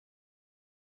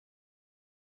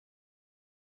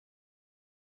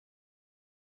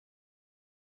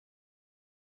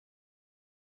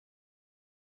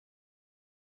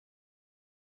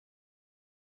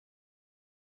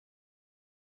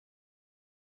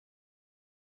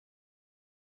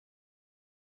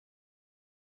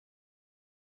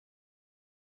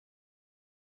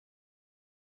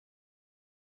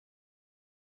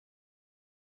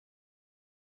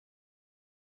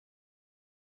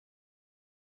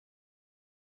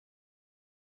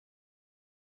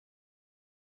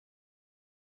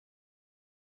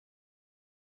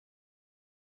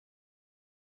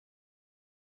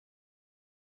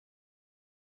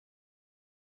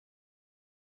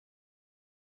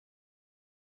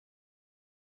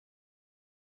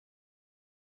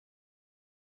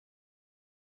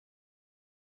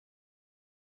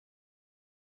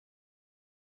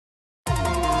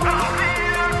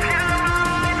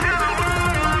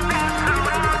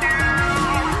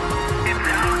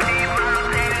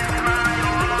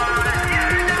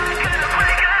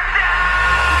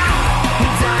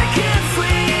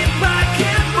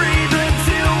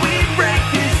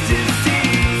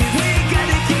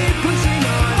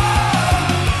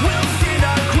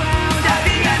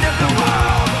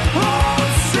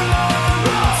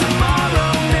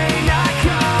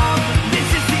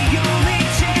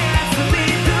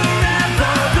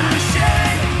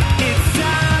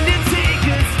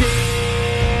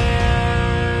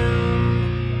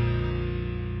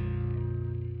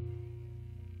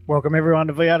Welcome everyone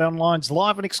to V8 Online's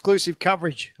live and exclusive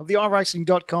coverage of the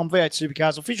iRacing.com V8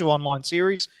 Supercars official online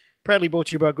series, proudly brought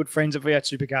to you by our good friends at V8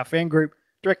 Supercar Fan Group,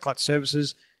 Direct Clutch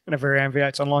Services, and our very own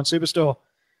V8's online superstore.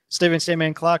 Stephen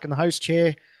Sandman Clark in the host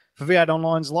chair for V8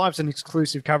 Online's live and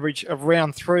exclusive coverage of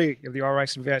round 3 of the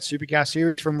iRacing V8 Supercar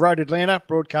series from Road Atlanta,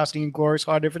 broadcasting in glorious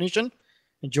high definition.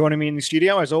 And joining me in the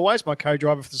studio, as always, my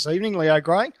co-driver for this evening, Leo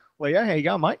Gray. Leo, how you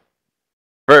going, mate?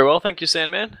 Very well, thank you,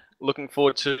 Sandman. Looking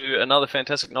forward to another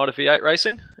fantastic night of V8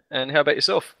 racing. And how about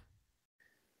yourself?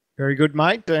 Very good,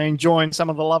 mate. Enjoying some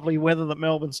of the lovely weather that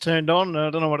Melbourne's turned on. I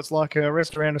don't know what it's like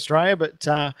rest around Australia,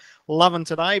 but loving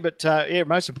today. But yeah,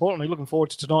 most importantly, looking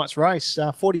forward to tonight's race.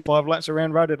 45 laps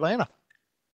around Road Atlanta.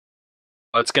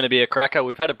 Well, it's going to be a cracker.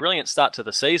 We've had a brilliant start to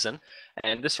the season,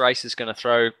 and this race is going to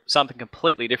throw something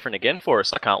completely different again for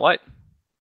us. I can't wait.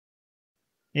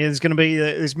 Yeah, there's going to be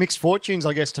there's mixed fortunes,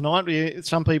 I guess, tonight.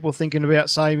 Some people thinking about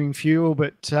saving fuel,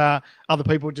 but other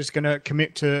people are just going to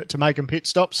commit to making pit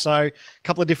stops. So a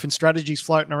couple of different strategies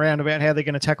floating around about how they're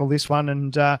going to tackle this one.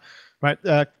 And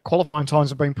qualifying times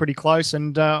have been pretty close,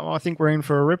 and I think we're in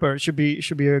for a ripper. It should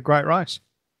be a great race.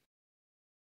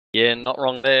 Yeah, not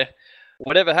wrong there.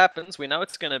 Whatever happens, we know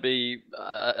it's going to be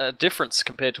a difference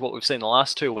compared to what we've seen the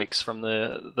last 2 weeks from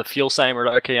the fuel samer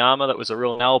at Okayama. That was a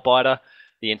real nail biter.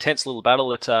 The intense little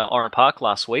battle at Oran Park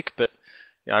last week, but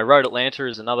you know, Road Atlanta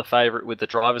is another favourite with the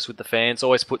drivers, with the fans.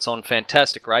 Always puts on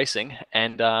fantastic racing,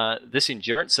 and this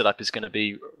endurance setup is going to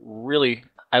be really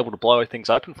able to blow things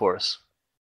open for us.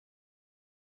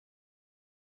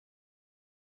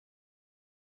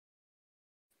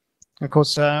 Of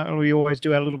course, we always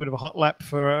do a little bit of a hot lap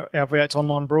for our V8's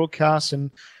online broadcast, and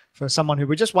for someone who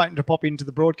we're just waiting to pop into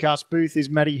the broadcast booth is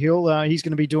Matty Hill. He's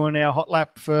going to be doing our hot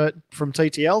lap from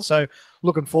TTL, so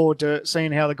looking forward to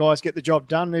seeing how the guys get the job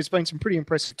done. There's been some pretty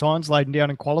impressive times laid down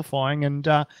in qualifying, and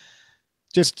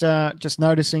just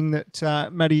noticing that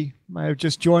Matty may have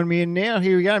just joined me in now.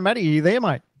 Here we go. Matty, are you there,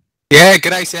 mate? Yeah,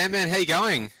 g'day, Sandman. How you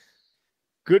going?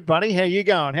 Good, buddy. How you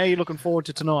going? How are you looking forward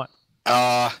to tonight?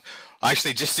 I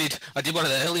actually I did one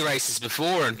of the early races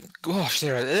before, and gosh,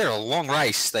 they're a long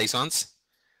race, these ones.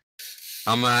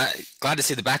 I'm glad to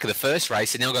see the back of the first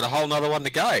race, and now we've got a whole nother one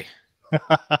to go.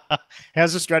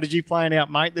 How's the strategy playing out,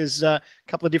 mate? There's a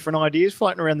couple of different ideas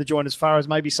floating around the joint as far as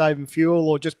maybe saving fuel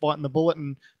or just biting the bullet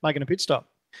and making a pit stop.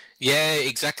 Yeah,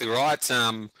 exactly right.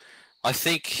 I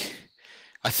think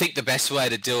the best way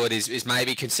to do it is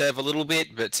maybe conserve a little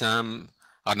bit, but I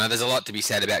don't know, there's a lot to be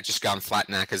said about just going flat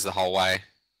knackers the whole way.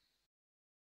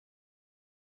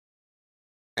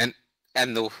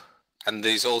 And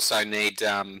these also need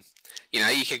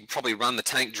you could probably run the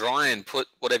tank dry and put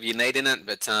whatever you need in it,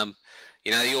 but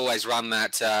you always run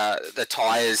that the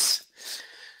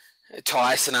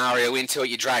tyre scenario into it.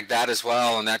 You drag that as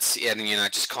well, and that's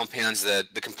just compounds the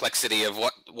complexity of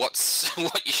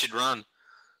what you should run.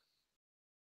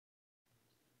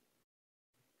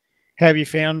 How have you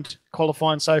found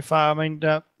qualifying so far? I mean,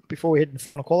 before we head into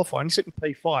final qualifying, you're sitting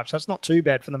P5, so it's not too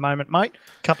bad for the moment, mate.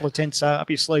 A couple of tenths up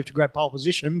your sleeve to grab pole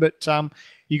position, but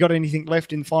you got anything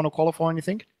left in final qualifying, you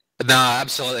think? No,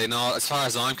 absolutely not. As far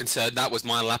as I'm concerned, that was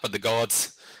my lap of the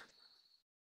gods.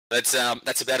 That's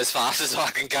about as fast as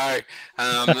I can go.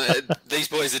 These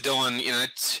boys are doing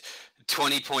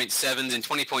 20.7s and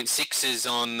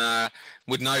 20.6s on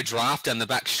with no draft down the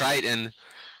back straight, and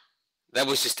that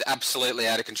was just absolutely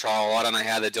out of control. I don't know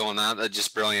how they're doing that. They're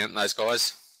just brilliant, those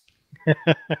guys.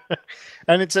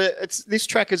 And this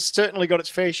track has certainly got its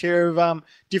fair share of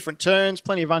different turns,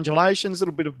 plenty of undulations, a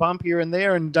little bit of bump here and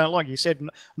there, and like you said,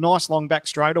 nice long back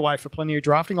straightaway for plenty of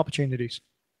drafting opportunities.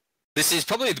 This is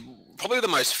probably the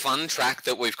most fun track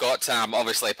that we've got,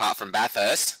 obviously apart from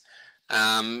Bathurst,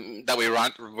 that we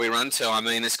run to. I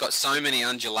mean, it's got so many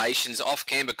undulations, off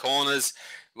camber corners,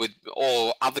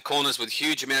 or other corners with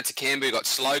huge amounts of camber. You've got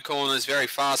slow corners, very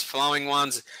fast flowing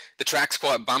ones. The track's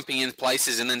quite bumpy in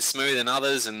places and then smooth in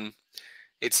others, and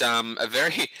it's a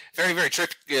very, very, very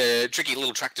tricky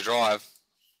little track to drive,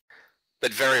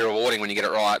 but very rewarding when you get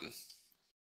it right.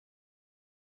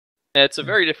 Yeah, it's a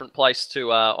very different place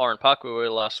to Oran Park where we were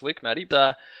last week, Matty,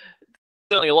 but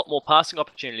certainly a lot more passing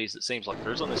opportunities, it seems like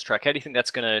there is on this track. How do you think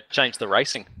that's going to change the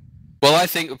racing? Well, I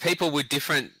think people with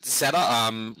different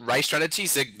race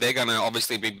strategies, they're going to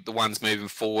obviously be the ones moving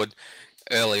forward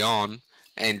early on.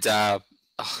 And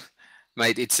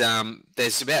mate, it's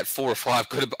there's about 4 or 5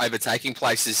 good overtaking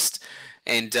places.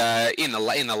 And in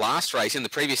the last race, in the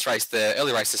previous race, the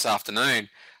early race this afternoon,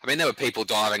 I mean, there were people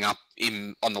diving up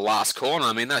on the last corner.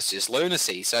 I mean, that's just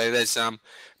lunacy. So there's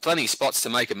plenty of spots to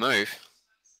make a move.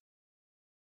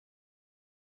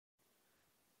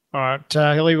 All right,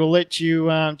 Hilly, we'll let you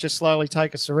just slowly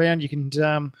take us around. You can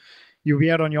you'll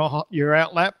be out on your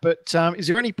out lap. But is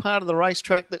there any part of the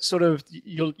racetrack that sort of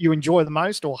you enjoy the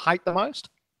most or hate the most?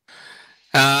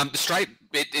 The straight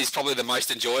bit is probably the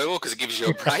most enjoyable because it gives you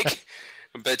a break.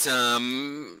 But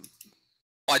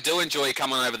I do enjoy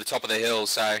coming over the top of the hill,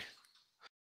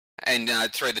 and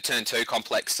through the turn 2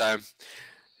 complex. So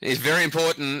it's very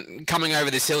important coming over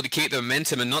this hill to keep the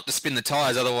momentum and not to spin the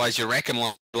tyres, otherwise you wreck them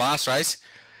like the last race.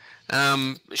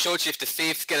 Short shift to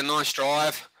 5th, get a nice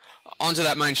drive. Onto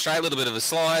that main straight, a little bit of a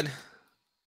slide.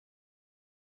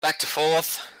 Back to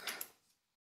 4th.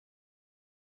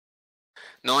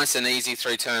 Nice and easy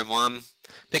through turn 1.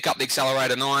 Pick up the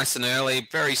accelerator nice and early,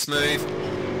 very smooth.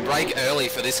 Brake early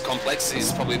for this complex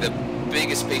is probably the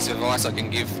biggest piece of advice I can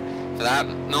give for that.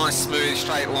 Nice, smooth,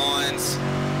 straight lines.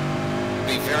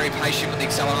 Be very patient with the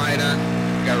accelerator.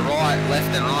 Go right,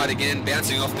 left and right again,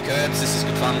 bouncing off the curbs. This is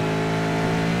good fun.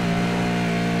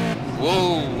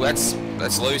 Whoa, that's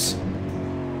loose.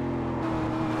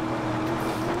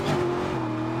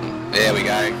 There we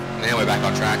go. Now we're back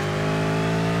on track.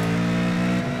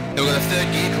 We've got a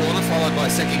 3rd gear corner followed by a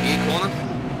 2nd gear corner.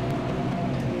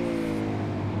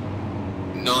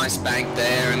 Nice bank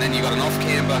there, and then you've got an off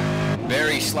camber.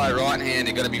 Very slow right hand.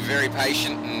 You've got to be very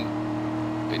patient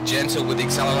and gentle with the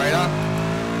accelerator.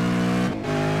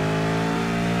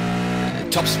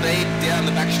 Top speed down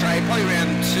the back straight, probably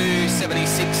around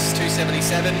 276,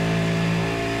 277.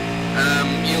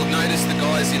 You'll notice the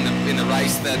guys in the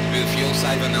race that with fuel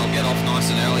saving, they'll get off nice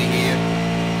and early here.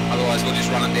 Otherwise, we'll just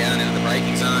run it down into the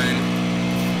braking zone.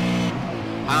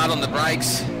 Hard on the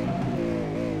brakes.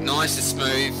 Nice and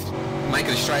smooth. Make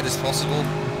it as straight as possible.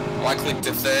 I clicked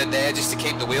to 3rd there just to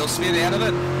keep the wheel spin out of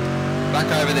it. Back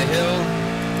over the hill.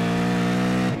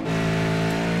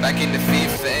 Back into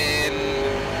 5th and...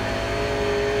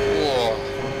 Whoa.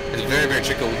 It's a very,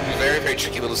 very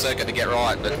tricky little circuit to get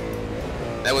right, but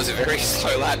that was a very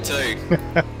slow lap too.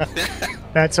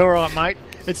 That's all right, mate.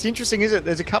 It's interesting, isn't it?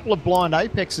 There's a couple of blind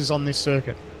apexes on this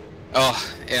circuit.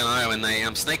 Oh, yeah, I know, and they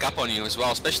sneak up on you as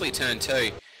well, especially turn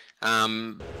 2.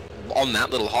 On that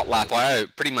little hot lap, I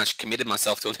pretty much committed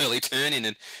myself to an early turn in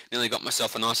and nearly got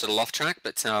myself a nice little off track,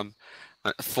 but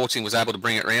fortunately was able to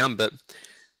bring it round. But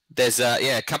there's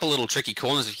a couple of little tricky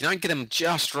corners. If you don't get them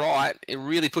just right, it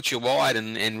really puts you wide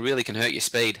and really can hurt your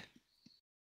speed.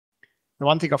 The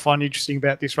one thing I find interesting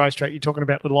about this racetrack, you're talking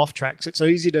about little off tracks. It's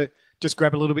easy to just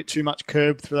grab a little bit too much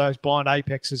curb through those blind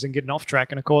apexes and get an off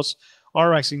track. And of course,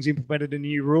 iRacing's implemented a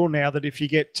new rule now that if you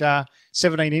get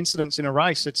 17 incidents in a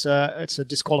race, it's a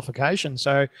disqualification.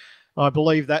 So I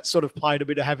believe that sort of played a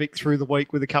bit of havoc through the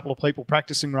week with a couple of people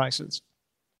practicing races.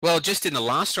 Well, just in the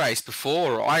last race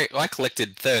before, I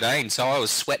collected 13, so I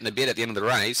was sweating a bit at the end of the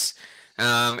race.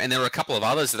 And there were a couple of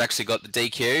others that actually got the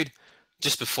DQ'd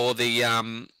just before the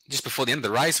end of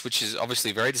the race, which is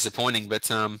obviously very disappointing. But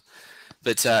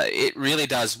it really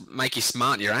does make you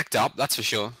smarten your act up, that's for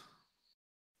sure.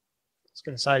 I was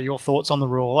going to say your thoughts on the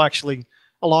rule. Actually,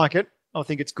 I like it. I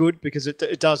think it's good because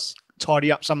it does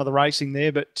tidy up some of the racing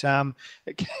there, but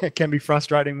it can be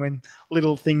frustrating when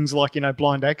little things like,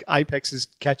 blind apexes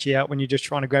catch you out when you're just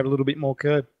trying to grab a little bit more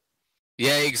curb.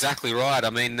 Yeah, exactly right.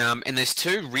 I mean, and there's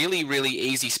 2 really, really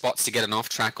easy spots to get an off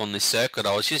track on this circuit.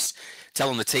 I was just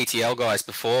telling the TTL guys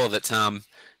before that,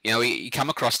 you come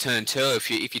across turn 2. If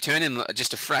you turn in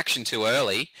just a fraction too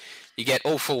early, you get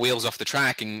all 4 wheels off the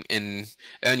track and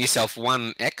earn yourself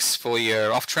 1x for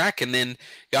your off track, and then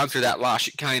going through that last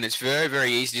chicane, it's very, very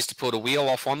easy just to put a wheel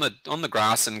off on the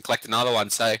grass and collect another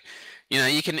one. So,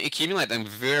 you can accumulate them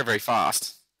very, very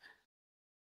fast.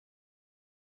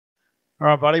 All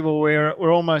right, buddy. Well,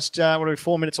 we're almost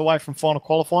 4 minutes away from final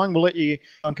qualifying. We'll let you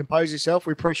compose yourself.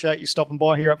 We appreciate you stopping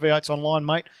by here at V8's Online,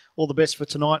 mate. All the best for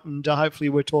tonight, and hopefully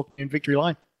we're talking in victory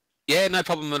lane. Yeah, no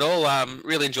problem at all.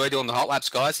 Really enjoy doing the hot laps,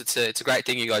 guys. It's a great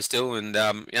thing you guys do, and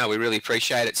we really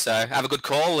appreciate it. So have a good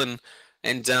call and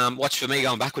watch for me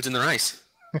going backwards in the race.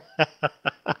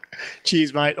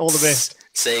 Cheers, mate. All the best.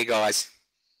 See you guys.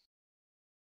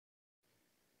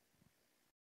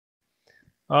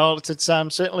 Oh, it's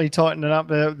certainly tightening up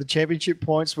the championship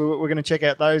points. We're going to check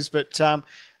out those. But tell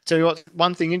you what,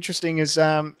 one thing interesting is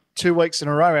 2 weeks in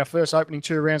a row, our first opening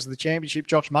 2 rounds of the championship,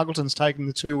 Josh Muggleton's taken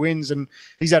the 2 wins, and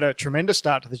he's had a tremendous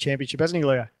start to the championship, hasn't he,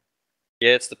 Leo?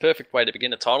 Yeah, it's the perfect way to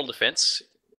begin a title defence.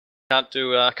 Can't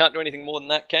do anything more than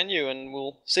that, can you? And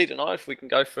we'll see tonight if we can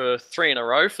go for 3 in a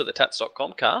row for the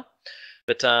Tats.com car.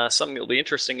 But something that'll be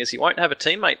interesting is he won't have a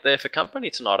teammate there for company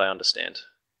tonight, I understand.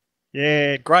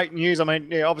 Yeah, great news. I mean,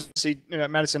 yeah, obviously,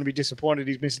 Madison will be disappointed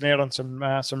he's missing out on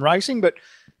some racing, but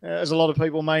as a lot of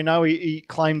people may know, he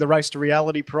claimed the Race to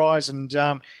Reality prize, and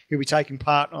he'll be taking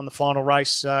part on the final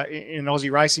race in an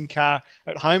Aussie racing car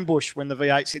at Homebush when the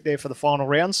V8s hit there for the final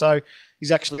round. So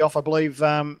he's actually off, I believe.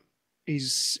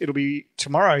 It'll be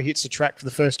tomorrow. He hits the track for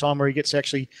the first time, where he gets to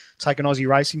actually take an Aussie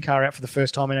racing car out for the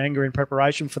first time in anger in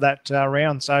preparation for that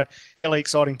round. So really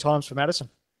exciting times for Madison.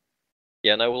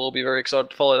 Yeah, no, we'll all be very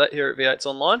excited to follow that here at V8's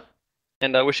Online,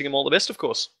 and wishing him all the best, of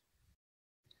course.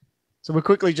 So we'll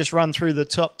quickly just run through the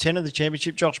top 10 of the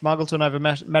championship. Josh Muggleton over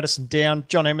Madison Down,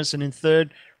 John Emerson in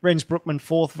third, Renz Brookman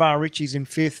fourth, Var Ritchies in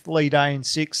fifth, Lee Day in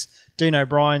sixth, Dean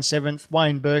O'Brien seventh,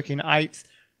 Wayne Burke in eighth,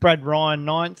 Brad Ryan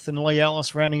ninth, and Lee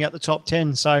Ellis rounding out the top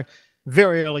 10. So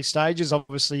very early stages.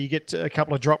 Obviously, you get a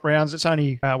couple of drop rounds. It's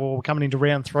only, we're coming into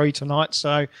round 3 tonight.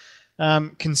 So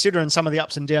considering some of the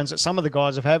ups and downs that some of the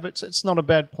guys have had, it's not a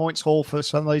bad points haul for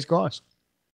some of these guys.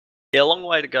 Yeah, a long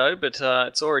way to go, but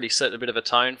it's already set a bit of a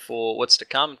tone for what's to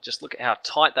come. Just look at how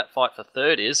tight that fight for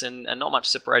third is, and not much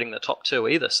separating the top 2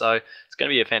 either. So it's going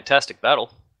to be a fantastic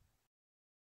battle.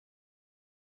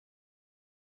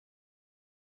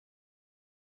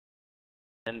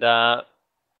 And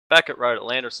back at Road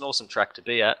Atlanta, it's an awesome track to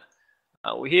be at.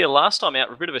 We here last time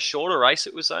out, a bit of a shorter race.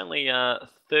 It was only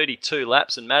 32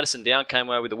 laps, and Madison Down came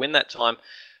away with a win that time.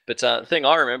 But the thing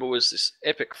I remember was this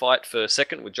epic fight for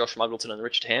second with Josh Muggleton and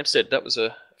Richard Hampstead. That was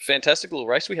a fantastic little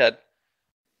race we had.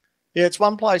 Yeah, it's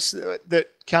one place that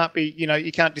can't be,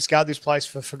 you can't discard this place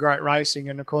for great racing.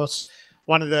 And, of course,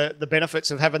 one of the benefits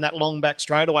of having that long back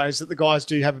straightaway is that the guys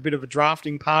do have a bit of a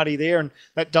drafting party there, and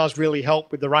that does really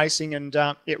help with the racing, and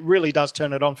it really does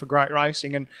turn it on for great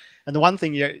racing. And the one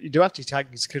thing you do have to take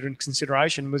into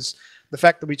consideration was the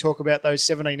fact that we talk about those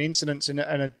 17 incidents and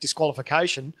a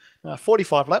disqualification,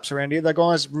 45 laps around here, the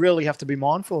guys really have to be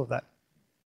mindful of that.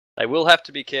 They will have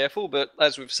to be careful, but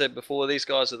as we've said before, these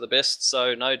guys are the best,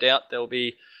 so no doubt there'll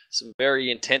be some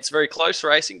very intense, very close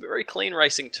racing, but very clean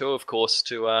racing too, of course,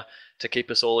 to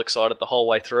keep us all excited the whole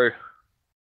way through.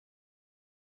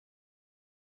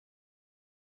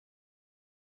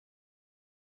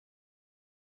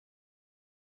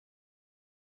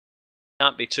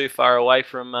 Can't be too far away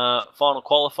from final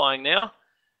qualifying now.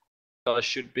 Guys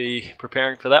should be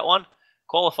preparing for that one.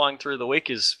 Qualifying through the week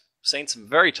has seen some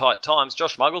very tight times.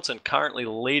 Josh Muggleton currently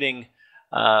leading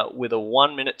with a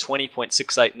 1 minute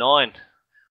 20.689,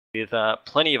 with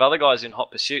plenty of other guys in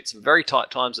hot pursuit. Some very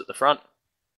tight times at the front.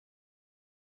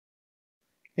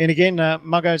 And again,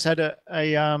 Muggo's had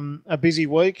a busy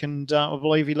week, and I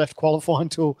believe he left qualifying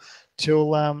till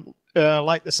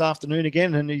late this afternoon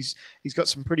again, and he's got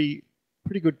some pretty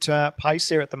good pace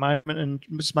there at the moment, and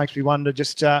this makes me wonder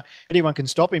just anyone can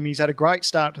stop him. He's had a great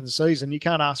start to the season. You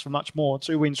can't ask for much more.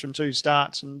 2 wins from 2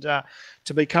 starts, and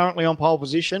to be currently on pole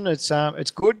position,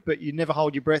 it's good, but you never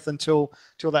hold your breath until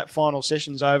that final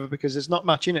session's over, because there's not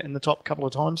much in it in the top couple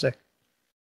of times there.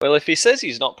 Well, if he says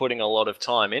he's not putting a lot of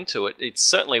time into it, it's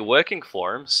certainly working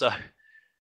for him, so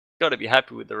got to be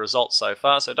happy with the results so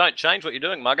far. So don't change what you're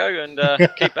doing, Muggo, and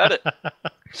keep at it.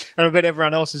 And I bet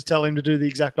everyone else is telling him to do the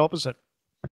exact opposite.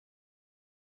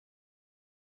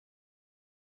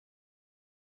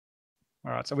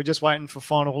 All right, so we're just waiting for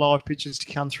final live pictures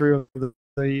to come through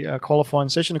the qualifying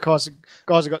session. Of course,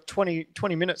 guys have got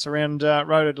 20 minutes around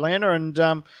Road Atlanta, and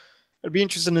it'd be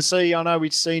interesting to see. I know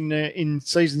we've seen in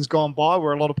seasons gone by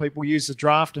where a lot of people use the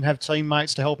draft and have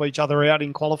teammates to help each other out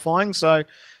in qualifying. So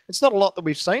it's not a lot that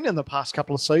we've seen in the past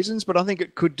couple of seasons, but I think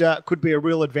it could be a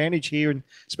real advantage here, and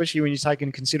especially when you take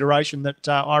into consideration that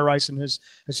iRacing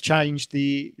has changed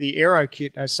the aero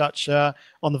kit as such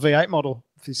on the V8 model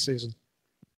this season.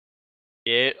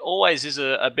 Yeah, it always is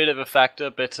a bit of a factor,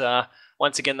 but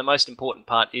once again, the most important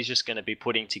part is just going to be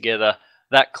putting together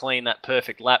that clean, that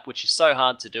perfect lap, which is so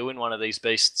hard to do in one of these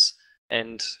beasts.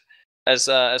 And as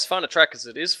fun a track as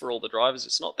it is for all the drivers,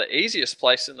 it's not the easiest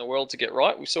place in the world to get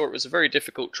right. We saw it was a very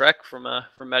difficult track from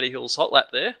Matty Hill's hot lap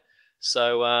there.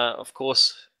 So, of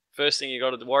course, first thing you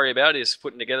got to worry about is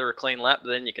putting together a clean lap,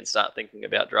 then you can start thinking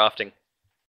about drafting.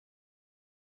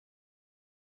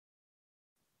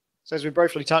 So as we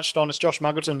briefly touched on, it's Josh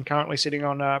Muggleton currently sitting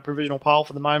on provisional pole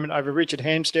for the moment over Richard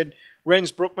Hampstead,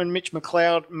 Renz Brookman, Mitch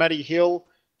McLeod, Matty Hill,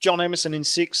 John Emerson in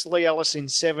 6th, Lee Ellis in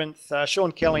 7th,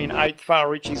 Sean Kelly in 8th, Far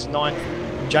Ritchie's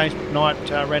 9th, James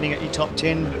McKnight rounding at your top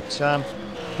 10. But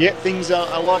yeah, things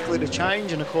are likely to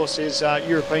change, and of course there's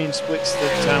European splits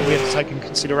that we have to take in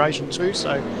consideration too.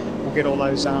 So we'll get all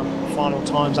those final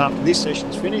times after this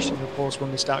session's finished, and of course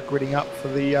when we start gridding up for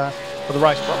the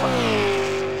race proper.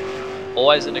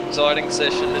 Always an exciting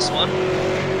session, this one.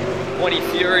 20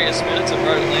 furious minutes of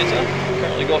Road Atlanta.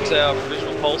 Currently got our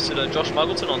provisional pole sitter Josh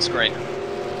Muggleton on screen.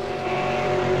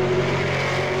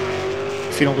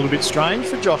 Feeling a little bit strange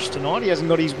for Josh tonight. He hasn't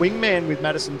got his wingman with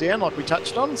Madison down like we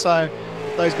touched on, so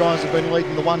those guys have been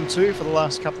leading the 1-2 for the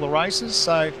last couple of races,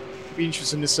 so it'll be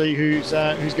interesting to see who's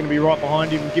going to be right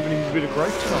behind him and giving him a bit of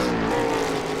grief tonight.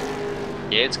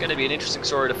 Yeah, it's going to be an interesting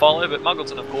story to follow, but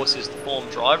Muggleton, of course, is the form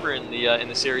driver in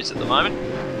the series at the moment,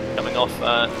 coming off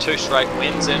 2 straight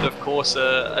wins and, of course,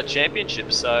 a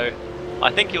championship, so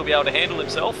I think he'll be able to handle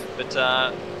himself, but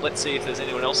let's see if there's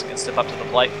anyone else who can step up to the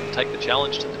plate and take the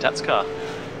challenge to the Tats car.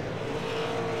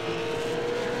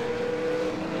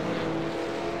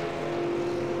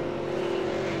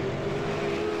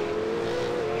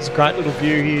 It's a great little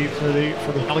view here for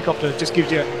the helicopter. It just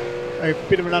gives you a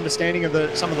bit of an understanding of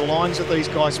some of the lines that these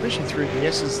guys, especially through the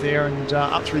S's there and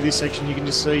up through this section, you can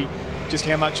just see just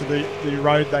how much of the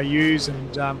road they use.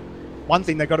 And one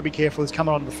thing they've got to be careful is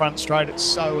coming onto the front straight. It's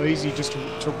so easy just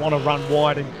to want to run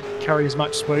wide and carry as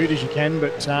much speed as you can.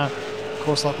 But of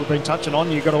course, like we've been touching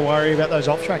on, you've got to worry about those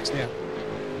off tracks now.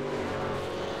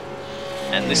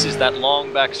 And this is that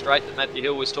long back straight that Matthew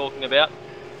Hill was talking about.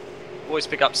 Boys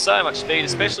pick up so much speed,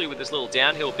 especially with this little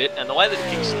downhill bit, and the way that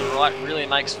it kicks to the right really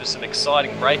makes for some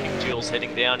exciting braking duels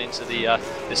heading down into the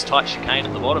this tight chicane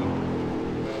at the bottom.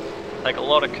 Take a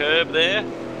lot of curb there,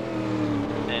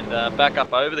 and back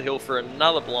up over the hill for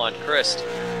another blind crest.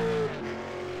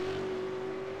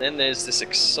 Then there's this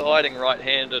exciting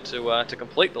right-hander to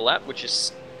complete the lap, which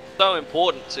is so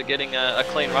important to getting a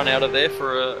clean run out of there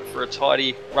for a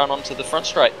tidy run onto the front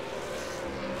straight.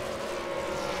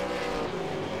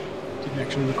 Didn't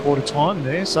actually record a time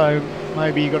there, so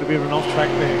maybe you got a bit of an off track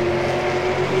there.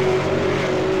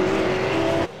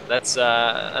 That's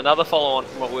another follow-on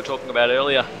from what we were talking about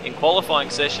earlier. In qualifying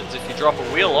sessions, if you drop a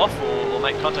wheel off or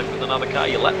make contact with another car,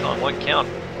 your lap time won't count.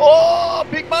 Oh,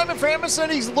 big moment for Emerson.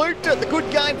 He's looped it. The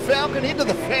good game Falcon into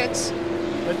the fence.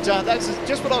 But that's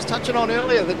just what I was touching on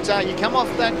earlier, that you come off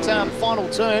that final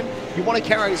turn, you want to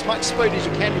carry as much speed as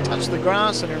you can to touch the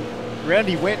grass, and around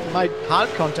he went and made hard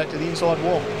contact to the inside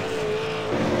wall.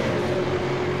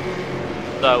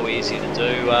 So easy to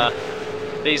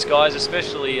do. These guys,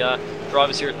 especially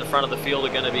drivers here at the front of the field,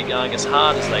 are going to be going as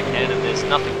hard as they can, and there's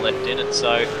nothing left in it,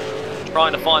 so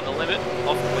trying to find the limit,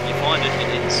 often when you find it, it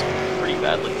ends pretty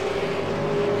badly.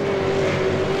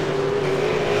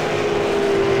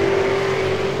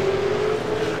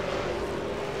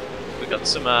 We've got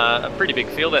some a pretty big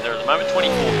field out there at the moment,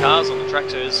 24 cars on the track,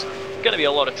 so there's going to be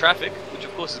a lot of traffic, which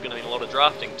of course is going to mean a lot of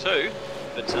drafting too,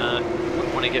 but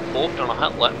wouldn't want to get balked on a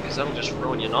hut lap because that'll just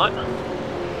ruin your night.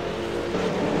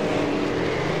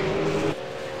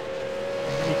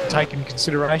 You can take into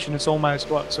consideration it's almost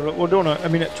what, so we're doing a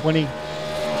minute 20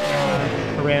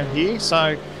 around here,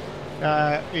 so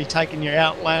you're taking your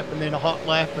out lap and then a hot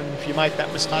lap, and if you make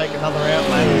that mistake, another out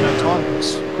lap, time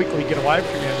will quickly get away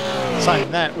from you.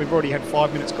 Saying that, we've already had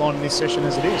 5 minutes gone in this session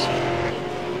as it is.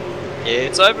 Yeah,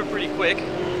 it's over pretty quick.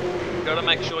 You've got to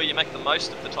make sure you make the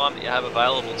most of the time that you have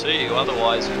available to you,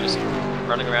 otherwise you're just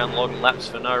running around logging laps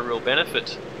for no real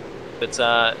benefit. But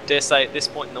dare say at this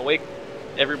point in the week,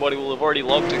 everybody will have already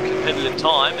logged a competitive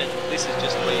time, and this is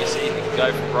just where you see if you can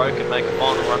go for broke and make a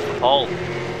final run for pole.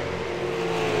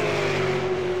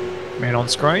 Man on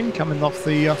screen, coming off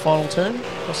the final turn,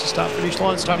 across the start-finish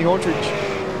line, it's Tony Aldridge.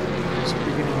 Just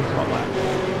beginning his hot lap.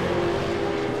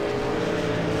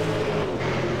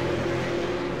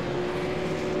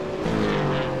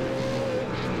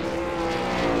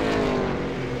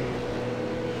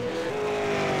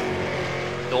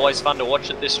 It's always fun to watch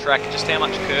at this track just how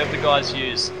much curb the guys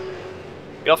use.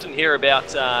 You often hear about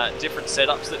different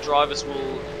setups that drivers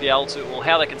will be able to, or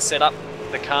how they can set up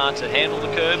the car to handle the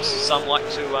curbs. Some like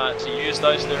to use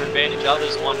those to their advantage,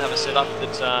 others want to have a setup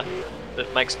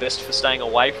that makes best for staying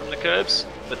away from the curbs,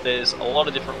 but there's a lot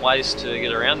of different ways to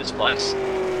get around this place,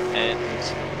 and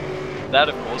that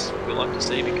of course we like to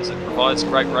see because it provides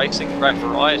great racing, great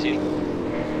variety.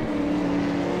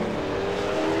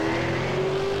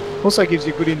 Also gives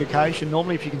you a good indication,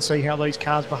 normally if you can see how these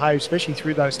cars behave, especially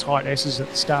through those tight S's at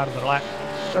the start of the lap,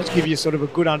 it does give you sort of a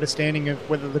good understanding of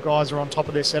whether the guys are on top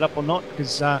of their setup or not,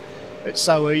 because it's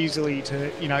so easily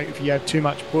to, you know, if you have too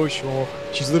much push or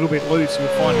she's a little bit loose, you'll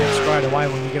find out straight away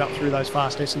when you get up through those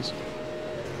fast S's.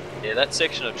 Yeah, that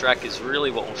section of track is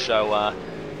really what will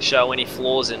show any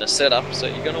flaws in a setup, so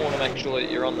you're going to want to make sure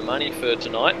that you're on the money for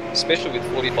tonight, especially with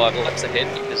 45 laps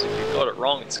ahead, because if you've got it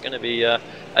wrong, it's going to be a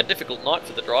difficult night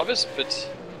for the drivers, but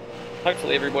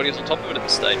hopefully everybody's on top of it at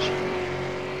this stage.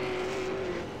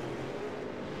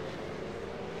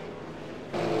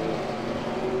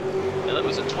 Now that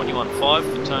was a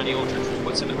 21.5 for Tony Aldridge, who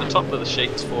puts him at the top of the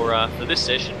sheets for this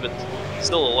session, but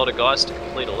Still a lot of guys to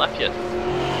complete a lap yet.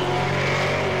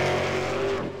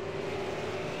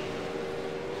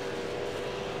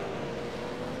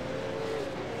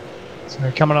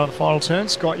 So coming on the final turn,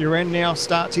 Scott Uren now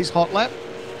starts his hot lap.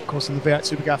 Of course, in the V8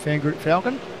 Supercar Fan Group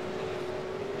Falcon.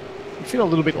 You feel a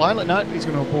little bit lonely. No, he's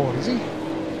going to abort, is he?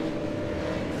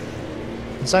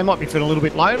 And so he might be feeling a little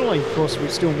bit lonely. Of course, we're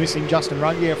still missing Justin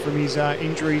Ruggier from his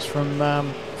injuries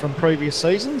from previous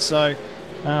seasons. So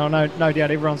no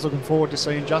doubt everyone's looking forward to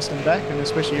seeing Justin back, and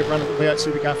especially everyone at the V8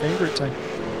 Supercar Fan Group team.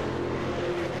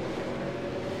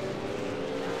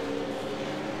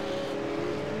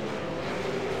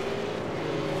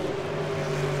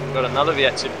 We've got another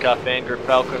V8 Supercar Fan Group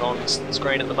Falcon on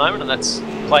screen at the moment, and that's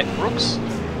Clayton Brooks.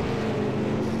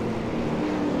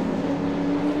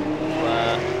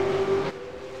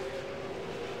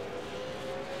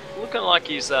 Looking like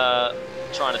he's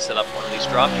trying to set up one of these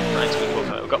drafting frames we're talking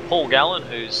about. We've got Paul Gallen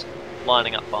who's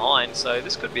lining up behind, so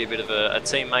this could be a bit of a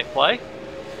teammate play.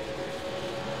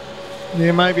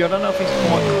 Yeah, maybe. I don't know if he's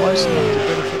quite close enough to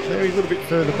benefit there. He's a little bit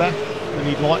further back than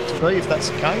he'd like to be, if that's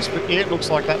the case. But yeah, it looks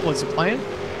like that was the plan.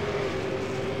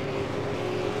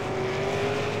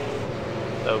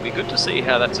 So it'll be good to see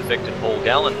how that's affected Paul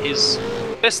Gallen. His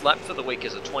best lap for the week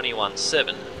is a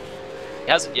 21.7. He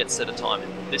hasn't yet set a time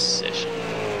in this session.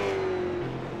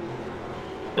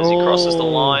 As he crosses the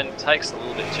line, takes a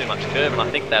little bit too much curve, and I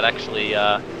think that actually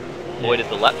voided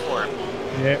the lap for him.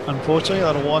 Yeah, unfortunately,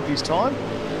 that'll wipe his time.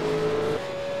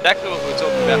 Exactly what we were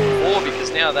talking about before,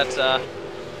 because now that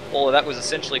all of that was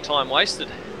essentially time wasted.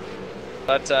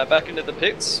 But back into the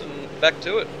pits and back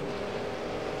to it.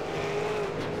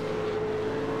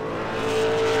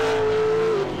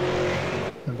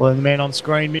 Well, the man on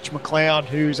screen, Mitch McLeod,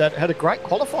 who's had a great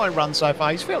qualifying run so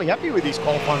far. He's fairly happy with his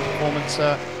qualifying performance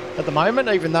at the moment,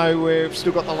 even though we've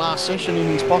still got the last session in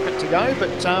his pocket to go. But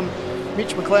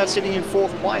Mitch McLeod sitting in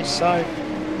 4th place, so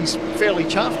he's fairly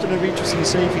chuffed, and it'll be interesting to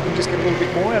see if he can just get a little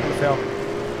bit more out of the Falcon.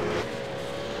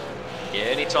 Yeah,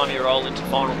 anytime you roll into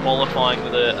final qualifying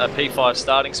with a P5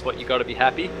 starting spot, you've got to be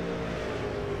happy.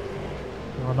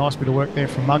 Oh, nice bit of work there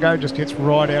from Muggo, just gets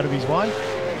right out of his way.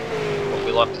 What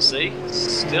we like to see.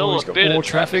 Still a bit of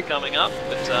traffic coming up,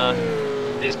 but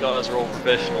these guys are all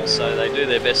professionals, so they do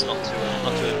their best not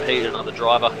to impede another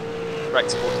driver. Great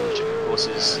sportsmanship, of course,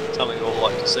 is something we all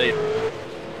like to see.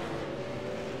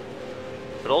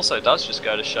 It also does just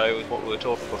go to show with what we were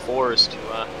talking before as to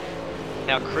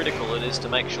how critical it is to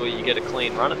make sure you get a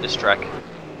clean run at this track.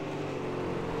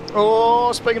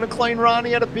 Oh, speaking of clean run,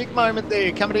 he had a big moment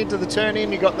there. Coming into the turn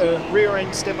in, you got the rear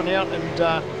end stepping out, and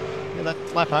yeah,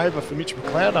 that lap over for Mitch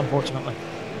McLeod, unfortunately.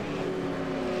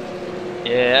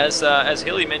 Yeah, as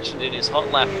Hilly mentioned in his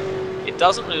hot lap, it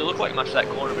doesn't really look like much of that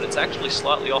corner, but it's actually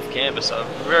slightly off camber, so a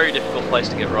very difficult place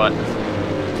to get right.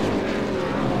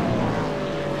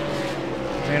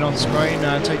 Man on screen,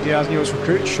 TTR's newest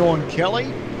recruit, Sean Kelly.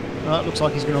 It looks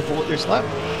like he's going to abort this lap.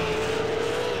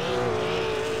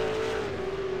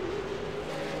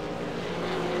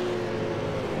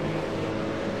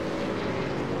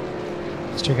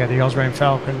 Let's check out the Osram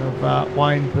Falcon of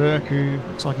Wayne Burke, who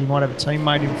looks like he might have a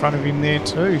teammate in front of him there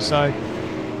too. So I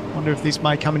wonder if this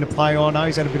may come into play. I know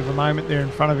he's had a bit of a moment there in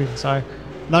front of him. So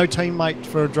no teammate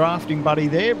for a drafting buddy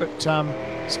there, but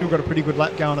still got a pretty good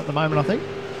lap going at the moment, I think.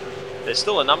 There's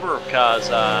still a number of cars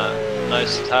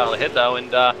nose to tail ahead though,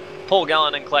 and Paul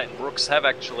Gallen and Clayton Brooks have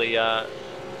actually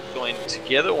joined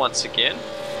together once again.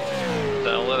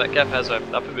 So, although that gap has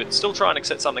opened up a bit, still trying to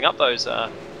set something up those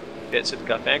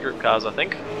Supercar Fan Group cars, I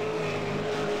think.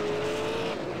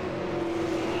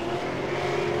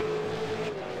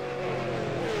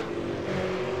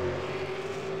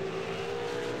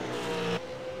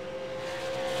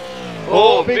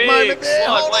 Oh, big moment there.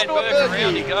 Slide Wayne Burke,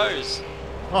 around he goes.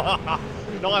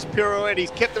 Nice pirouette.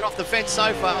 He's kept it off the fence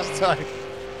so far. So,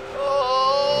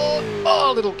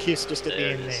 a little kiss just at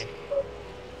the end there.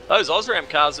 Those Osram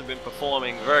cars have been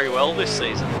performing very well this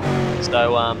season.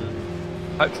 So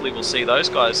hopefully we'll see those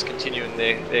guys continuing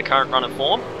their current run of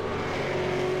form.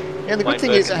 And the good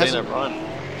thing is it hasn't...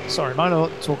 Sorry, mate, I'm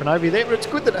not talking over you there, but it's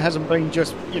good that it hasn't been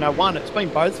just, one. It's been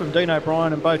both from Dean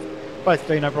O'Brien, and both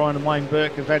Dean O'Brien and Wayne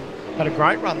Burke have had a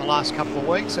great run the last couple of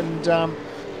weeks, and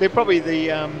they're probably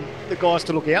the guys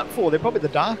to look out for. They're probably the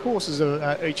dark horses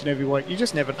of, each and every week. You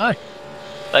just never know.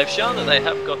 They've shown that they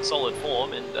have got solid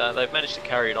form, and they've managed to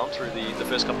carry it on through the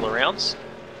first couple of rounds,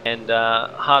 and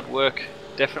hard work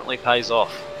definitely pays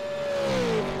off.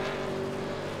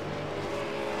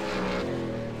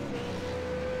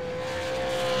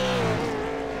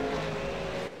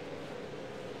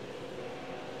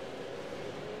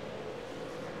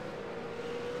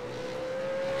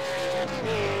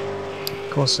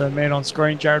 Of course, man on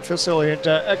screen, Jared Fissel, had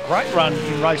a great run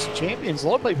in Race of Champions. A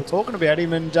lot of people talking about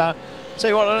him, and tell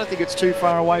you what, I don't think it's too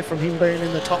far away from him being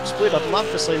in the top split. I'd love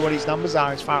to see what his numbers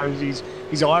are as far as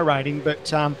his I rating,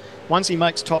 but once he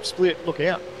makes top split, look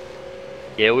out.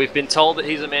 Yeah, we've been told that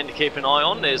he's a man to keep an eye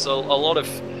on. There's a lot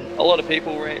of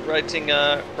people rating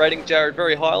Jared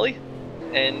very highly,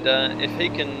 and if he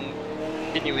can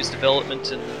continue his development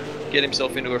and get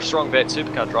himself into a strong vet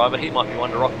supercar driver, he might be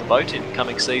one to rock the boat in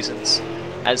coming seasons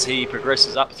as he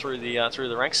progresses up through the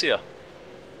ranks here.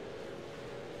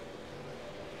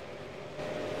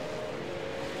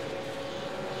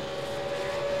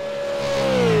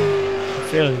 A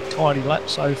fairly tidy lap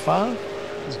so far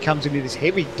as he comes into this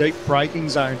heavy, deep braking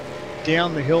zone.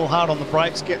 Down the hill, hard on the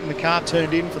brakes, getting the car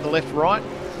turned in for the left-right.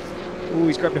 Oh,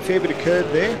 he's grabbed a fair bit of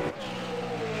curb there.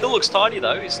 Still looks tidy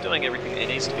though. He's doing everything he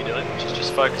needs to be doing, which is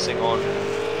just focusing on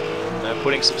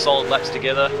putting some solid laps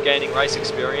together, gaining race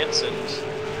experience, and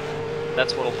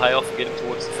that's what will pay off and get him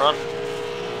towards the front.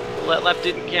 Well, that lap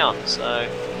didn't count, so...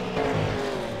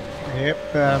 Yep,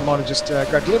 might have just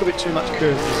grabbed a little bit too much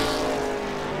curve.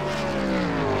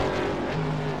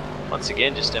 Once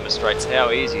again, just demonstrates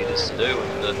how easy it is to do,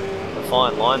 and the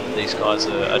fine line that these guys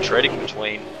are treading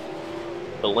between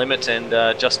the limit and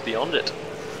just beyond it.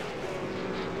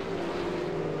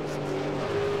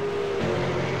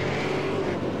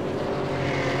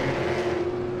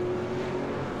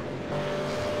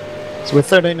 So we're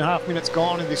 13.5 minutes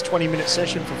gone in this 20-minute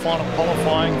session for final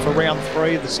qualifying for round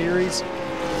 3 of the series.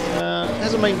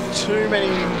 Hasn't been too many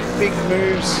big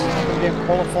moves up and down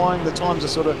qualifying. The times are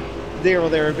sort of there or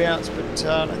thereabouts, but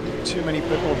I don't think too many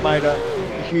people have made a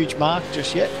huge mark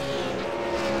just yet.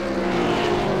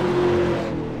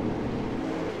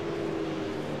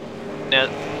 Now,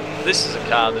 this is a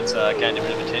car that's gained a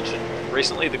bit of attention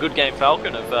recently, the Good Game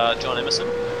Falcon of John Emerson.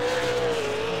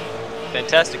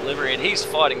 Fantastic livery, and he's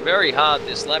fighting very hard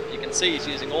this lap. You can see he's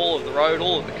using all of the road,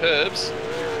 all of the curbs,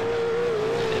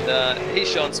 and he's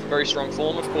shown some very strong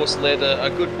form. Of course, led a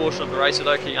good portion of the race at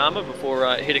Okayama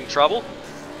before hitting trouble,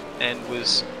 and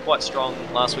was quite strong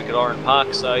last week at Oran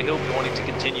Park, so he'll be wanting to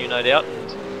continue, no doubt,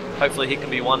 and hopefully he can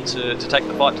be one to take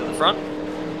the fight to the front.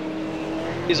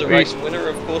 He's a race winner,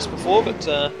 of course, before, but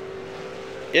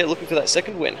yeah, looking for that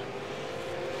second win.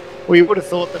 Well, you would have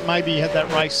thought that maybe he had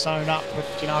that race sewn up, but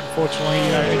unfortunately,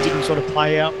 it didn't sort of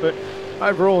play out. But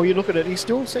overall, you look at it, he's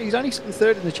only sitting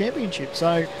third in the championship.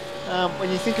 So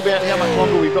when you think about how much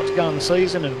longer we've got to go in the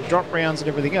season and drop rounds and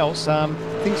everything else,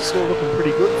 things are still looking pretty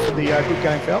good for the Good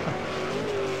Game Falcon.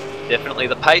 Definitely,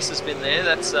 the pace has been there.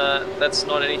 That's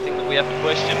not anything that we have to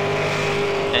question.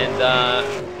 And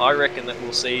I reckon that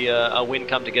we'll see a win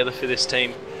come together for this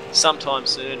team sometime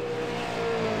soon.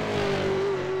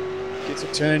 Gets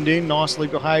it turned in, nicely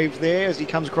behaved there as he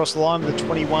comes across the line with a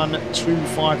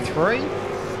 21.253.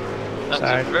 That's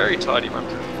a very tidy run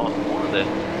through the final corner there.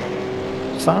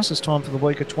 Fastest time for the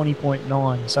week at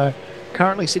 20.9, so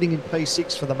currently sitting in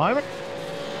P6 for the moment.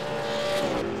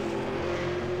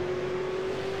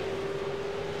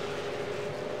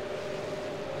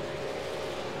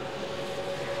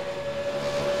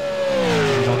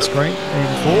 And on screen,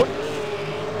 moving forward.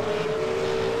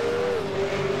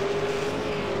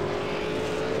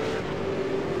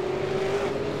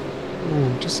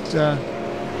 Ooh, just try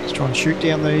and shoot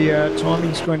down the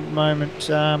timing screen at the moment.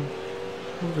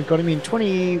 We've got him in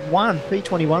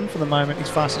P21 for the moment. His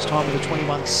fastest time with a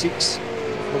 21.6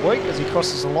 for the week as he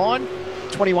crosses the line.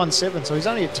 21.7, so he's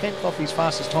only a tenth off his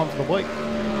fastest time for the week.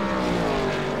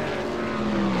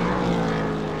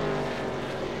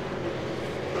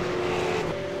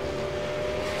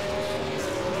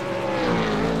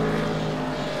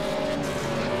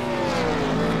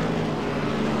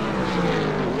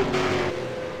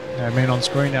 Man on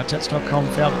screen, our Tats.com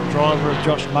Falcon driver of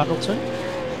Josh Muggleton.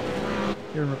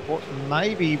 Hearing reports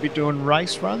maybe be doing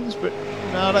race runs, but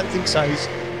no, I don't think so. He's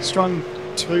strung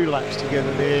 2 laps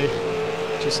together there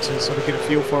just to sort of get a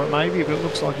feel for it maybe, but it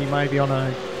looks like he may be on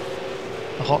a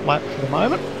hot lap for the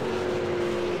moment.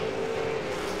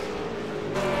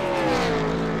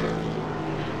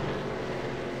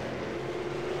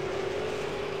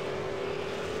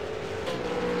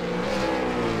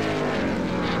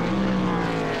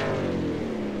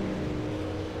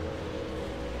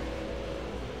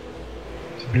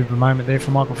 Bit of a moment there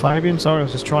for Michael Fabian. Sorry, I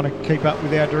was just trying to keep up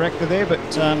with our director there, but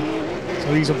so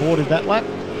he's aborted that lap.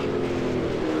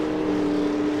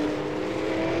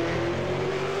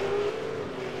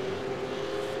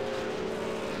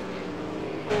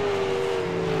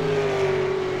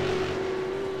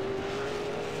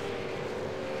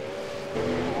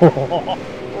 Oh,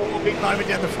 big moment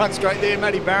down the front straight there.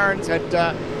 Matty Barron's had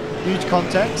huge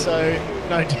contact, so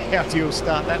no doubt he'll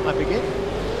start that lap again.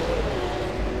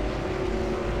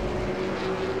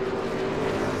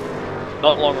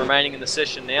 Not long remaining in the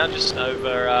session now, just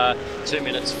over 2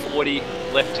 minutes 40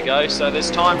 left to go. So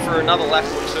there's time for another lap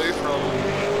or two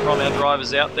from our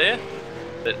drivers out there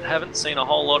that haven't seen a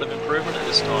whole lot of improvement at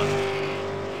this time.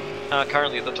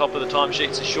 Currently at the top of the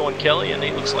timesheets is Sean Kelly, and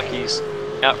he looks like he's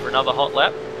out for another hot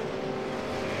lap.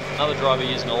 Another driver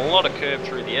using a lot of curve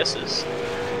through the S's.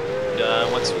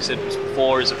 And, once we said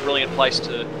before, is a brilliant place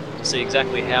to see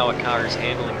exactly how a car is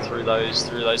handling through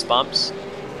those bumps.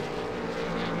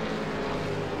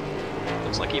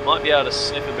 Looks like he might be able to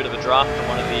sniff a bit of a draft from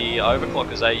one of the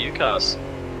overclockers AU cars.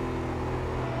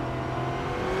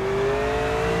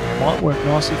 Might work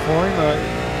nicely for him.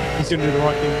 He's going to do the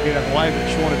right thing to get out of the way, but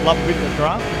Sean would love a bit of a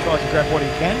draft and tries to grab what he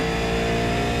can.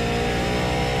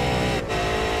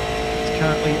 He's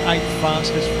currently 8th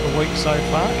fastest for the week so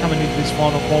far, coming into this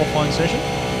final qualifying session.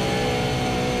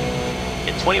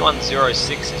 Yeah,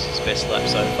 21.06 is his best lap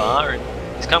so far, and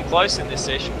he's come close in this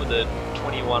session with a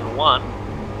 21.1.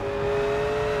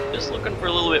 Just looking for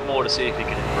a little bit more to see if he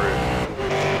can improve.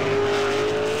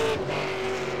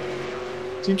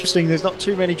 It's interesting, there's not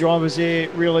too many drivers there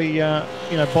really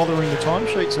bothering the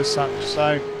timesheets as such,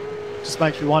 so it just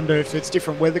makes me wonder if it's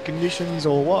different weather conditions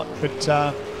or what. But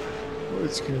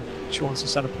Sean's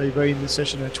just done a PB in this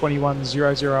session at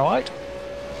 21.008.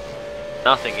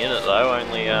 Nothing in it though,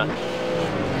 only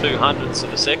 200ths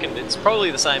of a second. It's probably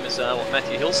the same as what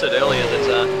Matthew Hill said earlier,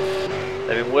 that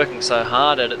they've been working so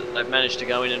hard at it that they've managed to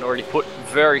go in and already put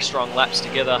very strong laps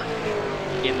together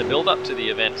in the build-up to the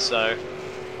event. So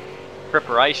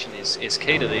preparation is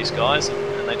key to these guys,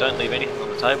 and they don't leave anything on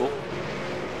the table.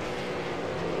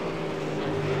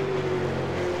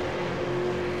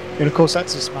 And of course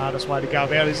that's the smartest way to go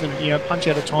about it, isn't it? Punch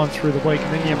out a time through the week,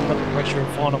 and then you haven't got the pressure of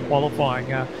final qualifying.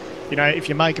 If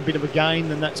you make a bit of a gain,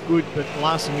 then that's good, but the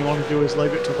last thing you want to do is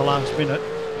leave it to the last minute.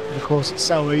 And of course it's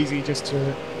so easy just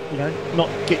to not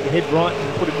get your head right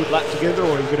and put a good lap together,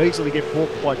 or you could easily get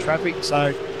balked by traffic.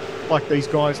 So like these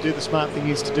guys do, the smart thing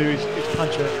is to do is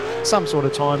punch some sort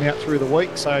of time out through the week,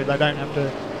 so they don't have to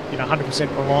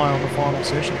 100% rely on the final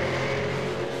session.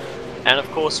 And of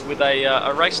course, with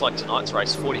a race like tonight's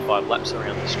race, 45 laps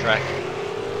around this track,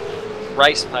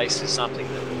 race pace is something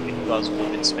that you guys will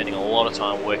have been spending a lot of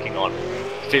time working on,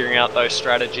 figuring out those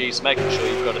strategies, making sure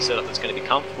you've got a setup that's going to be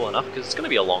comfortable enough, because it's going to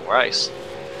be a long race.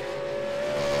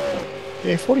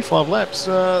 Yeah, 45 laps.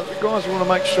 The guys want to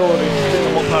make sure they're in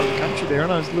the hot part of the country there. I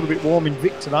know it's a little bit warm in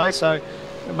Vic today, so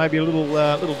maybe a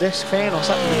little desk fan or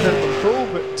something to keep them cool.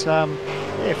 But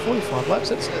yeah, 45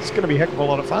 laps. It's going to be a heck of a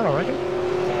lot of fun, I reckon.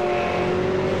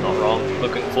 Not wrong.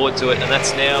 Looking forward to it. And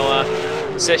that's now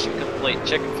the session complete.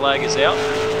 Checkered flag is out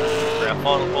for our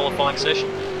final qualifying session.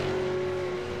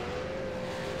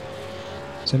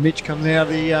 So Mitch comes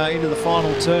out into the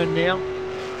final turn now,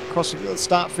 crossing the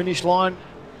start-finish line.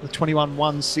 The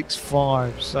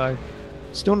 21.165, so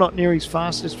still not near his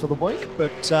fastest for the week,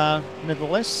 but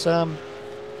nevertheless,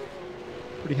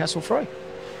 pretty hassle-free.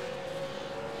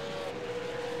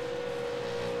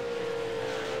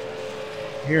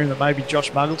 Hearing that maybe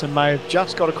Josh Muggleton may have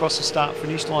just got across the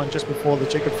start-finish line just before the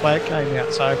checkered flag came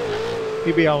out, so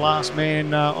he'll be our last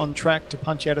man on track to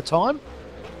punch out a time.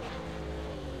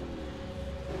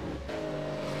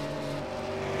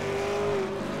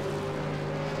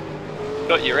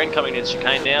 Got Uren coming in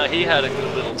chicane now. He had a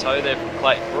good little toe there from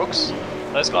Clayton Brooks.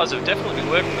 Those guys have definitely been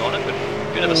working on it, but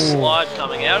a bit of a slide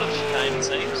coming out of the chicane, it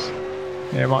seems.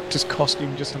 Yeah, might just cost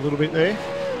him just a little bit there.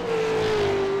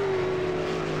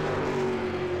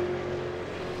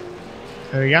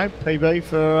 There we go, PB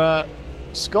for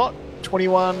Scott,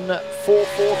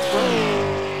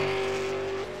 21.443.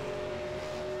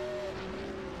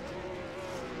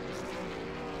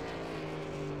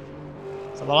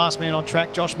 So the last man on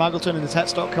track, Josh Muggleton in the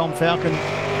Tats.com Falcon,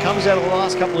 comes out of the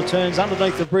last couple of turns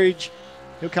underneath the bridge.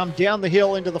 He'll come down the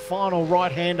hill into the final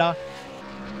right-hander.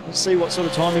 Let's see what sort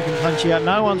of time he can punch out.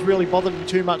 No one's really bothered him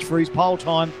too much for his pole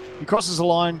time. He crosses the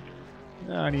line,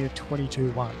 only a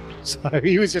 22.1. So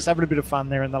he was just having a bit of fun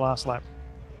there in the last lap.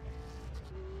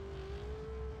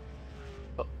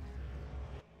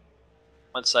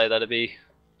 I'd say that'd be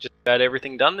just about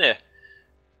everything done there.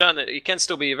 Shown that it can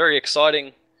still be a very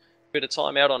exciting bit of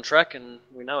time out on track, and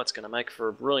we know it's going to make for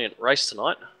a brilliant race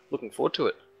tonight. Looking forward to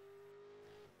it.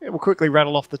 Yeah, we'll quickly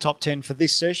rattle off the top 10 for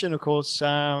this session. Of course,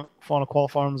 final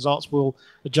qualifying results will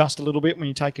adjust a little bit when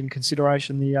you take in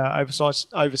consideration the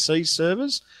overseas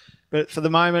servers. But for the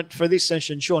moment, for this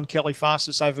session, Sean Kelly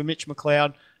fastest over Mitch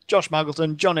McLeod, Josh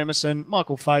Muggleton, John Emerson,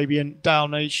 Michael Fabian, Dale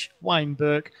Niche, Wayne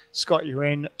Burke, Scott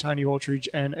Uren, Tony Ortridge,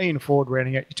 and Ian Ford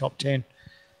rounding out your top 10.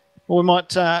 Well, we might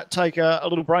take a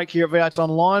little break here at V8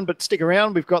 Online, but stick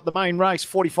around. We've got the main race,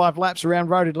 45 laps around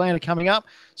Road Atlanta coming up.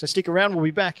 So stick around. We'll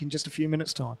be back in just a few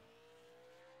minutes' time.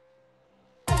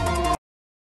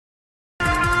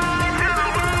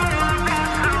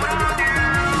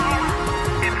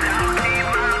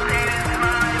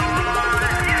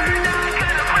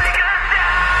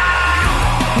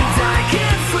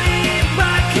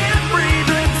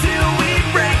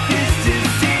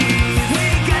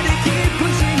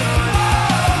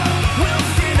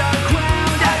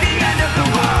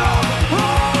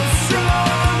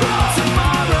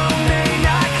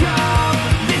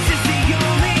 This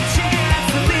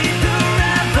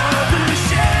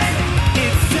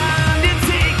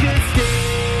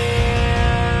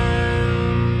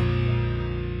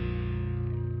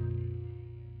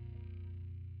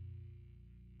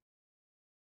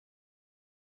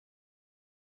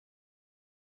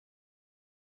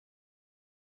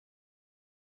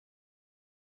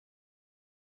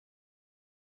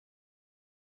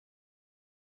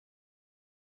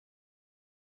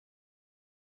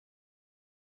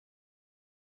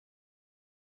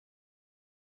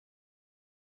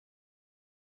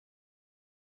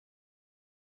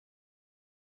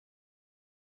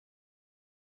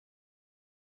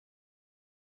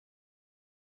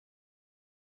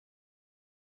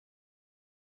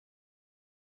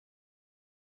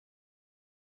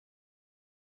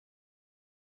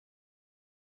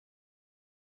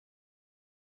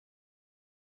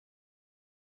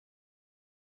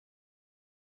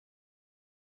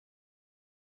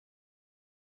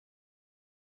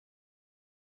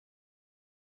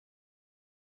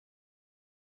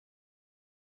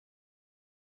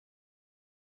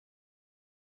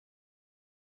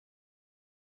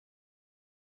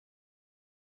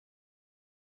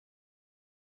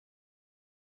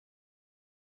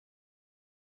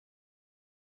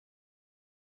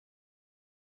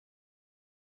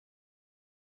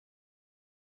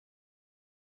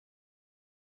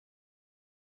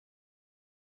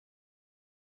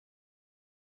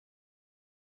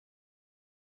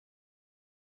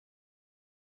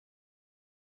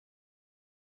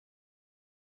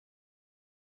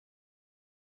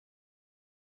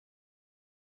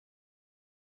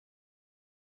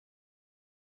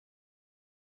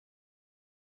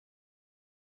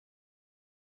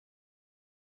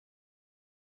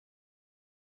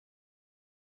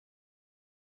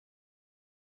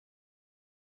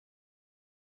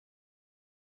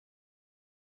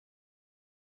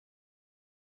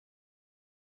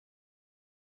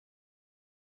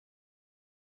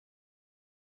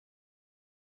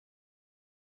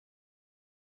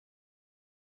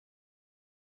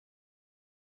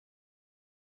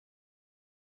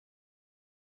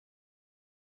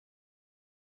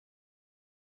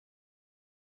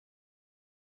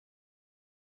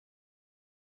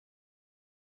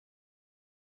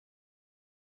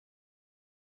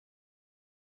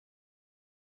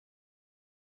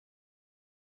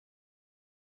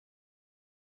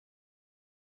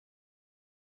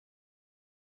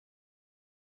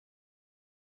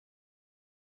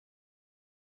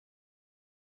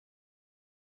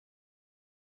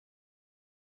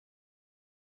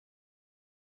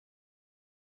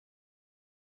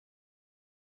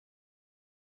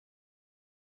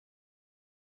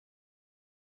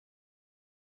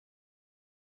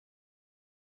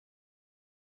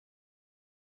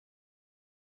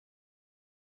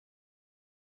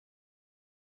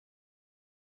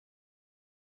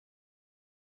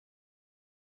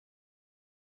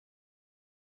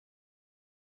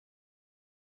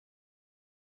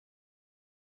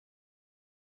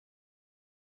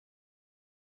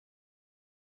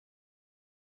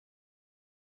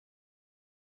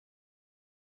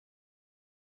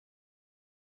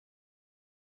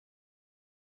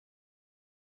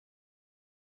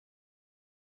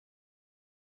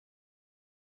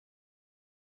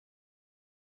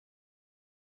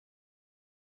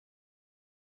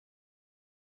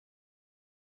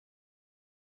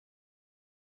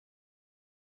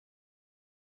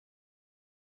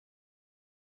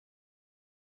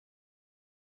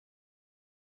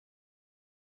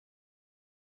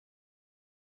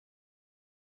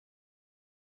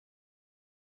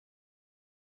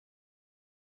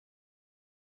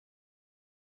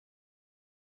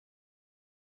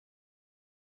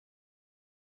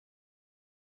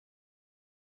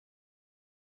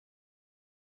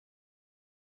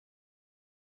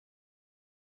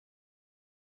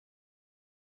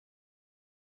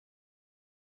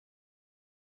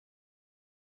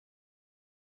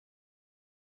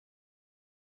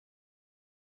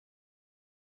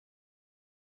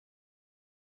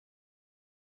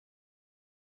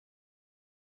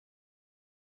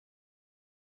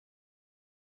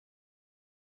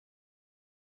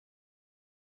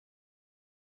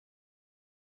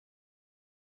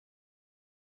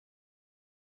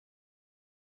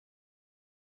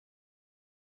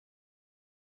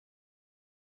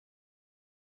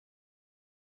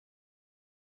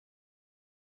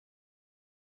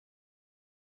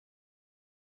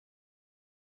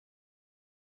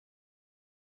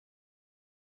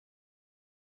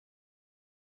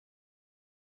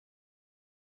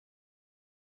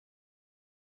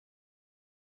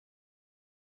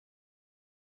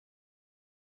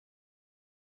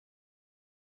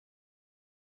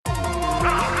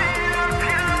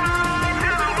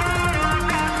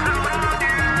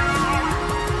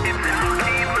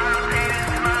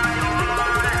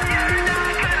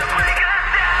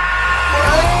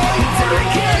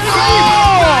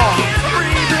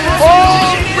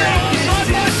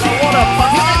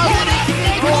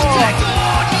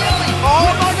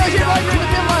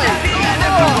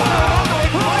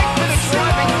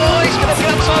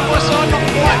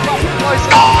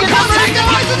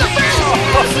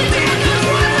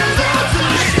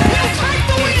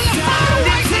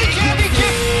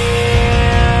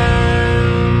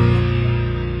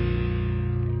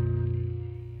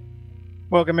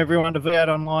Welcome everyone to V8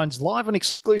 Online's live and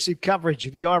exclusive coverage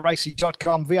of the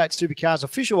iRacing.com V8 Supercars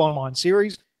official online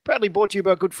series, proudly brought to you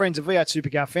by good friends of V8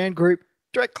 Supercar Fan Group,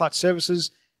 Direct Clutch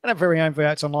Services, and our very own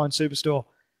V8's online superstore.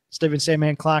 Stephen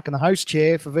Sandman Clark in the host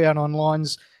chair for V8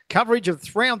 Online's coverage of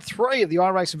round 3 of the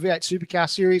iRacing V8 Supercar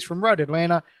series from Road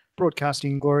Atlanta,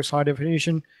 broadcasting in glorious high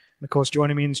definition. And of course,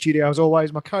 joining me in the studio as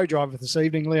always, my co-driver this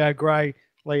evening, Leo Gray.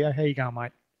 Leo, how you going,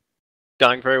 mate?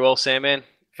 Going very well, Sandman.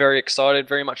 Very excited,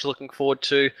 very much looking forward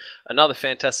to another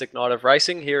fantastic night of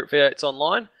racing here at V8's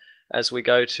Online as we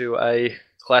go to a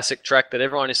classic track that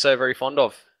everyone is so very fond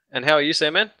of. And how are you,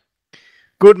 Sandman?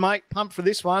 Good, mate. Pumped for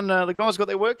this one. The guys got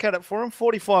their work cut out for them,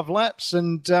 45 laps.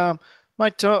 And,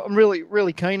 mate, I'm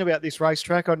really keen about this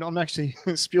racetrack. I'm actually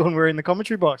spewing we're in the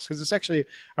commentary box because it's actually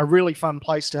a really fun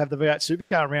place to have the V8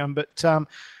 Supercar around. But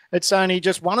it's only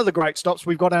just one of the great stops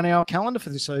we've got on our calendar for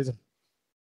this season.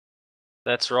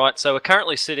 That's right. So we're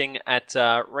currently sitting at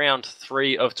round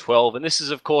 3 of 12. And this is,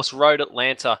 of course, Road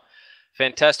Atlanta.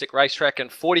 Fantastic racetrack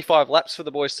and 45 laps for the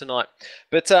boys tonight.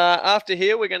 But after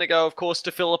here, we're going to go, of course,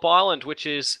 to Phillip Island, which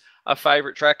is a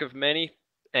favourite track of many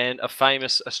and a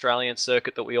famous Australian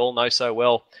circuit that we all know so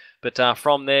well. But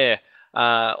from there,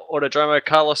 Autodromo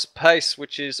Carlos Pace,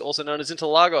 which is also known as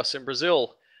Interlagos in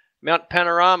Brazil. Mount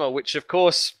Panorama, which, of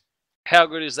course, how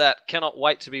good is that? Cannot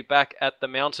wait to be back at the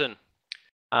mountain.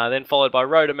 Then followed by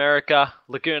Road America,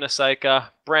 Laguna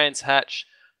Seca, Brands Hatch,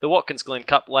 the Watkins Glen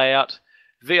Cup layout,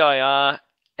 VIR,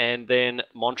 and then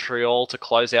Montreal to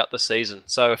close out the season.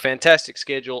 So a fantastic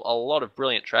schedule, a lot of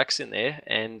brilliant tracks in there,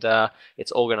 and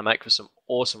it's all going to make for some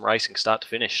awesome racing start to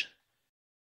finish.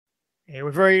 Yeah,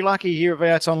 we're very lucky here at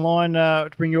V8's Online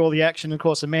to bring you all the action. Of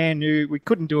course, a man who we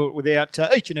couldn't do it without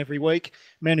each and every week,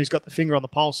 a man who's got the finger on the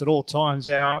pulse at all times,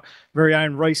 our very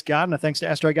own Reece Gardner, thanks to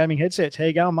Astro Gaming Headsets. How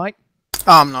you going, mate?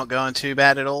 I'm not going too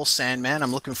bad at all, Sandman.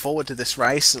 I'm looking forward to this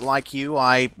race. Like you,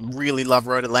 I really love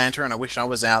Road Atlanta, and I wish I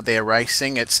was out there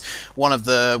racing. It's one of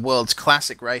the world's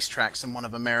classic racetracks and one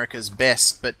of America's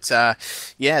best. But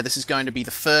yeah, this is going to be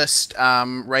the first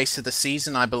race of the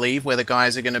season, I believe, where the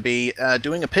guys are going to be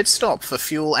doing a pit stop for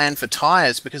fuel and for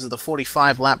tyres because of the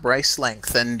 45-lap race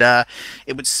length. And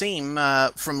it would seem,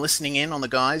 from listening in on the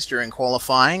guys during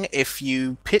qualifying, if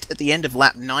you pit at the end of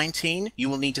lap 19, you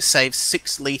will need to save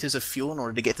 6 litres of fuel in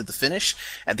order to get to the finish.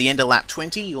 At the end of lap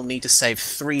 20, you'll need to save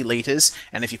 3 litres,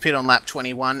 and if you pit on lap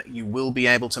 21, you will be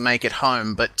able to make it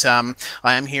home. But I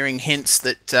am hearing hints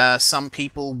that some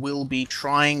people will be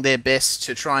trying their best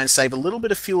to try and save a little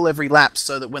bit of fuel every lap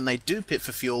so that when they do pit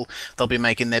for fuel, they'll be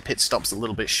making their pit stops a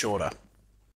little bit shorter.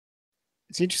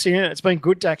 It's interesting, isn't it? It's been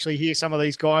good to actually hear some of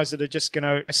these guys that are just going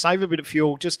to save a bit of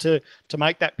fuel just to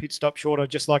make that pit stop shorter,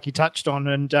 just like you touched on.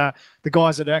 And the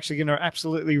guys that are actually going to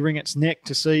absolutely wring its neck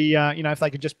to see, if they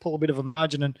could just pull a bit of a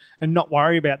margin and not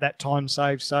worry about that time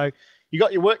save. So you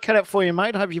got your work cut out for you,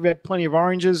 mate. I hope you've had plenty of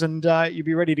oranges and you'll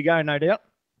be ready to go, no doubt.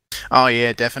 Oh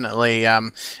yeah, definitely.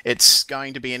 It's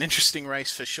going to be an interesting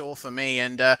race for sure for me,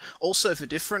 and also for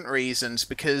different reasons,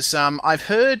 because I've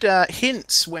heard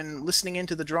hints when listening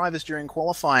into the drivers during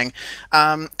qualifying.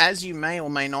 As you may or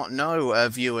may not know,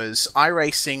 viewers,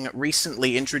 iRacing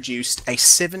recently introduced a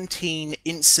 17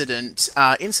 incident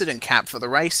cap for the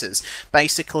races.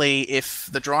 Basically, if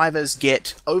the drivers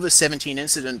get over 17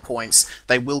 incident points,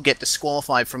 they will get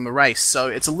disqualified from the race. So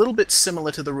it's a little bit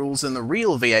similar to the rules in the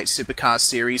real V8 Supercar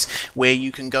series, where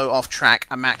you can go off track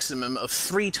a maximum of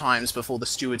 3 times before the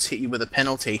stewards hit you with a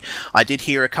penalty. I did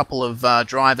hear a couple of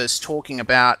drivers talking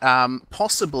about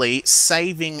possibly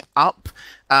saving up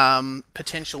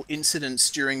potential incidents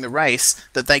during the race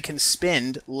that they can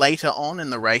spend later on in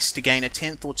the race to gain a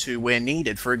 10th or 2 where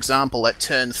needed. For example, at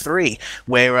turn 3,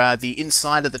 where the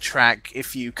inside of the track,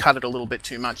 if you cut it a little bit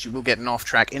too much, you will get an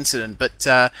off-track incident.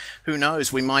 But who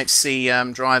knows, we might see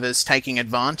drivers taking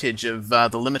advantage of the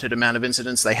limited amount of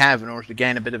incidents they have in order to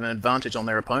gain a bit of an advantage on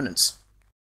their opponents.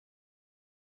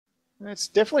 That's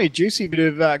definitely a juicy bit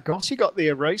of goss you got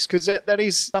there, Reece, because that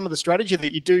is some of the strategy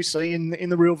that you do see in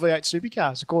the real V8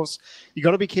 supercars. Of course, you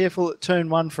got to be careful at turn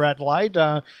 1 for Adelaide.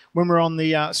 When we're on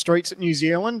the streets at New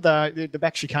Zealand, the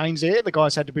back chicanes there, the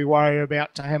guys had to be worried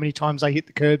about how many times they hit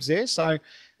the curbs there. So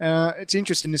it's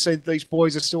interesting to see that these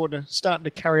boys are starting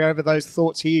to carry over those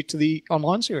thoughts here to the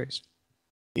online series.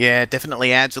 Yeah, it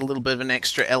definitely adds a little bit of an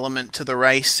extra element to the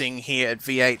racing here at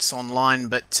V8's Online.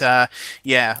 But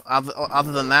yeah,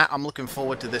 other than that, I'm looking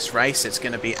forward to this race. It's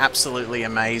going to be absolutely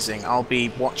amazing. I'll be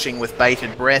watching with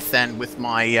bated breath and with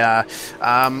my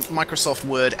Microsoft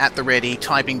Word at the ready,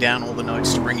 typing down all the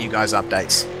notes to bring you guys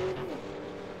updates.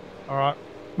 All right,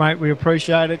 mate, we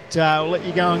appreciate it. We'll let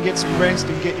you go and get some rest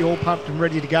and get you all pumped and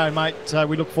ready to go, mate.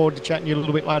 We look forward to chatting to you a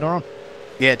little bit later on.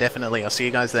 Yeah, definitely. I'll see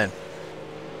you guys then.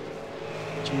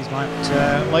 Cheers,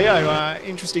 mate. Leo,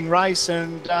 interesting race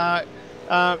and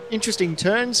interesting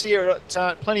turns here.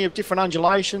 Plenty of different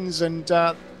undulations, and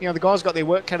you know, the guys got their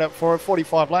work cut out for it.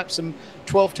 45 laps and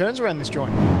 12 turns around this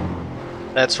joint.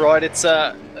 That's right. It's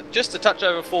just a touch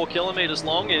over 4 kilometres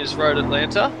long is Road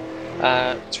Atlanta.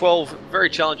 12 very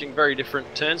challenging, very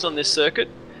different turns on this circuit.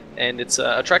 And it's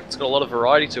a track that's got a lot of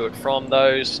variety to it, from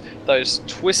those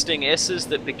twisting S's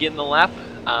that begin the lap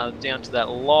down to that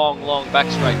long back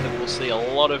straight that we'll see a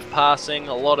lot of passing,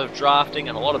 a lot of drafting,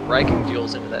 and a lot of braking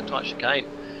duels into that tight chicane.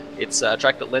 It's a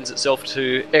track that lends itself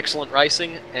to excellent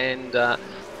racing, and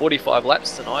 45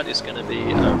 laps tonight is going to be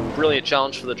a brilliant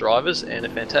challenge for the drivers and a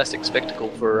fantastic spectacle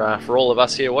for all of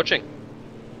us here watching.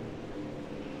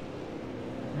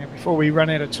 Now, before we run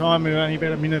out of time, we've only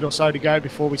about a minute or so to go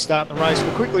before we start the race.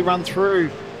 We'll quickly run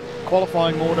through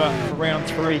qualifying order for round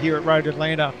 3 here at Road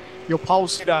Atlanta. Your pole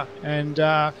sitter, and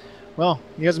well,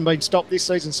 he hasn't been stopped this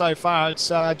season so far. It's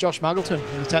Josh Muggleton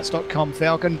in the Tats.com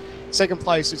Falcon. Second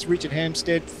place, it's Richard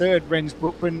Hampstead. Third, Renz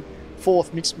Brookman.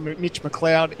 Fourth, Mitch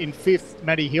McLeod. In fifth,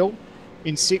 Matty Hill.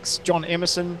 In sixth, John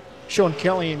Emerson. Sean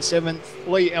Kelly in seventh.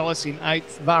 Lee Ellis in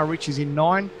eighth. Var Rich is in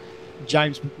 9.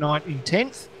 James McKnight in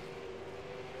 10th.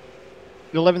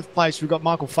 In 11th place, we've got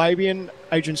Michael Fabian,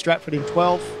 Adrian Stratford in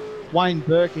 12th, Wayne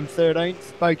Burke in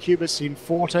 13th, Bo Cubis in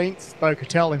 14th, Bo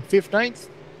Cattell in 15th,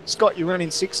 Scott Uren in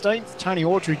 16th, Tony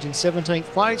Ortridge in 17th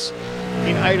place.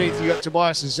 In 18th, you've got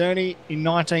Tobias Azerni. In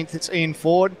 19th, it's Ian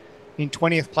Ford. In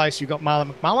 20th place, you've got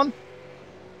Marlon McMullen.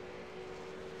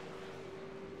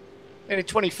 And in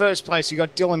 21st place, you've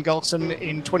got Dylan Gulson.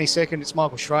 In 22nd, it's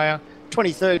Michael Schreier.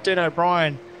 23rd, Dean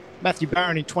O'Brien. Matthew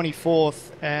Barron in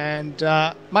 24th, and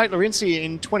Mate Lorenzi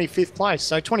in 25th place.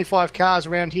 So 25 cars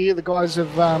around here. The guys have,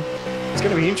 it's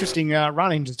going to be an interesting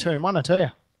run into turn 1, I tell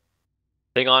you.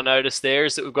 Thing I noticed there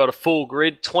is that we've got a full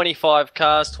grid, 25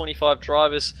 cars, 25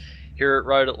 drivers here at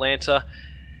Road Atlanta.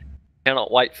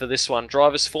 Cannot wait for this one.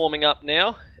 Drivers forming up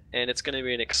now, and it's going to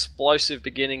be an explosive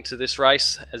beginning to this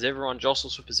race as everyone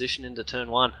jostles for position into turn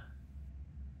 1.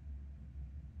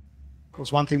 Of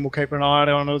course, one thing we'll keep an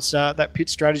eye on is that pit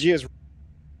strategy. I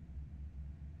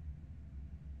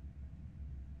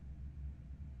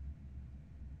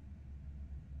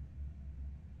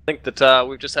think that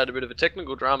we've just had a bit of a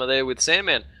technical drama there with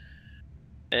Sandman,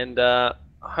 and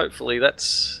hopefully that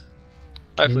was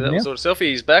sort of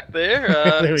selfie. He's back there.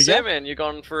 There Sandman, you've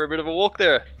gone for a bit of a walk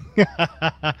there.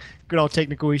 Good old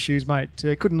technical issues, mate.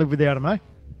 Couldn't live without them, eh?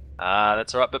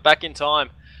 That's all right. But back in time,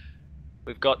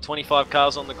 we've got 25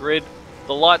 cars on the grid.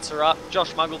 The lights are up.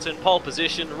 Josh Muggleton, pole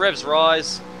position. Revs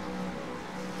rise.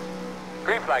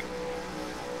 Green flag.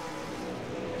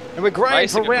 And we're green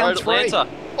for round 3. Atlanta.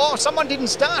 Oh, someone didn't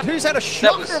start. Who's had a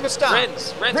shocker of a start?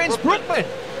 Renz Brookman.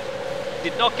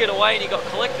 Did not get away, and he got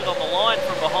collected on the line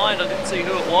from behind. I didn't see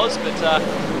who it was, but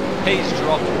he's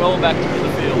dropped well back to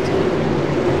the field.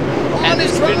 Oh, and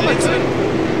there's drama too.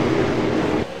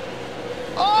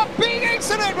 Oh, big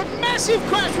accident, a massive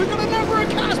crash. We've got a number of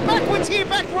cars backwards here,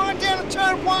 back right down to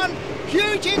turn 1.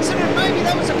 Huge incident. Maybe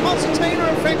that was a concertina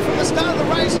effect from the start of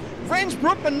the race. Renz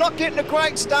Brookman not getting a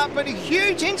great start, but a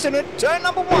huge incident, turn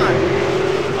number 1.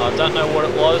 I don't know what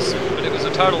it was, but it was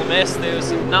a total mess. There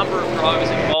was a number of drivers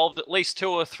involved, at least 2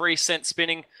 or 3 sent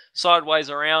spinning sideways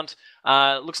around.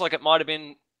 Looks like it might have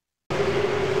been...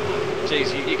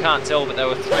 Geez, you can't tell, but there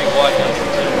were 3 wide going from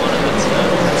turn 1, and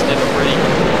that's never pretty.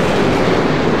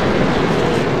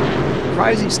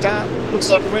 Crazy start. Looks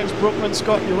like Renz Brookman,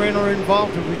 Scott Uren are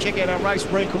involved. If we check out our race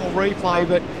recall replay,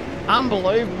 but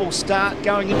unbelievable start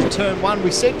going into turn 1. We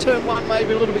said turn 1 may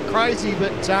be a little bit crazy,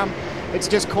 but it's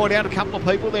just caught out a couple of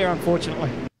people there,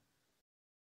 unfortunately.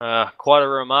 Quite a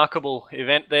remarkable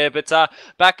event there, but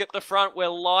back at the front, we're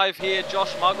live here.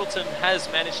 Josh Muggleton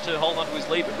has managed to hold on to his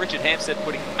lead, but Richard Hampstead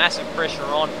putting massive pressure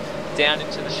on down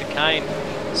into the chicane.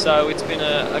 So it's been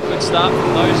a good start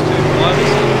from those 2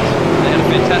 drivers. They had a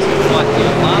fantastic fight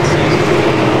last season.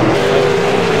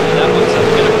 That one's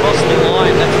going to cross the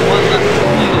line. That's 1 lap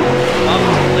completed.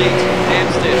 Muggleton leads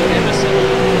Hampstead, Emerson,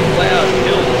 McLeod,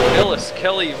 Hill, Ellis,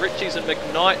 Kelly, Ritchies and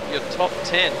McKnight, your top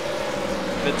 10.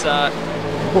 But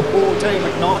Dean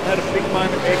McKnight had a big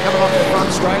moment there coming off the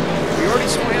front straight. We already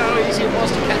saw how easy it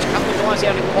was to catch a couple of guys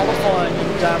out in qualifying,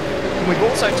 and we've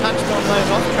also touched on those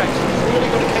off tracks. You've really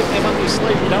got to keep them up your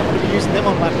sleeve. You don't want to be using them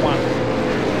on lap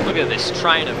 1. Look at this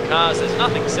train of cars. There's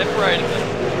nothing separating them.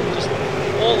 Just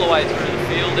all the way through the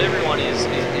field, everyone is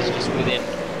just within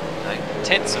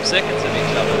tenths of seconds of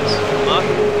each other. It's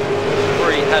remarkable.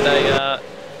 Already had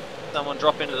someone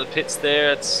drop into the pits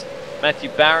there. It's Matthew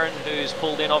Barron, who's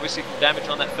pulled in obviously from damage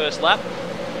on that first lap.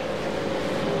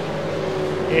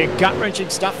 Yeah, gut-wrenching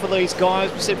stuff for these guys.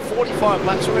 We said 45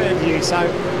 laps around here, so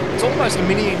it's almost a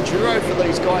mini enduro for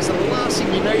these guys. And the last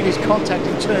thing you need is contact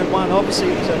in turn one. Obviously,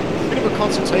 it was a bit of a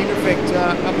Constantine effect.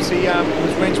 Obviously, it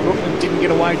was Rensbrook and didn't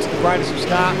get away to the greatest of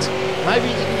starts. Maybe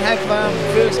he didn't have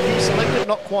first gear selected,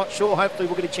 not quite sure. Hopefully,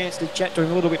 we'll get a chance to chat to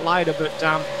him a little bit later. But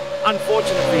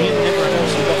unfortunate for him and everyone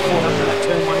else who got caught up in that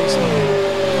turn one incident.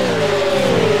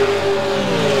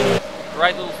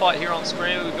 Great little fight here on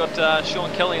screen. We've got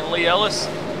Sean Kelly and Lee Ellis.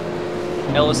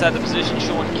 Ellis had the position.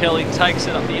 Sean Kelly takes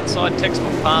it up the inside.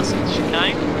 Textbook pass at the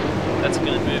chicane. That's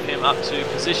going to move him up to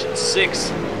position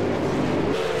 6.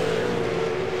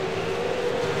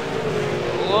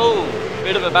 Whoa,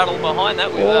 bit of a battle behind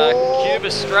that with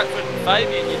Cubis, Stratford and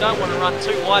Fabian. You don't want to run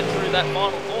too wide through that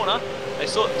final corner. They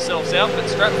sort themselves out, but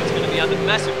Stratford's going to be under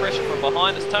massive pressure from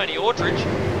behind. It's Tony Aldridge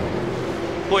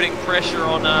putting pressure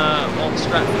on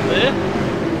Stratford there.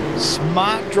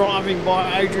 Smart driving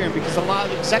by Adrian, because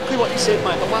exactly what you said,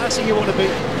 mate. The last thing you want to be,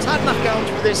 it's hard enough going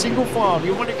through their single file.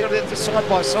 You want to go to side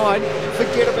by side,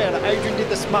 forget about it. Adrian did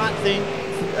the smart thing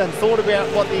and thought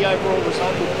about what the overall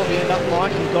result would probably end up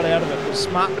like and got out of it. It was a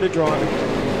smart bit of driving.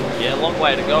 Yeah, long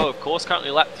way to go, of course.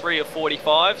 Currently lap 3 of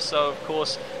 45, so of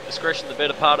course discretion the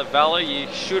better part of valour. You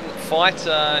shouldn't fight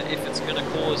if it's going to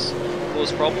cause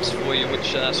problems for you,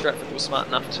 which Stratford was smart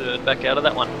enough to back out of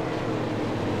that one.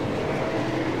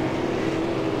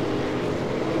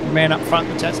 Man up front,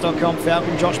 the Tats.com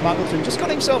Falcon, Josh Muggleton, just got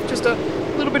himself just a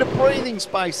little bit of breathing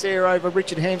space there over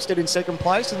Richard Hampstead in second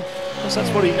place, and that's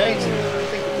what he needs. And I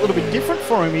think a little bit different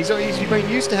for him. He's been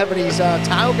used to having his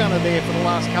tail gunner there for the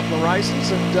last couple of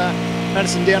races, and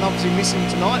Madison Down obviously missing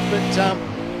tonight, but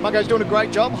Muggo's doing a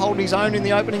great job holding his own in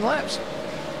the opening laps.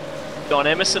 Don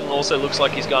Emerson also looks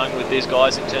like he's going with these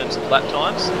guys in terms of lap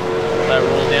times. They were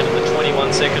all down in the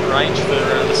 21-second range for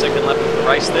the second lap of the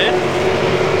race there.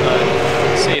 So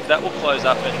let's see if that will close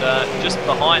up. And just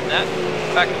behind that,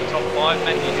 back in the top 5,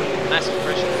 Matthew Hill with massive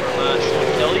pressure from Sean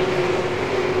Kelly.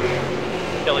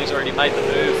 Kelly's already made the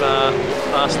move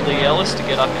past Lee Ellis to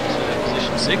get up into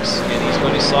position 6, and he's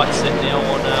got his sights set now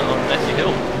on Matthew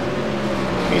Hill.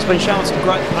 He's been showing some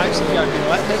great pace in the opening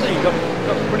lap, hasn't he? He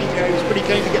was pretty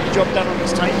keen to get the job done on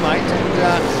his teammate, and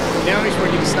now he's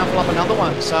ready to snuffle up another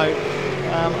one. So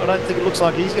I don't think it looks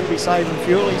like he's going to be saving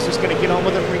fuel. He's just going to get on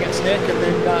with it, bring its neck, and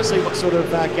then see what sort of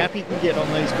gap he can get on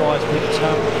these guys.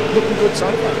 But looking good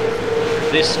so far.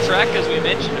 This track, as we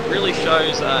mentioned, it really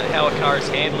shows how a car is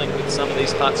handling with some of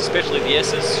these parts, especially the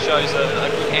S's, shows a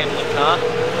good handling car,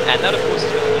 and that of course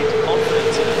is going to lead to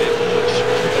confidence in the vehicle, which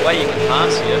the way you can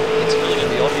pass here, it's really going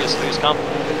to be obvious who's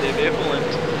comfortable with their vehicle, and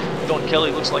Don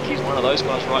Kelly looks like he's one of those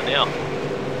guys right now.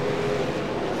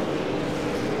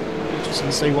 Interesting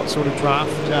to see what sort of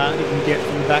draft he can get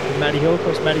from the back of Matty Hill. Of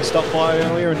course, Matty stopped by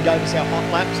earlier and gave us our hot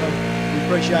lap, so we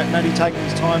appreciate Matty taking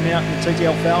his time out in the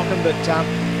TTL Falcon, but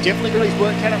definitely got his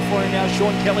work cut up for him now.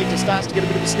 Sean Kelly just starts to get a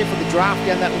bit of a sniff of the draft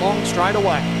down that long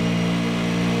straightaway.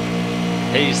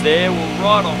 He's there, we're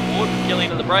right on board with Kelly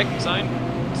into the braking zone.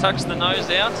 Tucks the nose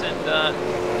out and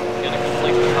going to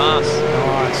complete the pass.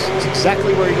 Nice. It's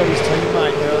exactly where he got his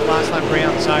teammate last lap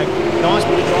round. So nice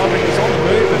bit of driving. He's on the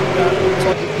move and looks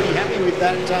like he's pretty happy with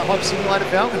that Hyper Simulator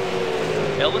Falcon.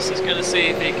 Ellis is going to see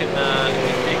if he can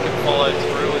follow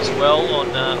through as well on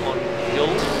Hill.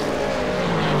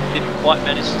 Didn't quite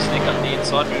manage to sneak up the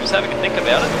inside, but he was having a think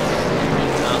about it.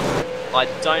 I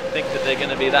don't think that they're going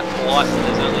to be that polite when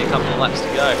there's only a couple of laps to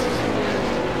go.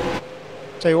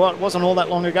 Tell you what, it wasn't all that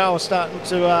long ago I was starting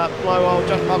to blow old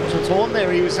Josh Muggleton's horn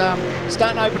there. He was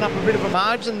starting to open up a bit of a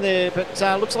margin there, but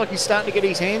looks like he's starting to get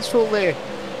his hands full there.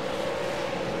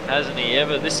 Hasn't he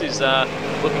ever? This is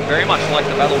looking very much like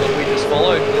the battle that we just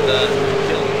followed with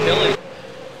Hill and Kelly.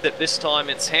 That this time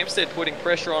it's Hampstead putting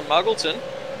pressure on Muggleton.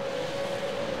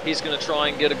 He's going to try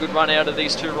and get a good run out of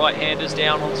these two right-handers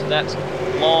down onto that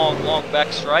long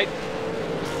back straight.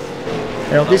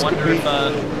 Well, this could be...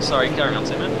 sorry, carry on,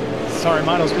 Simon. Sorry,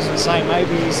 mate, I was just going to say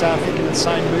maybe he's thinking the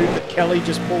same move that Kelly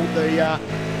just pulled the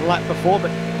lap before,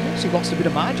 but he actually lost a bit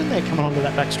of margin there coming onto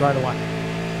that back straightaway.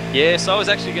 Yeah, so I was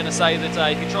actually going to say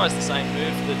that if he tries the same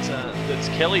move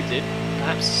that Kelly did,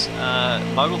 perhaps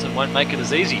Muggleton won't make it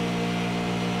as easy.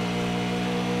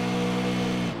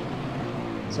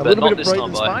 So a little bit of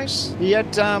breathing space. He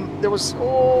had, there was,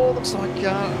 looks like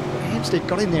Hampstead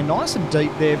got in there nice and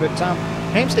deep there, but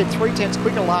Hampstead 3/10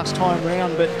 quicker last time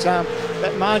round, but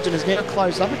that margin is now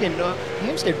closed up again.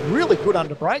 Hampstead really good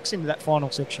under brakes into that final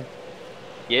section.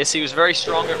 Yes, he was very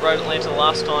strong at Road Atlanta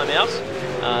last time out.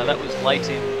 That was late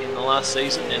in the last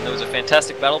season, and there was a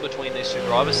fantastic battle between these two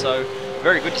drivers, so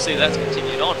very good to see that's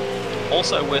continued on.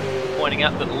 Also worth pointing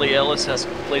out that Lee Ellis has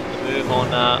completed the move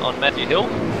on Matthew Hill.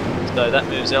 So that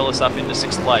moves Ellis up into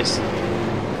 6th place.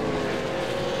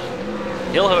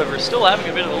 Hill, however, is still having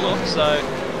a bit of a look, so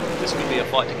this could be a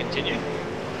fight to continue.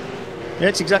 Yeah,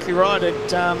 that's exactly right.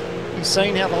 You've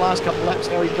seen how the last couple of laps,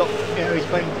 how he's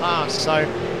been passed. So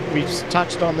we've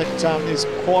touched on that there's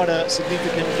quite a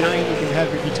significant gain you can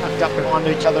have if you're tucked up behind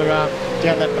each other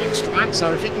down that back straight.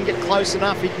 So if he can get close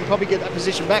enough, he can probably get that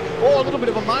position back. Or a little bit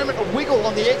of a moment, a wiggle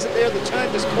on the exit there. The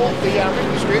turn just caught the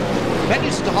rim strip.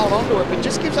 Manages to hold on to it, but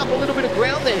just gives up a little bit of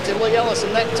ground there to Lee Ellis,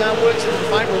 and that works in the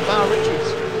favour of Bar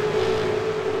Richards.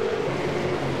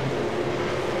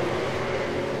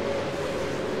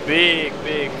 Big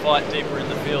fight deeper in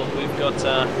the field. We've got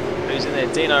who's in there?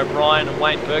 Dean O'Brien and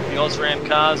Wayne Burke, the Osram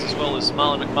cars, as well as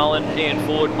Marlon McMullen, Ian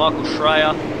Ford, Michael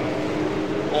Schreier,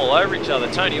 all over each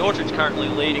other. Tony Aldridge currently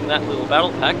leading that little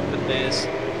battle pack, but there's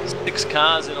 6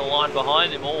 cars in a line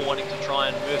behind him, all wanting to try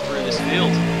and move through this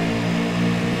field.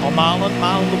 Oh,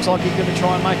 Marlon looks like he's going to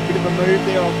try and make a bit of a move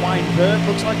there on Wayne Burke.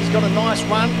 Looks like he's got a nice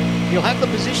run. He'll have the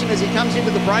position as he comes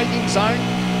into the braking zone.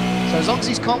 So as long as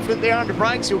he's confident there under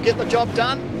brakes, he'll get the job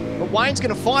done. But Wayne's going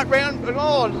to fight round.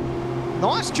 Oh,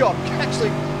 nice job actually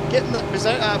getting the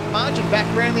margin back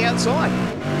around the outside.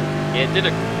 Yeah, did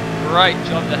a great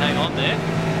job to hang on there.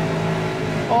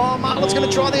 Oh, Marlon's going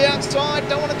to try the outside.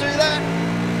 Don't want to do that.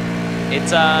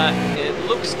 It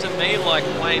looks to me like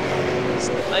Wayne is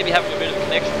maybe having a bit of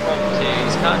connection problems here.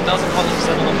 His car doesn't quite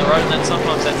settle on the road, and then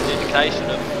sometimes that's an indication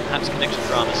of perhaps connection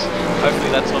dramas. Hopefully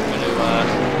that's not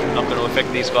going to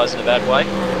affect these guys in a bad way.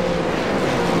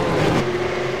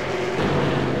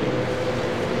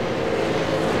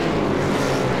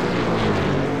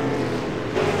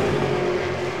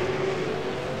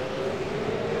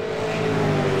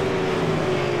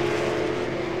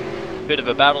 Bit of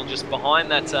a battle just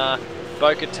behind that.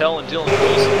 Bo Cattell and Dylan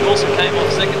Dawson came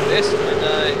off second best,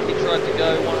 and he tried to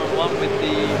go one-on-one with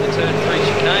the turn 3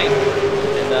 chicane,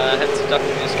 and had to duck to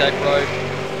the escape road,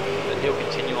 but he'll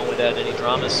continue on without any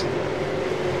dramas.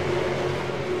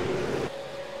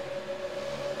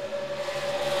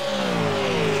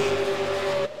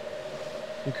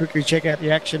 You quickly check out the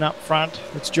action up front.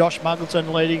 It's Josh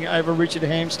Muggleton leading over Richard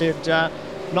Hampstead.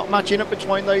 Not much in it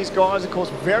between these guys, of course,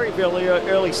 very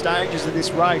early stages of this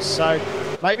race. So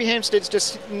maybe Hampstead's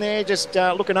just sitting there, just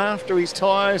looking after his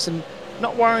tyres and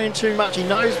not worrying too much. He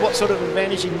knows what sort of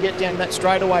advantage he can get down that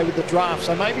straightaway with the draft.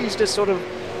 So maybe he's just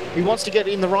he wants to get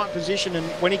in the right position, and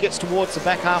when he gets towards the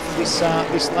back half of this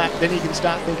lap, then he can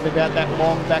start thinking about that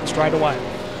long back straightaway.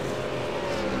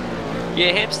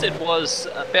 Yeah, Hampstead was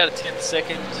about a tenth of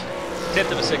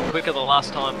a second quicker the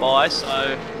last time by,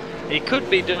 so he could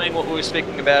be doing what we were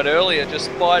speaking about earlier, just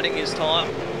biding his time,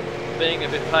 being a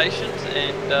bit patient,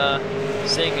 and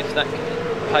seeing if that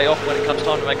can pay off when it comes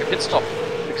time to make a pit stop.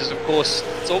 Because of course,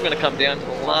 it's all going to come down to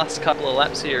the last couple of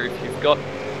laps here if you've got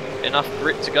enough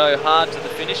grit to go hard to the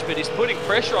finish. But he's putting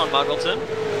pressure on Muggleton.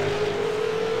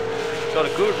 Got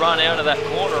a good run out of that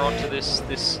corner onto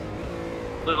this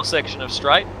little section of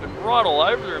straight, but right all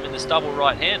over him in this double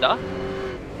right-hander.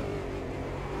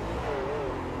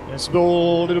 There's a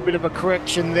little bit of a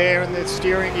correction there in the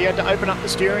steering. He had to open up the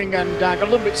steering and got a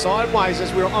little bit sideways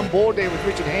as we were on board there with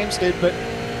Richard Hampstead, but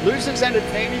loses that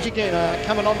advantage again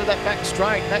coming onto that back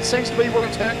straight. That seems to be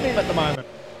what's hurting him at the moment.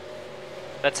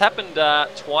 That's happened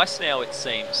twice now, it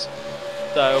seems.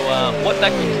 So what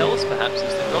that could tell us perhaps is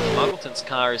that Josh Muggleton's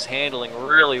car is handling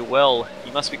really well.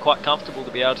 He must be quite comfortable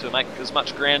to be able to make as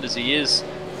much ground as he is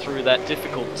through that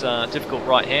difficult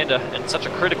right-hander, and such a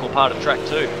critical part of track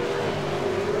too.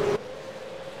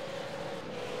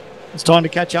 It's time to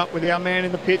catch up with our man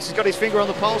in the pits. He's got his finger on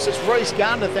the pulse. It's Reece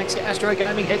Gardner, thanks to Astro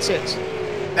Gaming headsets.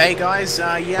 Hey guys,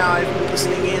 yeah, I've been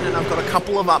listening in and I've got a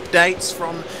couple of updates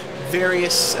from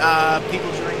various people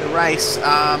during the race.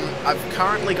 I've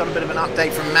currently got a bit of an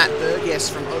update from Matt Burgess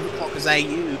from Overclockers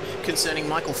AU concerning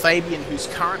Michael Fabian, who's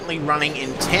currently running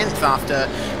in 10th after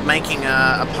making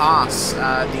a pass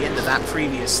at the end of that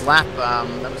previous lap.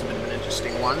 That was a bit of an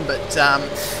interesting one, but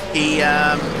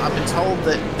I've been told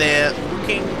that they're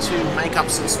looking to make up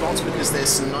some spots because there's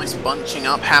some nice bunching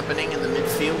up happening in the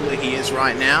midfield where he is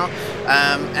right now.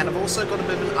 And I've also got a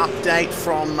bit of an update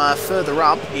from further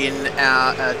up in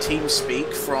our team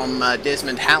speak from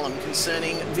Desmond Hallam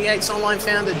concerning V8's online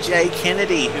founder Jay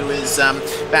Kennedy, who is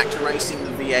back to racing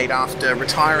the V8 after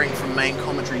retiring from main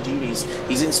commentary duties.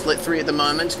 He's in Split 3 at the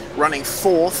moment, running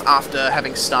 4th after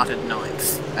having started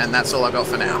 9th. And that's all I got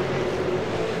for now.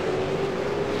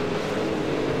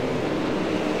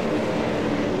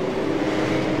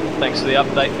 Thanks for the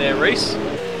update there, Reece.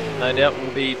 No doubt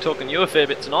we'll be talking to you a fair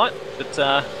bit tonight. But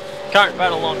current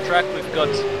battle on track, we've got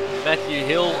Matthew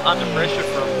Hill under pressure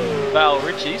from Vale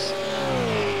Ritchie's.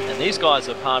 And these guys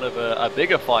are part of a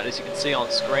bigger fight, as you can see on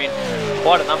screen.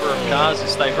 Quite a number of cars who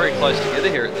stay very close together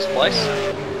here at this place.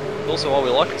 Also why we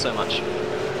like it so much.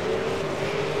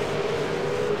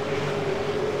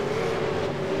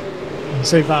 You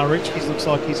see Richards looks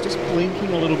like he's just blinking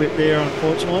a little bit there,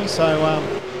 unfortunately. So,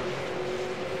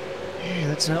 yeah,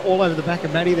 that's all over the back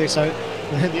of Matty there. So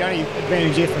the only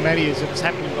advantage here for Matty is if it's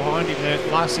happening behind him,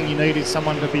 the last thing you need is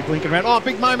someone to be blinking around. Oh,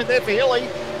 big moment there for Hilly.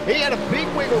 He had a big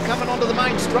wiggle coming onto the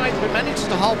main straight, but manages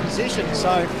to hold position.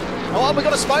 So, oh, we've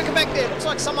got a smoker back there. Looks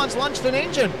like someone's lunched an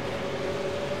engine.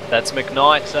 That's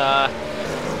McKnight.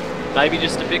 Maybe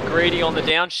just a bit greedy on the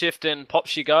downshift, and pop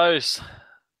she goes.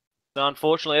 So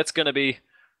unfortunately, it's going to be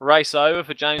race over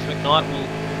for James McKnight.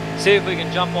 We'll see if we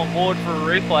can jump on board for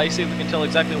a replay, see if we can tell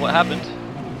exactly what happened.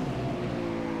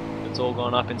 It's all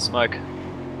gone up in smoke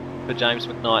for James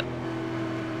McKnight.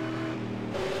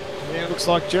 Yeah, it looks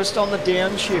like just on the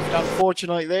downshift,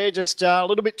 unfortunately there, just a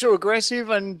little bit too aggressive,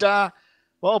 and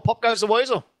well, pop goes the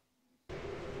weasel.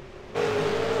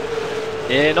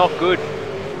 Yeah, not good.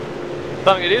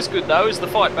 Something that is good though is the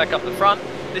fight back up the front.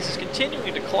 This is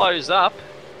continuing to close up.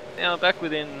 Now back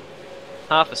within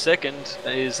half a second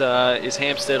is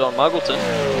Hampstead on Muggleton.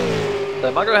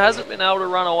 So Muggo hasn't been able to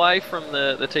run away from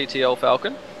the TTL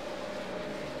Falcon.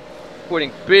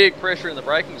 Putting big pressure in the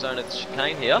braking zone at the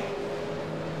chicane here.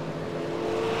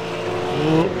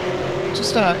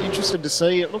 Just interested to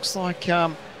see. It looks like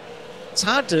it's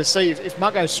hard to see if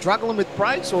Muggo's struggling with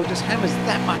brakes or just Hammer's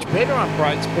that much better on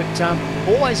brakes, but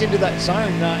always into that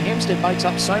zone. Hampstead makes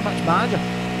up so much margin.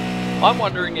 I'm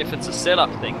wondering if it's a setup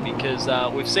thing, because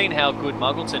we've seen how good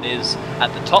Muggleton is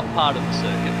at the top part of the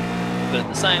circuit, but at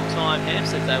the same time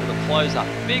Hampstead's able to close up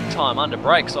big time under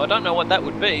brake, so I don't know what that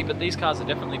would be, but these cars are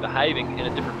definitely behaving in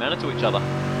a different manner to each other.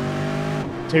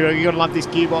 You got to love this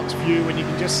gearbox view when you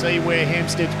can just see where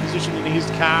Hampstead's positioning his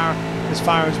car as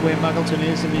far as where Muggleton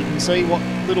is, and you can see what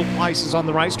little places on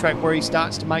the racetrack where he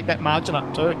starts to make that margin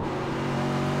up too.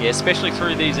 Yeah, especially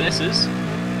through these S's.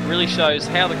 Really shows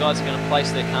how the guys are going to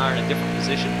place their car in a different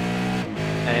position,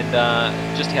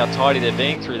 and just how tidy they're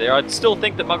being through there. I'd still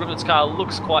think that Muggleton's car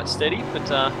looks quite steady, but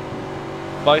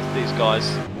both of these guys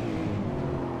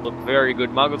look very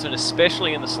good. Muggleton,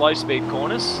 especially in the slow speed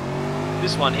corners.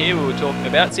 This one here we were talking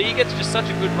about. See, he gets just such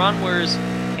a good run, whereas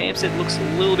Hampstead looks a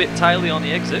little bit taily on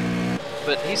the exit,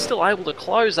 but he's still able to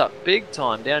close up big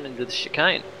time down into the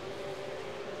chicane.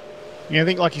 Yeah, I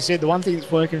think, like you said, the one thing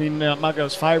that's working in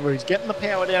Muggo's favour is getting the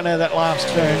power down out of that last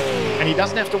turn, and he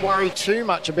doesn't have to worry too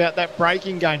much about that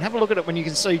braking gain. Have a look at it when you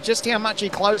can see just how much he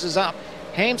closes up.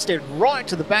 Hampstead right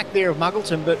to the back there of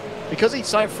Muggleton, but because he's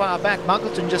so far back,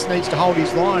 Muggleton just needs to hold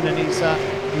his line, and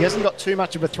he hasn't got too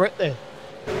much of a threat there.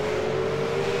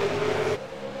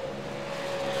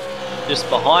 Just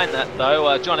behind that,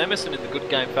 though, John Emerson in the Good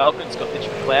Game Falcon's got Mitch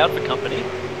McLeod for company.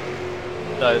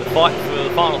 So the fight for the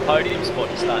final podium spot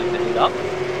is starting to heat up.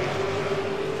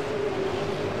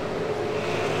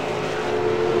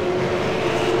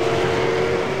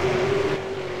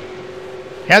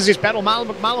 How's this battle? Marlon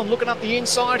McMullen looking up the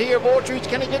inside here of Aldridge.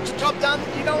 Can he get the job done?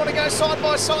 You don't want to go side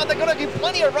by side. They've got to give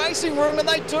plenty of racing room, and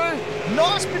they do.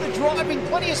 Nice bit of driving,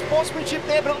 plenty of sportsmanship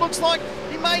there, but it looks like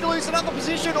he may lose another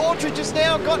position. Aldridge has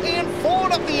now got Ian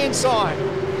Ford up the inside.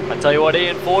 I tell you what,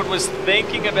 Ian Ford was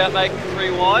thinking about making 3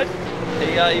 wide.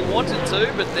 He wanted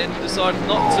to, but then decided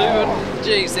not to. And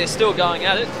geez, they're still going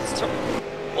at it.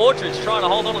 Aldridge trying to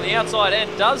hold on the outside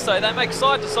and does so. They make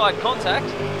side-to-side contact.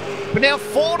 But now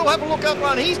Ford will have a look up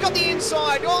run. He's got the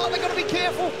inside. Oh, they've got to be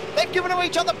careful. They've given to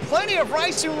each other plenty of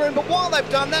racing room, but while they've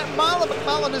done that, Marlon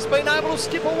McMullen has been able to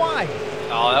skip away.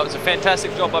 Oh, that was a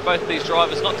fantastic job by both of these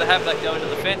drivers not to have that go into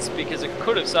the fence, because it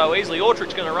could have so easily.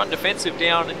 Aldridge going to run defensive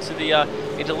down into the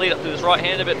into lead up to his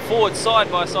right-hander, but Ford side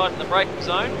by side in the braking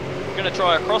zone. Going to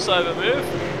try a crossover move.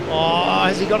 Oh,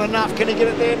 has he got enough? Can he get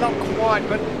it there? Not quite,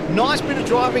 but nice bit of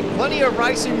driving, plenty of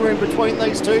racing room between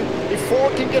these two. If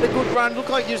Ford can get a good run, look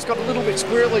like he just got a little bit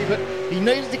squirrely, but he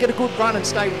needs to get a good run and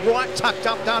stay right tucked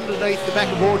up underneath the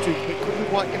back of Aldridge, but couldn't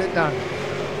quite get it done.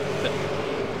 But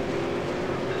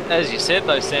as you said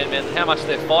though, Sandman, how much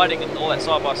they're fighting and all that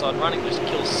side-by-side running just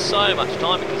kills so much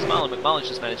time, because Marlon McMullen's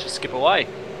just managed to skip away.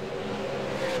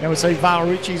 Now we see Val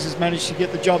Ritchie's has managed to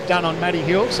get the job done on Matty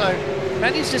Hill, so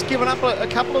Matty's just given up a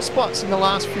couple of spots in the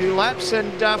last few laps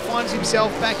and finds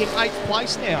himself back in 8th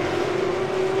place now.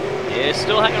 Yeah,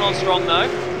 still hanging on strong though.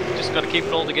 Just got to keep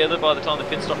it all together by the time the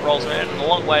pit stop rolls around, and a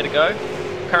long way to go.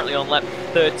 Currently on lap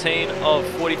 13 of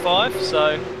 45,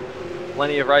 so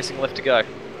plenty of racing left to go.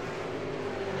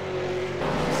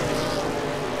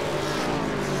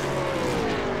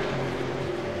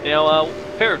 Now,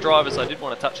 pair of drivers I did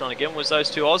want to touch on again was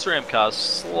those two Osram cars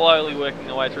slowly working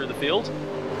their way through the field.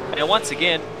 And once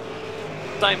again,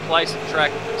 same place and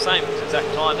track, same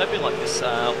exact time. They've been like this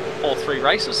all 3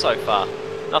 races so far.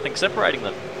 Nothing separating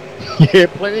them. Yeah,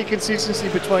 plenty of consistency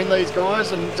between these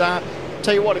guys, and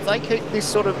tell you what, if they keep this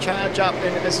sort of charge up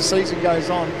and as the season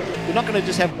goes on, they're not going to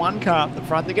just have one car up the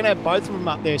front, they're going to have both of them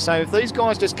up there. So if these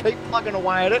guys just keep plugging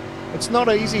away at it, it's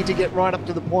not easy to get right up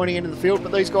to the pointy end of the field,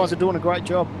 but these guys are doing a great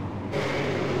job.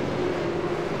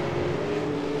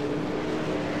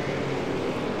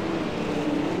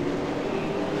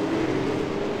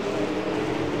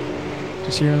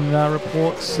 Just hearing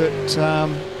reports that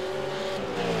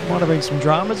might have been some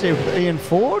dramas there with Ian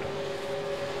Ford.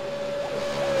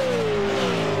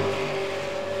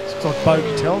 Looks like Bo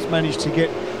Catel's managed to get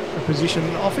a position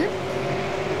off him.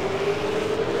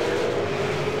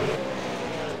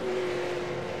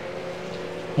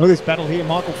 Look at this battle here,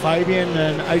 Michael Fabian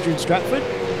and Adrian Stratford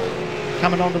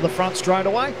coming onto the front straight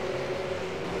away.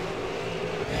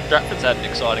 Stratford's had an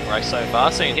exciting race so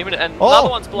far, seeing him and another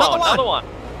one's blown, another one.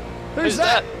 Who's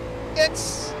that?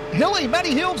 It's Hilly.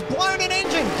 Matty Hill's blown an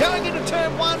engine going into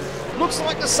turn 1. Looks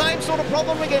like the same sort of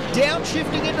problem again,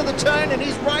 downshifting into the turn, and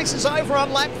his race is over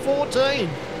on lap 14.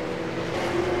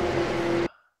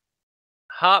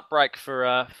 Heartbreak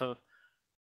for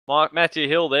Matthew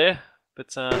Hill there,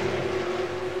 but yeah,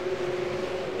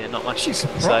 not much to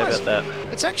say about that.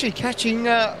 It's actually catching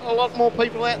a lot more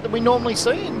people out than we normally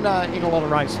see in a lot of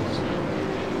races.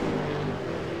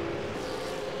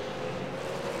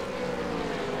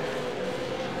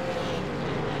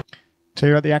 Tell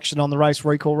you about the action on the race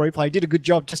recall replay. Did a good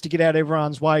job just to get out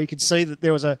everyone's way. You could see that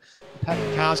there was a pack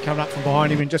of cars coming up from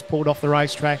behind him and just pulled off the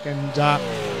racetrack, and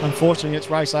unfortunately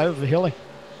it's race over for Hilly.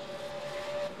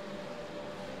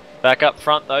 Back up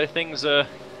front though, things are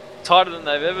tighter than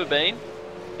they've ever been.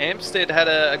 Amstead had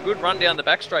a good run down the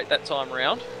back straight that time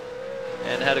around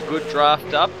and had a good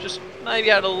draft up. Just maybe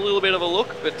had a little bit of a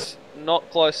look, but not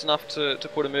close enough to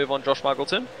put a move on Josh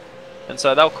Muggleton. And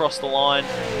so they'll cross the line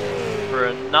for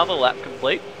another lap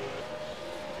complete.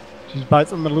 Geez,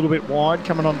 both of them a little bit wide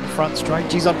coming onto the front straight.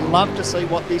 Geez, I'd love to see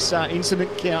what this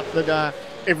incident count that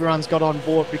everyone's got on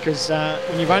board, because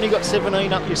when you've only got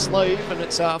 17 up your sleeve and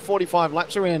it's 45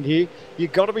 laps around here,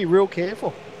 you've got to be real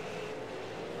careful.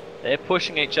 They're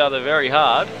pushing each other very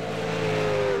hard,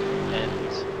 and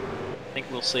I think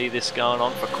we'll see this going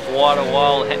on for quite a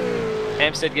while.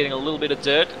 Hampstead getting a little bit of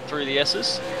dirt through the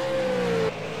S's.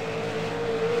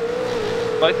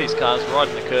 Both these cars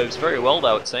riding the curves very well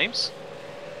though, it seems.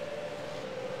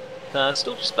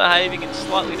 Still just behaving in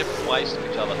slightly different ways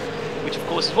to each other, which of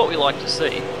course is what we like to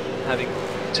see, having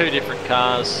 2 different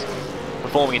cars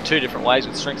performing in 2 different ways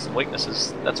with strengths and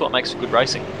weaknesses. That's what makes for good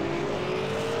racing.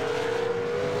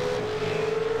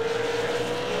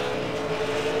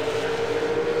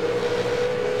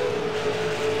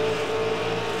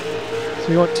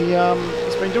 See what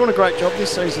he's been doing a great job this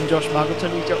season, Josh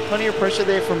Muggleton. He's got plenty of pressure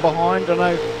there from behind. I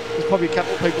know there's probably a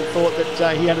couple of people thought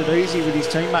that he had it easy with his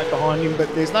teammate behind him,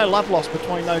 but there's no love lost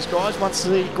between those guys. Once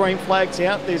the green flag's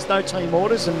out, there's no team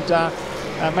orders, and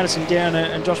Madison Down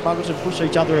and Josh Muggleton push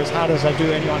each other as hard as they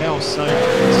do anyone else. So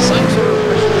it's the same sort of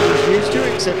pressure that he's used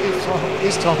to, except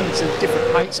this time it's a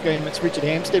different paint scheme. It's Richard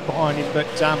Hampstead behind him, but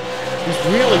he's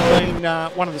really been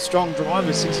one of the strong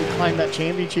drivers since he claimed that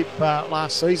championship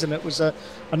last season. It was a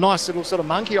nice little sort of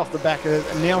monkey off the back,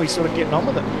 and now he's sort of getting on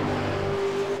with it.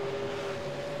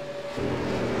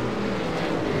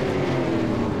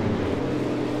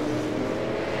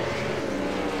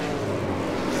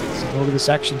 So look at this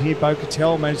action here. Bo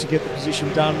Cattell managed to get the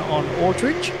position done on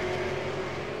Aldridge.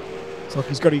 It's like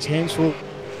he's got his hands full.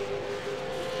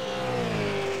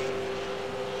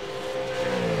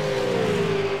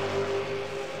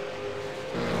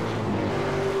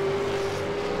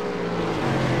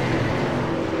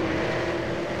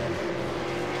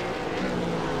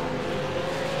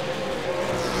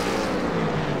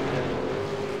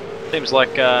 Seems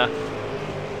like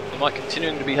they might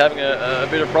continuing to be having a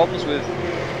bit of problems with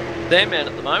their man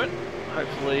at the moment.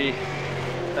 Hopefully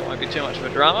that won't be too much of a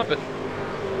drama, but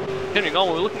continuing on,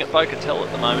 we're looking at Bo Cattell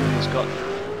at the moment, who's got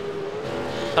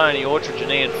Tony Aldridge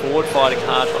and Ian Ford fighting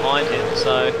hard behind him,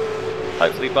 so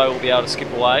hopefully Bo will be able to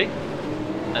skip away,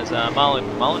 as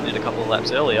Mullen did a couple of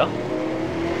laps earlier.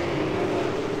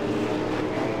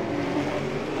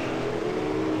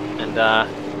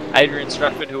 And Adrian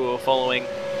Stratford, who we were following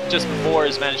just before,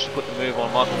 has managed to put the move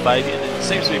on Michael Fabian and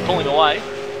seems to be pulling away.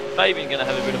 Fabian going to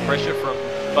have a bit of pressure from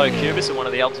Bo Cubis in one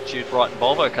of the Altitude Brighton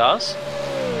Volvo cars.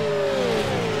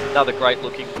 Another great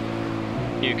looking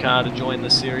new car to join the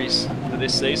series for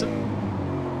this season.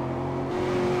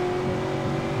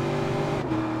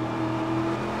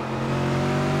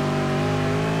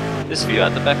 This view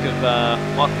at the back of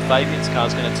Michael Fabian's car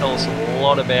is going to tell us a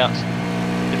lot about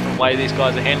the different way these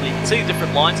guys are handling. You can see the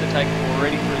different lines they're taking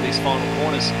already through these final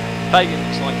corners. Fabian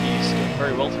looks like he's doing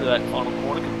very well through that final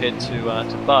corner compared to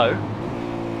Bo.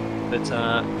 But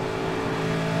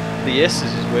the S's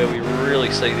is where we really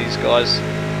see these guys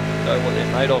know what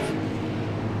they're made of.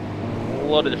 A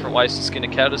lot of different ways to skin a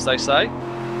cat, as they say.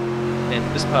 And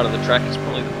this part of the track is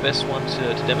probably the best one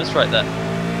to demonstrate that.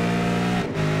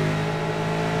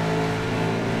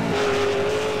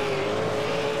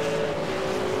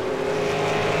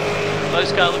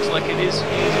 Nose car looks like it is using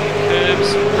the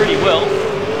curves pretty well.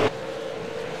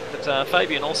 But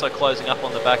Fabian also closing up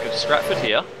on the back of Stratford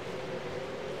here.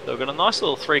 So we've got a nice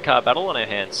little 3-car battle on our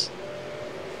hands.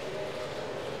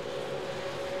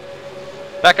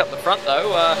 Back up the front though,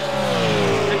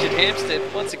 Richard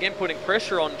Hampstead once again putting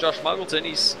pressure on Josh Muggleton.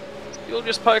 He's still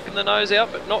just poking the nose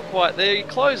out, but not quite there. He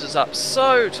closes up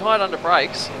so tight under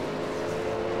brakes.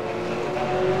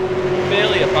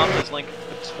 Barely a bumper's length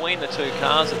between the two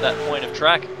cars at that point of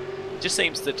track. It just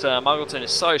seems that Muggleton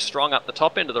is so strong up the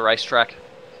top end of the racetrack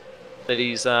that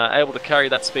he's able to carry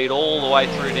that speed all the way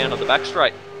through down to the back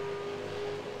straight.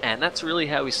 And that's really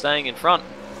how he's staying in front.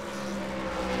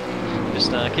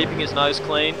 Just keeping his nose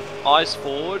clean, eyes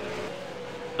forward,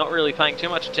 not really paying too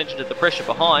much attention to the pressure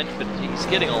behind, but he's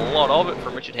getting a lot of it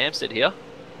from Richard Hampstead here.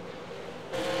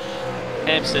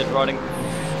 Hampstead riding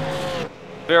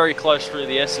very close through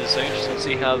the S's, so interesting to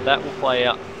see how that will play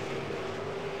out.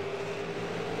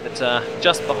 But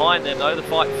just behind them though, the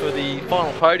fight for the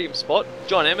final podium spot.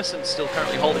 John Emerson's still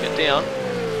currently holding it down.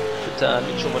 But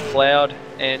Mitchell McLeod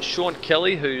and Sean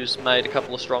Kelly, who's made a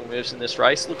couple of strong moves in this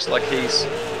race, looks like he's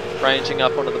ranging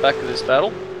up onto the back of this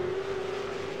battle.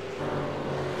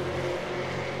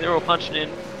 They're all punching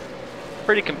in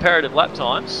pretty comparative lap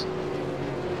times.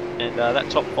 And that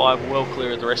top 5 well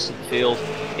clear of the rest of the field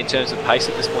in terms of pace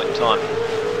at this point in time.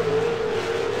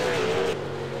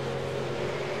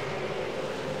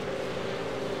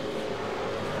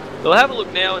 We'll have a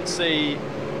look now and see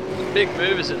the big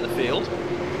movers in the field.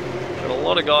 Got a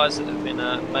lot of guys that have been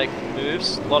making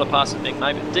moves, a lot of passes being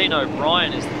made, but Dean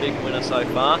O'Brien is the big winner so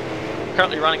far.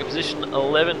 Currently running a position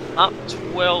 11, up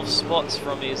 12 spots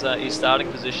from his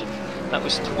starting position. That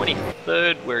was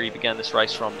 23rd where he began this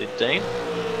race from, did Dean.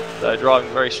 So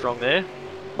driving very strong there.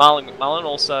 Marlon McMullen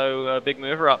also a big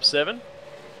mover, up 7.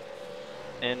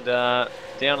 And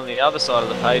down on the other side of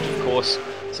the page, of course,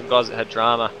 some guys that had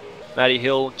drama. Matty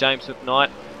Hill, James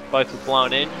McKnight, both with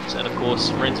blown engines, and of course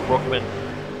Renz Brookman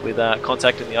with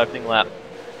contact in the opening lap.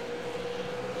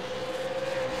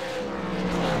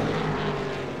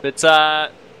 But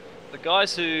the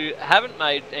guys who haven't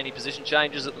made any position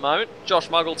changes at the moment, Josh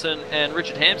Muggleton and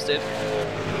Richard Hampstead,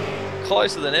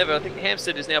 closer than ever. I think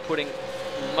Hampstead is now putting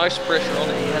most pressure on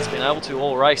that he has been able to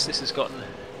all race. This has gotten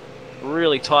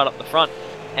really tight up the front,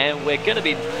 and we're going to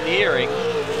be nearing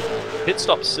pit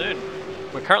stops soon.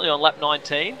 We're currently on lap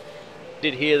 19.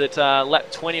 Did hear that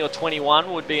lap 20 or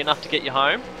 21 would be enough to get you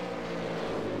home.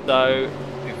 So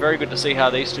it'll be very good to see how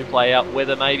these two play out,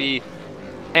 whether maybe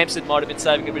Hampstead might have been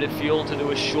saving a bit of fuel to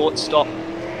do a short stop,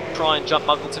 try and jump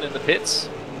Muggleton in the pits,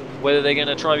 whether they're going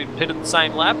to try to pit at the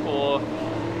same lap or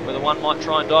whether one might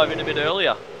try and dive in a bit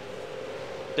earlier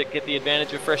to get the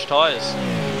advantage of fresh tyres.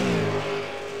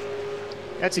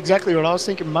 That's exactly what I was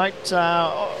thinking, mate.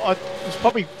 I was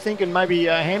probably thinking maybe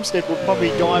Hampstead would probably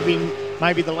dive in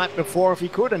maybe the lap before if he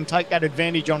could and take that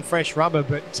advantage on fresh rubber,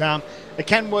 but it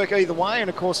can work either way, and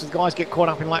of course if guys get caught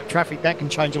up in lap traffic, that can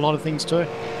change a lot of things too.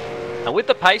 And with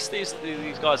the pace these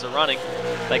guys are running,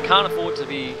 they can't afford to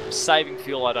be saving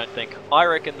fuel, I don't think. I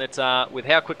reckon that with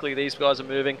how quickly these guys are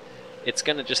moving, it's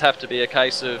going to just have to be a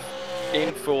case of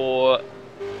in for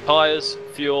tyres,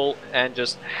 fuel, and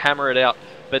just hammer it out.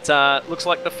 But looks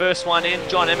like the first one in,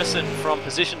 John Emerson from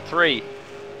position 3.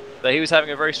 So he was having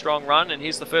a very strong run, and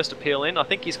here's the first to peel in. I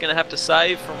think he's going to have to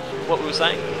save, from what we were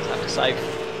saying, he's have to save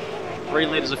 3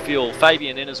 litres of fuel.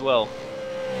 Fabian in as well.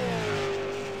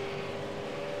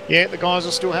 Yeah, the guys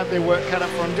will still have their work cut up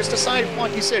for them. Just to save,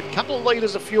 like you said, a couple of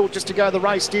litres of fuel just to go the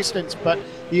race distance, but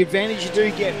the advantage you do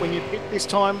get when you pit this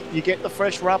time, you get the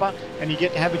fresh rubber, and you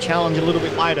get to have a challenge a little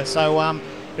bit later. So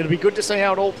it'll be good to see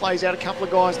how it all plays out. A couple of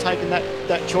guys taking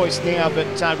that choice now, but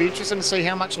it'll be interesting to see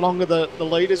how much longer the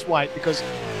leaders wait, because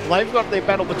they've got their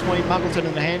battle between Muggleton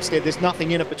and the Hampstead. There's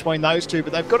nothing in it between those two,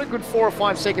 but they've got a good 4 or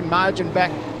 5 second margin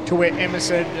back to where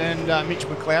Emerson and Mitch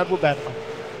McLeod were battling.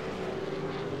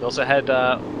 We also had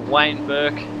Wayne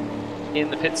Burke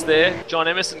in the pits there. John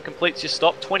Emerson completes your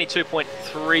stop,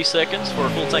 22.3 seconds for a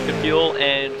full tank of fuel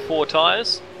and 4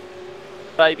 tyres.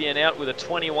 Fabian out with a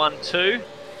 21.2.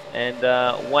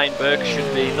 And Wayne Burke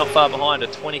should be not far behind at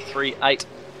 23.8.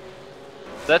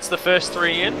 That's the first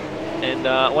 3 in, and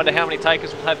I wonder how many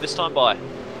takers we'll have this time by.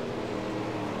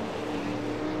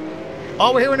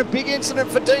 Oh, we're hearing a big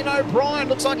incident for Dean O'Brien.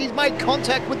 Looks like he's made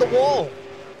contact with the wall.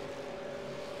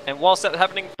 And whilst that's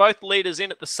happening, both leaders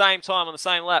in at the same time on the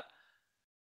same lap.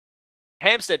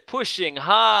 Hampstead pushing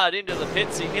hard into the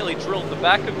pits. He nearly drilled the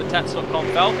back of the Tats.com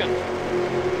Falcon.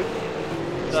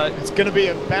 So it's going to be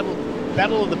a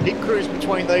battle of the pit crews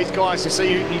between these guys to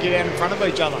see who can get out in front of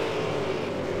each other.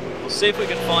 We'll see if we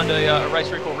can find a race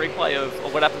recall replay of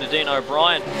what happened to Dean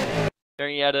O'Brien.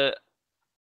 He had a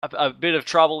bit of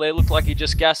trouble there. Looked like he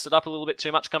just gassed it up a little bit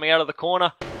too much coming out of the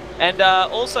corner. And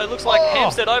also looks like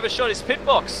Hampstead overshot his pit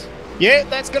box. Yeah,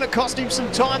 that's going to cost him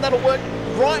some time. That'll work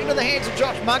right into the hands of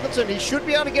Josh Muggleton. He should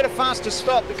be able to get a faster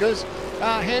stop because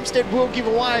Hampstead will give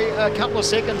away a couple of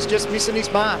seconds just missing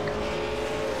his mark.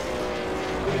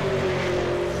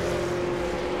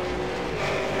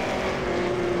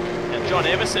 And John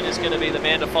Emerson is going to be the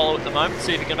man to follow at the moment,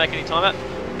 see if he can make any time out.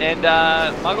 And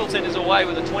Muggleton is away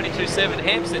with a 22.7.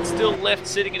 Hampstead still left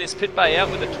sitting in his pit bay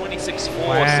out with a 26.4.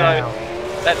 Wow.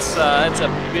 So that's a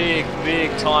big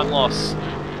time loss.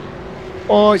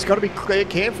 Oh, he's got to be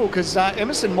careful because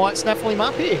Emerson might snaffle him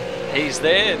up here. He's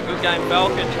there. Good Game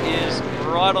Falcon is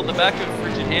right on the back of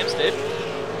Richard Hampstead.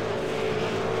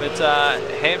 But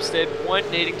Hampstead weren't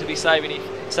needing to be saving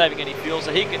any fuel,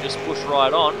 so he can just push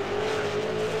right on.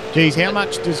 Geez, how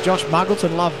much does Josh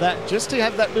Muggleton love that? Just to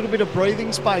have that little bit of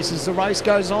breathing space as the race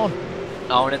goes on.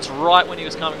 Oh, and it's right when he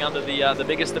was coming under the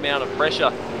biggest amount of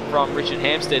pressure from Richard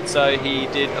Hampstead, so he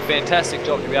did a fantastic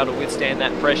job to be able to withstand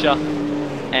that pressure.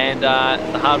 And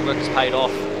the hard work has paid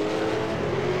off.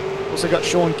 Also got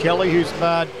Sean Kelly, who's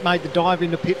made the dive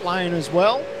into pit lane as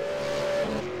well.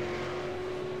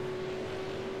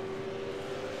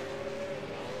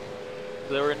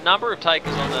 There were a number of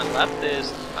takers on that lap.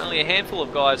 There's only a handful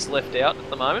of guys left out at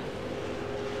the moment.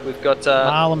 We've got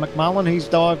Marlon McMullen, he's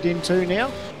dived in too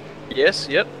now. Yes,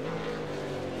 yep.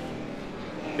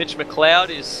 Mitch McLeod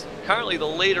is currently the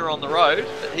leader on the road,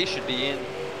 but he should be in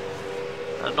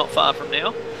not far from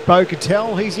now. Bo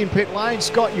Cattell, he's in pit lane.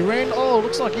 Scott Uren,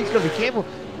 looks like he's got to be careful.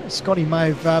 Scotty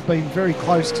may have been very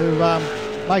close to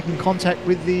making contact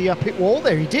with the pit wall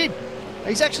there. He did.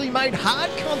 He's actually made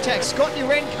hard contact. Scott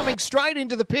Uren coming straight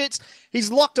into the pits.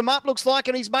 He's locked him up, looks like,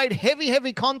 and he's made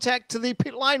heavy contact to the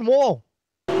pit lane wall.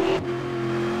 See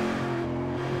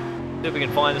if we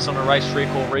can find this on a race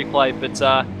recall replay, but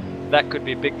that could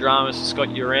be a big drama for Scott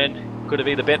Uren. Could have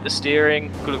either bent the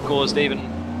steering, could have caused even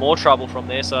more trouble from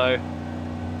there, so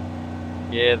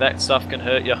yeah, that stuff can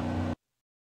hurt you.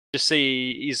 Just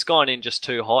see he's gone in just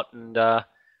too hot and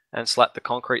slapped the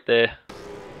concrete there.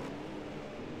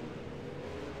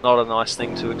 Not a nice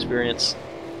thing to experience.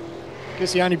 I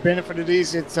guess the only benefit it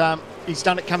is, he's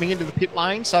done it coming into the pit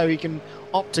lane, so he can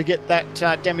opt to get that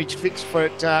damage fixed for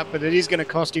it, but it is going to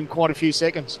cost him quite a few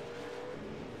seconds.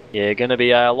 Yeah, going to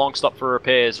be a long stop for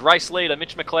repairs. Race leader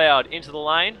Mitch McLeod into the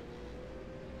lane.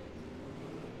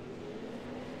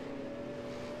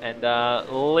 And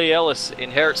Lee Ellis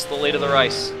inherits the lead of the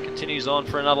race. Continues on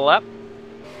for another lap.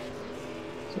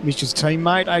 So Mitch's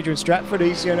teammate, Adrian Stratford,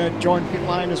 he's going to join pit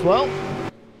lane as well.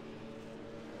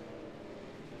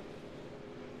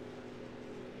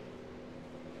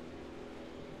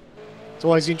 It's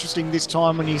always interesting this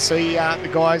time when you see the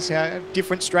guys have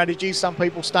different strategies. Some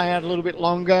people stay out a little bit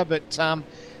longer, but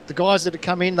the guys that have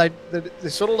come in, they're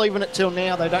sort of leaving it till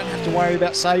now. They don't have to worry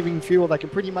about saving fuel. They can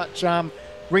pretty much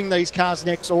bring these cars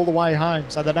next all the way home,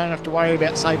 so they don't have to worry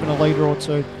about saving a litre or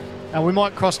two. We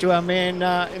might cross to our man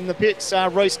in the pits,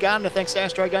 Reece Gardner, thanks to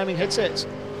Astro Gaming headsets.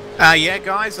 Yeah,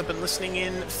 guys, I've been listening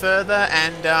in further,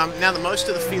 and now that most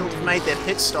of the field have made their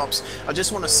pit stops, I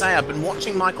just want to say I've been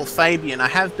watching Michael Fabian. I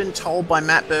have been told by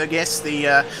Matt Burgess,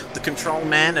 the control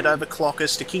man at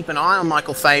Overclockers, to keep an eye on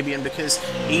Michael Fabian because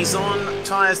he's on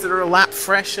tyres that are a lap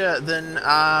fresher than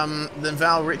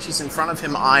Val Ritchie's in front of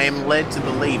him. I am led to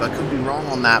believe. I could be wrong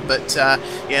on that, but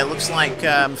yeah, it looks like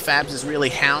Fabs is really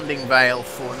hounding Vale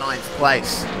for 9th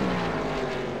place.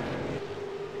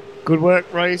 Good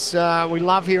work, Reece. We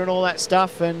love hearing all that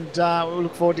stuff, and we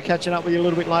look forward to catching up with you a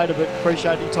little bit later, but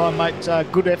appreciate your time, mate.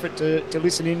 Good effort to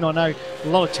listen in. I know a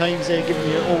lot of teams there giving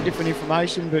you all different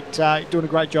information, but you're doing a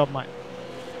great job, mate.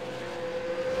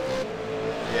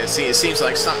 Yeah, see, it seems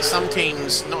like some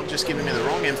teams not just giving me the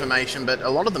wrong information, but a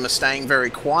lot of them are staying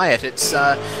very quiet. It's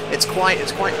quite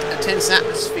a tense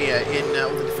atmosphere in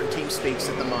all the different team speaks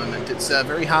at the moment. It's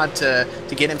very hard to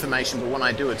get information, but when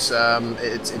I do, it's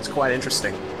quite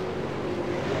interesting.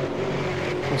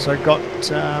 Also got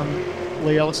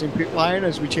Lee Ellis in pit lane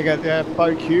as we check out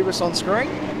Bo Cubis on screen.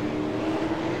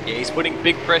 Yeah, he's putting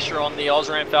big pressure on the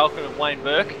Osram Falcon of Wayne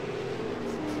Burke.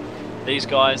 These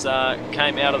guys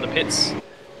came out of the pits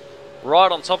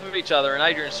right on top of each other, and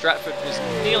Adrian Stratford was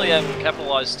nearly able to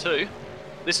capitalise too.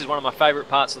 This is one of my favourite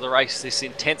parts of the race, this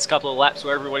intense couple of laps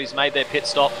where everybody's made their pit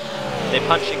stop. They're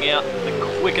punching out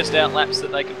the quickest out laps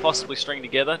that they can possibly string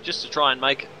together just to try and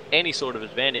make any sort of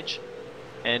advantage.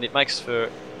 And it makes for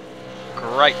a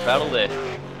great battle there.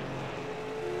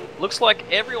 Looks like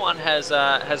everyone has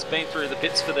been through the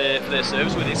pits for their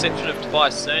serves, with the exception of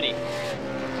Tobias Cerny.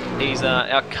 He's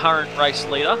our current race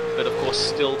leader, but of course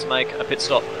still to make a pit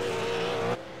stop.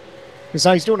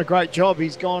 So he's doing a great job.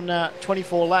 He's gone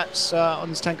 24 laps on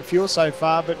this tank of fuel so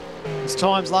far, but his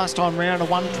times last time round are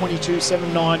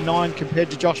 1:22.799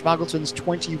 compared to Josh Muggleton's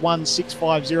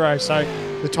 21.650. So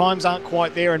the times aren't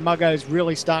quite there, and Muggo's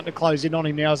really starting to close in on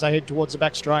him now as they head towards the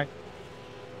back straight.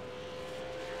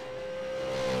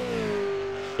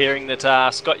 Hearing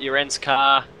that Scott Uren's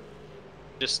car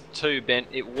just too bent,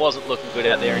 it wasn't looking good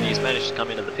out there, and he's managed to come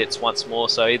into the pits once more.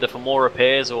 So either for more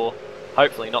repairs or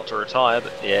hopefully not to retire,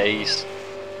 but yeah,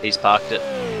 he's parked it.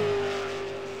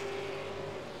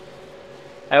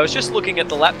 I was just looking at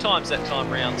the lap times that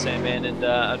time round, Sandman, and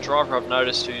a driver I've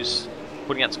noticed who's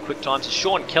putting out some quick times is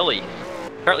Sean Kelly.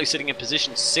 Currently sitting in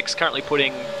position 6, currently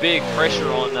putting big pressure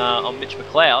on Mitch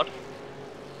McLeod.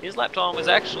 His lap time was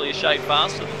actually a shade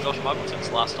faster than Josh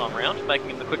Muggleton's last time round, making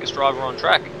him the quickest driver on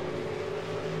track.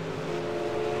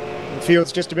 The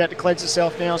field's just about to cleanse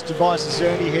itself now as Tobias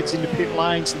Cerny heads into pit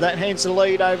lane, so that hands the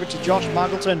lead over to Josh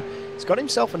Muggleton. He's got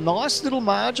himself a nice little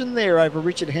margin there over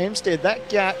Richard Hampstead. That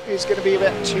gap is going to be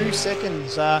about 2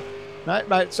 seconds. No,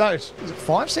 mate, so is it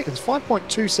 5 seconds?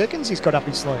 5.2 seconds he's got up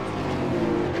his sleeve.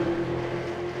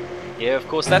 Yeah, of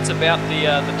course, that's about the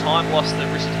time loss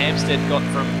that Richard Hampstead got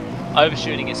from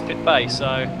overshooting his pit bay, so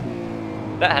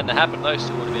that hadn't happened, those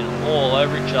two would have been all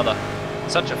over each other.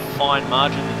 Such a fine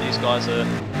margin that these guys are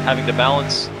having to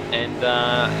balance, and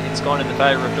it's gone in the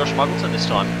favour of Josh Muggleton this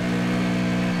time.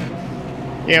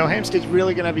 Yeah, well, Hampstead's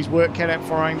really going to have his work cut out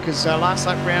for him, because last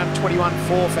lap round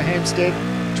 21.4 for Hampstead,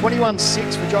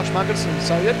 21.6 for Josh Muggleton,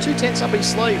 so he's got 2 tenths up his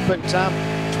sleeve, but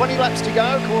 20 laps to go.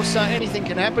 Of course, anything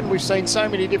can happen. We've seen so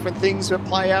many different things that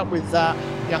play out with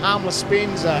harmless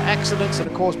spins, accidents, and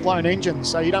of course blown engines,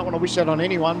 so you don't want to wish that on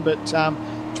anyone, but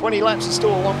 20 laps is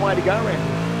still a long way to go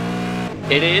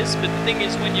around. It is, but the thing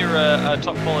is, when you're a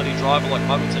top quality driver like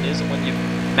Muggleton is, and when you've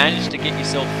managed to get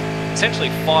yourself essentially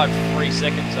 5 free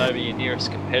seconds over your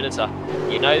nearest competitor,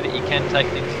 you know that you can take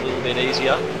things a little bit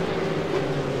easier.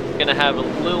 You're going to have a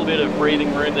little bit of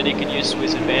breathing room that he can use to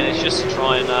his advantage, just to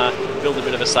try and build a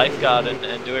bit of a safeguard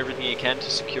and do everything you can to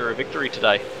secure a victory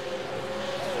today.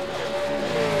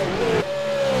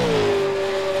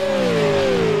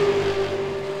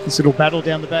 This little battle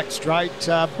down the back straight,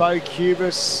 Bo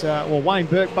Cubis, Wayne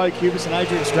Burke, Bo Cubis and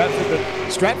Adrian Stratford,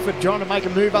 but Stratford trying to make a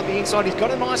move up the inside. He's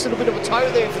got a nice little bit of a toe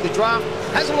there for the draft,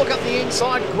 has a look up the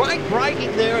inside, great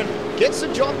braking there and gets the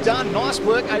job done. Nice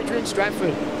work, Adrian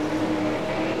Stratford.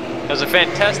 It was a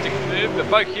fantastic move, but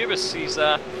Bo Cubis, he's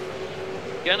going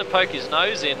to poke his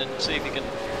nose in and see if he can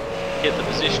get the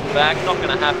position back. Not going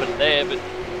to happen there, but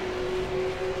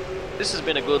this has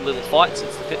been a good little fight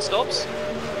since the pit stops.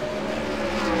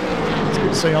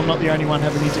 See, I'm not the only one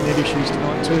having internet issues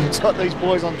tonight too. It's got these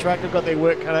boys on track. They've got their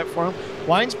work cut out for them.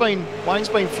 Wayne's been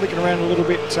flicking around a little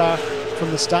bit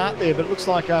from the start there, but it looks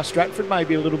like Stratford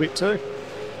maybe a little bit too.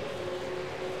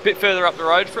 A bit further up the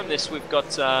road from this, we've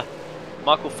got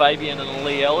Michael Fabian and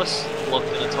Lee Ellis locked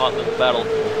in a tight little battle.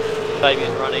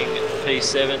 Fabian running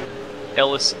P7,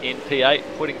 Ellis in P8,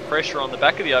 putting pressure on the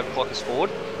back of the overclockers Ford.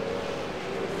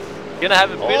 Going to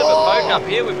have a bit of a poke up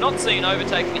here. We've not seen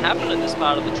overtaking happen at this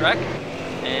part of the track.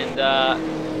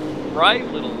 And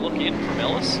brave little look in from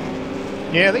Ellis.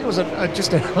 Yeah, I think it was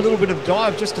just a little bit of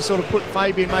dive just to sort of put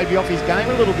Fabian maybe off his game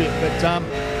a little bit. But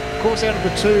of course, out of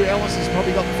the two, Ellis has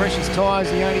probably got the freshest tyres.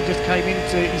 He only just came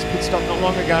into his pit stop not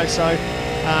long ago, so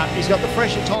he's got the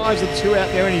fresher tyres of the two out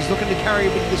there, and he's looking to carry a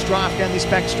bit of this draft down this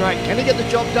back straight. Can he get the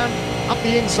job done up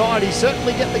the inside? He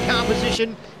certainly get the car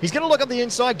position. He's going to look up the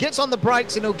inside, gets on the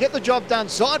brakes, and he'll get the job done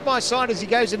side by side as he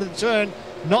goes into the turn.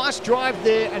 Nice drive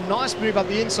there, and nice move up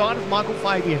the inside of Michael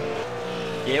Fabian.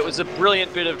 Yeah, it was a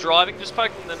brilliant bit of driving. Just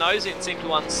poking the nose in seemed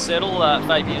to unsettle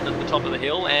Fabian at the top of the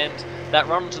hill, and that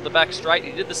run to the back straight,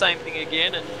 he did the same thing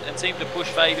again and seemed to push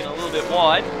Fabian a little bit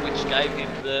wide, which gave him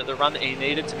the run that he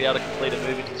needed to be able to complete a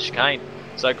move into the chicane.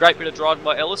 So great bit of driving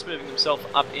by Ellis, moving himself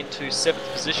up into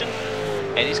 7th position,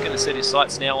 and he's going to set his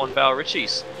sights now on Val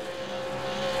Ritchie's.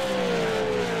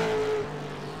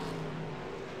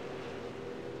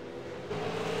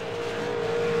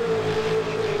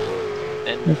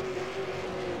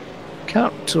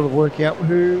 Can't sort of work out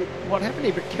what happened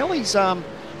here, but Kelly's on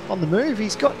the move.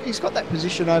 He's got that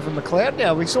position over McLeod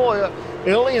now. We saw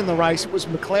early in the race it was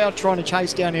McLeod trying to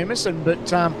chase down Emerson, but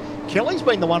Kelly's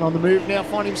been the one on the move now,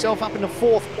 find himself up in the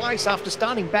 4th place after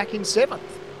starting back in 7th.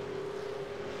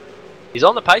 He's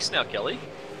on the pace now, Kelly.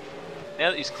 Now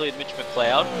that he's cleared Mitch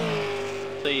McLeod,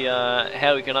 see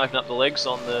how he can open up the legs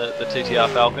on the TTR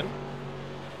Falcon.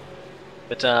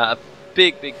 But a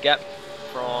big gap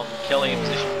from Kelly in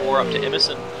position 4 up to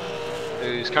Emerson,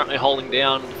 who's currently holding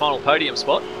down the final podium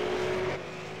spot.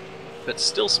 But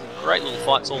still some great little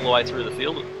fights all the way through the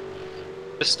field.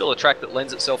 It's still a track that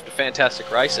lends itself to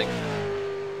fantastic racing,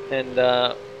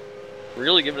 and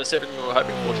really giving us everything we were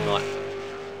hoping for tonight.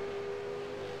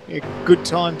 Yeah, good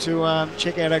time to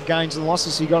check out our gains and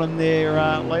losses you got in there,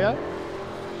 Leo.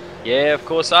 Yeah, of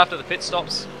course, after the pit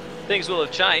stops, things will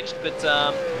have changed, but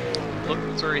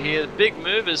looking through here, the big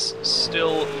movers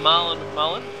still Marlon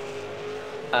McMullen.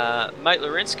 Mate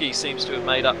Lawrensky seems to have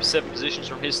made up 7 positions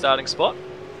from his starting spot.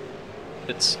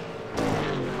 It's,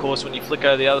 of course, when you flick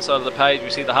over the other side of the page, we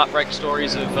see the heartbreak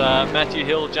stories of Matthew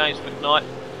Hill, James McKnight,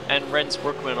 and Renz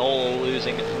Brookman all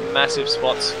losing massive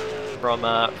spots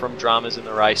from dramas in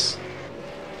the race.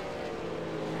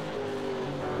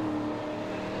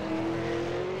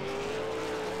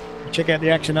 Check out the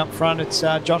action up front. It's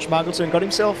Josh Muggleton got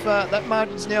himself, that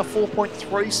margin's now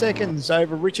 4.3 seconds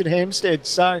over Richard Hampstead.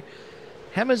 So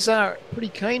Hammers are pretty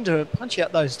keen to punch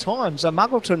out those times.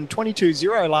 Muggleton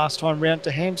 22.0 last time round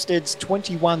to Hampstead's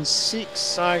 21.6.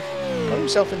 So got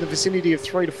himself in the vicinity of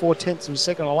 3 to 4 tenths of a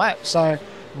second a lap. So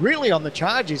really on the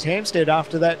charge is Hampstead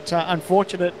after that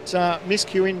unfortunate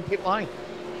miscue in pit lane.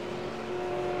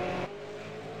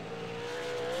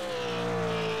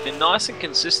 Been nice and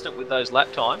consistent with those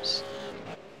lap times.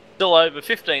 Still over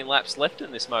 15 laps left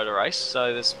in this motor race,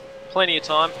 so there's plenty of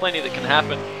time, plenty that can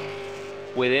happen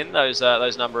within those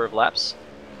number of laps.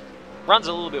 Runs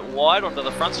a little bit wide onto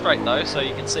the front straight though, so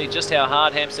you can see just how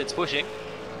hard Hampstead's pushing.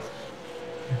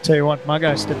 I'll tell you what,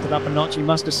 Muggo stepped it up a notch. He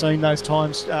must have seen those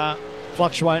times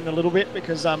fluctuating a little bit,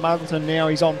 because Muggleton now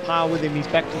he's on par with him. He's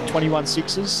back to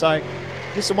 21.6s, so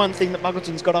this is the one thing that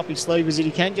Muggleton's got up his sleeve, is that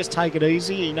he can just take it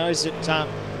easy. He knows that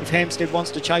if Hampstead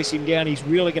wants to chase him down, he's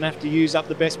really going to have to use up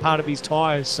the best part of his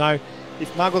tyres. So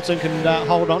if Muggleton can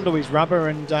hold on to his rubber,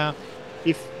 and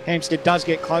if Hampstead does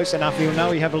get close enough, he'll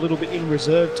know he have a little bit in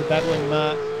reserve to battle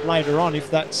him later on, if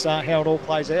that's how it all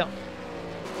plays out.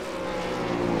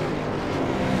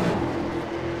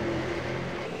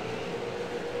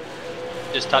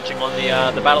 Just touching on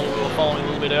the battle we were following a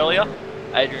little bit earlier.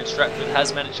 Adrian Stratford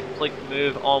has managed to complete the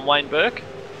move on Wayne Burke.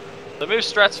 So moves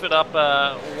Stratford up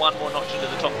one more notch into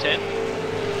the top 10.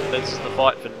 This is the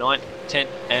fight for 9th, 10th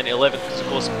and 11th, because of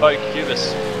course Bo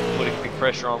Cubis putting big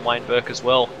pressure on Wayne Burke as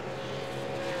well.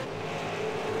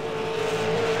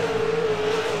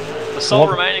 The sole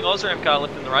remaining Osram car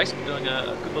left in the race, been doing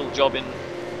a good little job in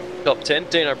top 10.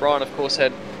 Dean O'Brien of course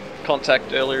had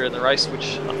contact earlier in the race,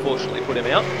 which unfortunately put him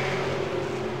out.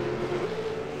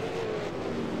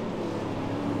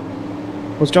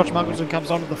 As Josh Muggleton comes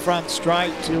onto the front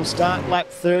straight, he'll start lap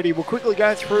 30. We'll quickly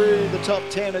go through the top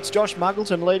 10. It's Josh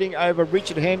Muggleton leading over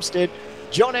Richard Hampstead,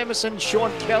 John Emerson,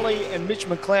 Sean Kelly and Mitch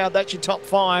McLeod. That's your top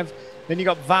 5. Then you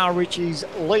got Val Ritchies,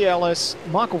 Lee Ellis,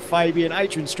 Michael Fabian,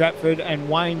 Adrian Stratford and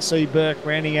Wayne C. Burke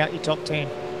rounding out your top 10.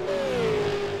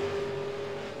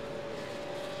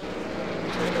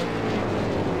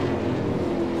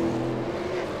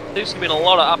 There's been a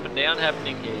lot of up and down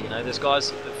happening here. You know, there's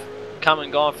guys that have come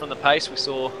and gone from the pace. We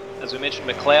saw, as we mentioned,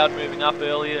 McLeod moving up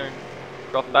earlier and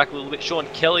dropping back a little bit. Sean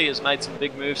Kelly has made some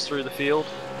big moves through the field.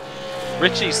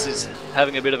 Ritchie's is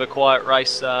having a bit of a quiet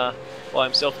race by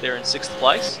himself there in 6th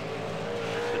place.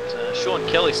 But Sean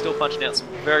Kelly still punching out some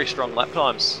very strong lap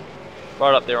times.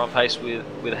 Right up there on pace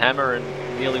with Hammer and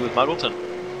nearly with Muggleton.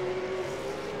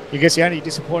 I guess the only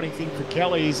disappointing thing for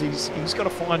Kelly is he's got to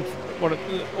find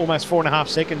almost 4.5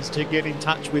 seconds to get in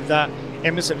touch with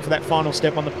Emerson for that final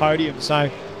step on the podium. So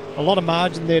a lot of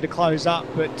margin there to close up,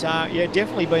 but yeah,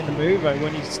 definitely been the mover.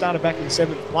 When he started back in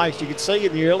 7th place, you could see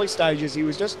in the early stages he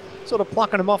was just sort of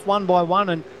plucking them off one by one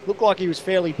and looked like he was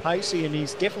fairly pacey, and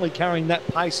he's definitely carrying that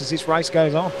pace as this race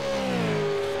goes on.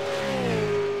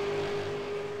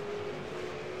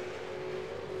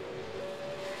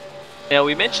 Now,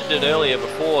 we mentioned it earlier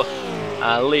before,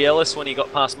 Lee Ellis, when he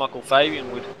got past Michael Fabian,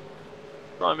 would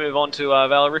try and move on to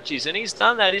Val Ritchies, and he's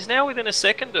done that. He's now within a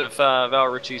second of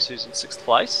Val Ritchies, who's in 6th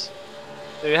place,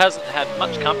 who hasn't had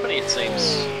much company, it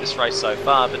seems, this race so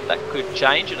far, but that could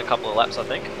change in a couple of laps, I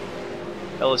think.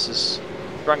 Ellis is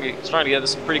strung together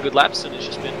some pretty good laps and has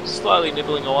just been slowly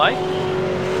nibbling away,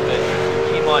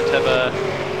 but he might have a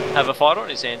have a fight on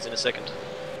his hands in a second.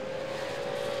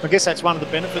 I guess that's one of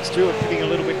the benefits too of picking a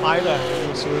little bit later.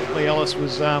 Lee Ellis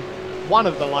was one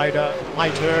of the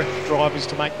later drivers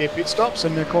to make their pit stops,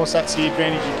 and of course that's the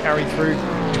advantage you carry through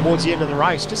towards the end of the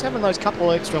race. Just having those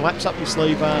couple of extra laps up your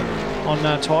sleeve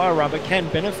on tyre rubber can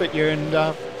benefit you, and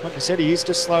like I said, he is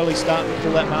just slowly starting to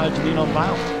pull that margin in on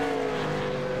Vale.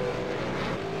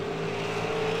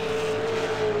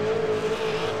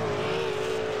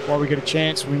 While we get a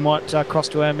chance, we might cross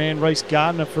to our man Reece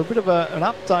Gardner for a bit of an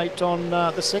update on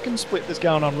the second split that's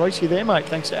going on. Reece, you there, mate?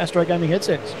 Thanks to Astro Gaming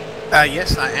Headsets.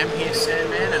 Yes, I am here,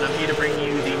 Sandman, and I'm here to bring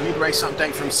you the mid-race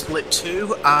update from Split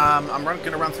 2. I'm going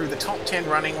to run through the top 10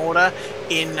 running order.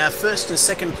 In first and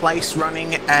second place,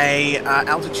 running a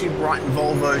Altitude Brighton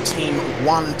Volvo Team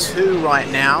 1-2 right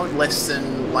now, less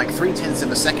than like 0.3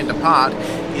 of a second apart,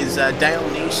 is Dale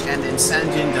Niche and then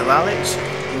Sanjin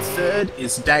Delalic. In third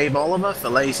is Dave Oliver for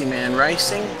Lazy Man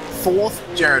Racing. Fourth,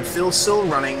 Jared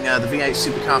Filsil running the V8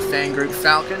 Supercar fan group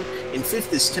Falcon. In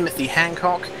fifth is Timothy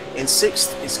Hancock. In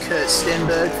sixth is Kurt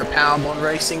Stenberg for Powerbond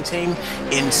Racing Team.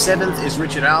 In seventh is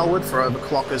Richard Alwood for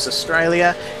Overclockers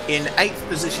Australia. In eighth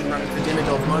position, running for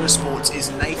Demidov Motorsports,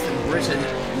 is Nathan Britton.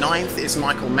 Ninth is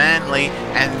Michael Manley,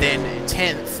 and then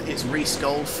 10th is Reece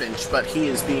Goldfinch, but he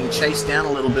is being chased down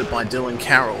a little bit by Dylan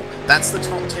Carroll. That's the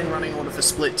top 10 running order for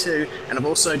Split 2, and I've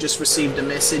also just received a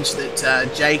message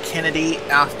that Jay Kennedy,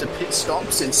 after pit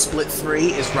stops in Split 3,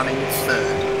 is running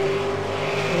third.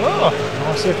 Oh,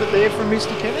 nice effort there from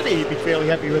Mr. Kennedy. You'd be fairly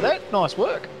happy with that. Nice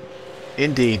work.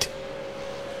 Indeed.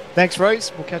 Thanks,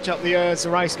 Reece. We'll catch up as the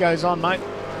race goes on, mate.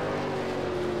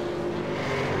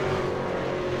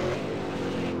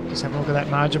 Just have a look at that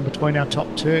margin between our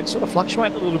top two. It's sort of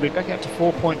fluctuating a little bit, back out to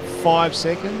 4.5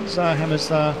 seconds. Hammer's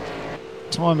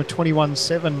time of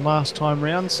 21.7 last time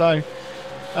round, so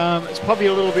it's probably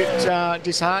a little bit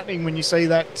disheartening when you see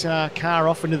that car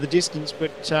off into the distance,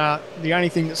 but the only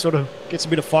thing that sort of gets a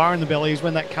bit of fire in the belly is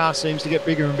when that car seems to get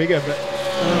bigger and bigger, but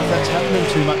I don't know if that's happening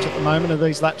too much at the moment as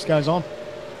these laps goes on.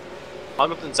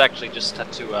 Hamilton's actually just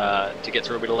had to get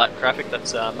through a bit of lap traffic.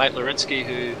 That's Mate Lorinsky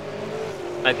who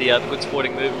made the good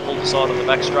sporting move and pulled aside on the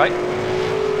back straight.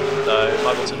 So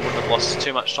Muggleton wouldn't have lost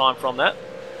too much time from that.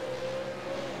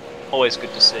 Always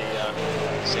good to see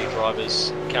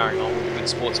drivers carrying on with good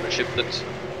sportsmanship that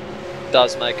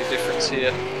does make a difference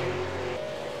here.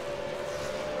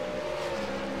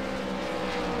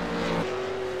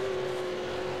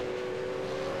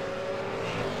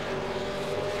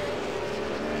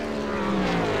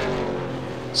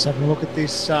 Let's have a look at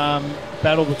this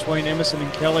battle between Emerson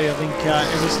and Kelly. I think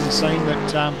Emerson's seen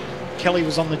that Kelly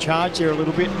was on the charge there a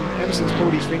little bit, and Emerson's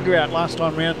pulled his finger out last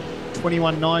time round.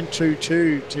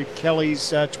 21.922 to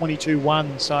Kelly's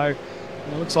 22.1, so it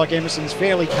looks like Emerson's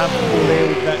fairly comfortable there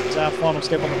with that final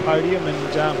step on the podium, and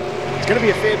it's going to be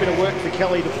a fair bit of work for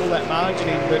Kelly to pull that margin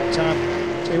in, but tell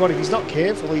you what, if he's not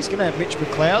careful, he's going to have Mitch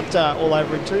McLeod all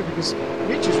over him too, because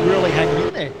Mitch is really hanging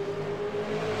in there.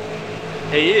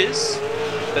 He is,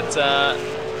 but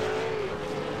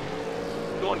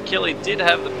Sean Kelly did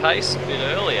have the pace a bit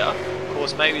earlier. Of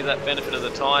course, maybe that benefit of the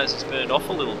tyres has burned off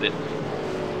a little bit.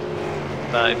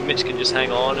 If Mitch can just hang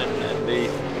on and be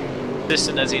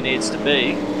consistent as he needs to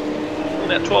be.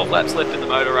 About 12 laps left in the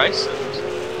motor race, and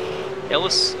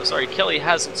Kelly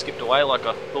hasn't skipped away like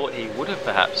I thought he would have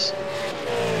perhaps.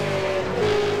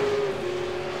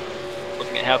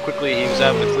 Looking at how quickly he was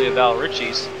able to clear Val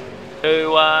Ritchie's,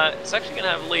 who is actually going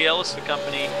to have Lee Ellis for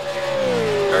company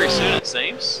very soon it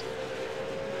seems.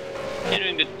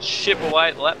 Continuing to chip away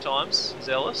at the lap times is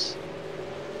Ellis.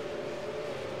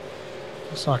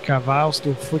 Looks like Vale's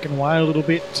still flicking away a little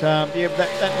bit. Yeah, but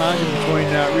that margin between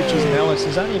Richards and Ellis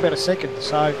is only about a second.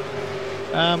 So,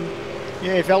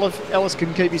 yeah, if Ellis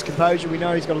can keep his composure, we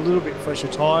know he's got a little bit fresher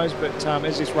tyres. But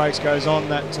as this race goes on,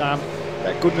 that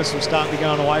goodness will start to be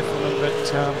going away from him.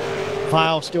 But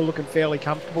Vale still looking fairly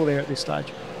comfortable there at this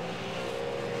stage.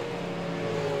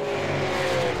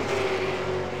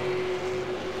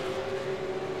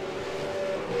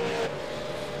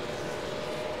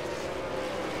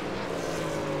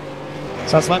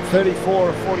 So it's lap 34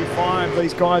 of 45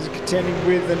 these guys are contending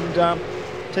with, and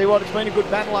tell you what, it's been a good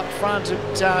battle up front.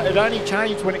 It only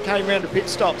changed when it came round to pit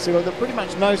stops. They were pretty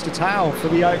much nose to tail for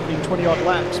the opening 20-odd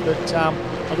laps, but a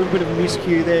little bit of a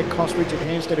miscue there cost Richard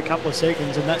Hampstead a couple of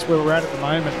seconds, and that's where we're at the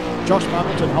moment. Josh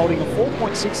Muggleton holding a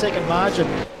 4.6 second margin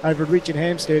over Richard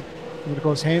Hampstead, and of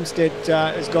course Hampstead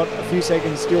has got a few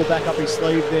seconds still back up his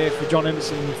sleeve there for John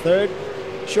Emerson in third.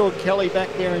 Sean Kelly back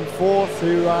there in fourth,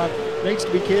 who needs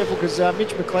to be careful because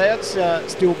Mitch McLeod's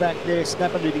still back there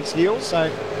snapping at his heels, so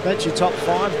that's your top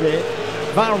five there.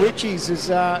 Val Ritchie's has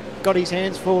got his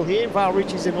hands full here. Val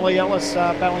Ritchie's and Lee Ellis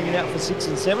battling it out for 6th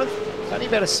and 7th. It's only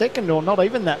about a second or not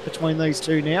even that between these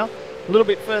two now. A little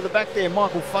bit further back there,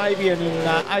 Michael Fabian in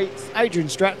 8th, Adrian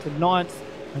Stratford 9th,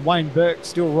 and Wayne Burke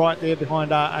still right there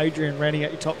behind Adrian, rounding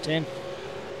out your top 10.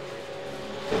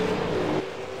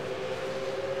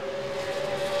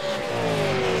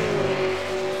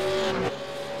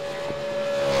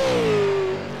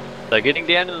 So getting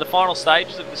down into the final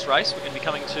stages of this race, we're going to be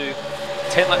coming to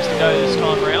 10 laps to go this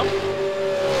time round.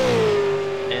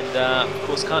 And of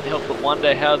course can't help but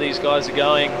wonder how these guys are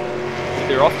going with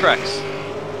their off tracks.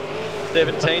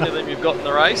 17 of them you've got in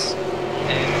the race,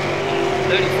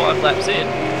 and 35 laps in.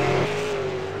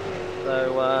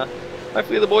 So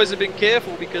hopefully the boys have been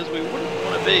careful, because you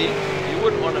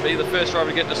wouldn't want to be the first driver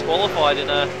to get disqualified in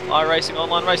a iRacing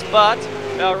online race. But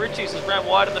Val Ritchie's has ran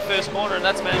wide in the first corner, and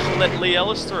that's managed to let Lee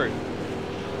Ellis through.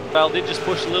 Val did just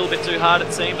push a little bit too hard,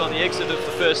 it seemed, on the exit of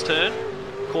the first turn.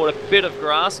 Caught a bit of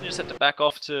grass and just had to back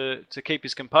off to keep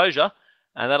his composure.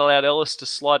 And that allowed Ellis to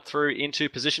slide through into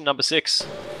position number 6.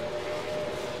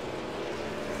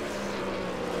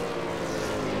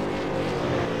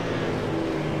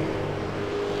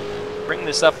 Bring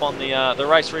this up on the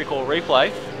race recall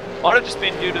replay. Might have just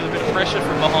been due to a bit of pressure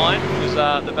from behind,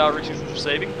 because the Val Ritchie was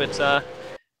receiving, but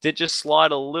did just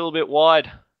slide a little bit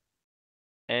wide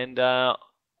and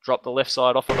dropped the left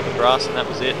side off onto the grass, and that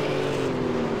was it.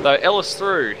 So Ellis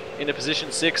through into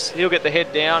position 6. He'll get the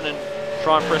head down and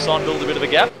try and press on, build a bit of a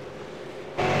gap.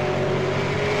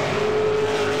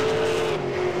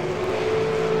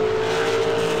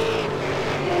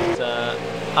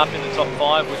 Up in the top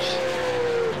 5, which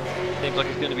seems like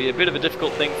it's going to be a bit of a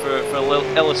difficult thing for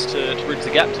Ellis to bridge the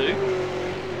gap to.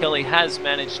 Kelly has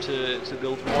managed to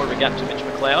build more of a gap to Mitch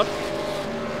McLeod.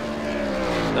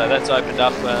 So that's opened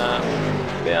up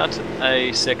about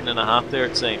a second and a half there,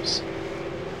 it seems.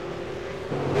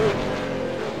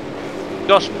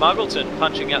 Josh Muggleton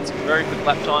punching out some very quick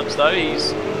lap times though.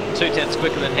 He's 2/10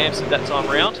 quicker than Hampstead that time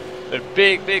round. But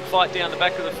big fight down the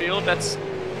back of the field. That's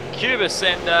Cubis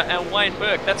and Wayne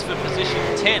Burke. That's for position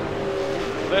 10.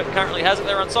 Burke currently has it.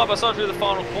 They run side by side through the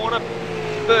final corner.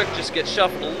 Burke just gets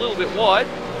shuffled a little bit wide,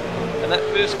 and that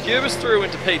moves Cubis through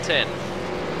into P10.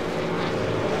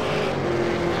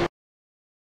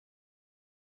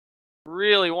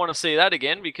 Really want to see that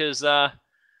again, because I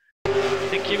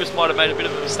think Cubis might have made a bit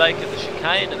of a mistake at the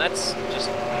chicane, and that's just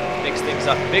mixed things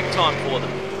up big time for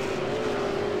them.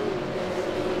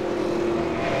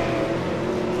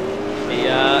 He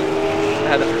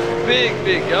had a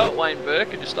big go at Wayne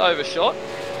Burke and just overshot,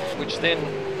 which then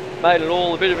made it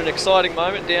all a bit of an exciting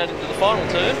moment down into the final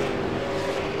turn.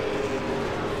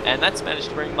 And that's managed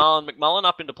to bring Marlon McMullen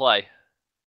up into play.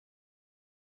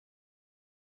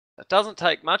 It doesn't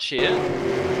take much here.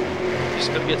 You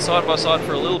just got to get side by side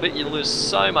for a little bit. You lose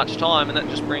so much time, and that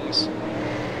just brings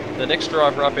the next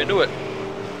driver up into it.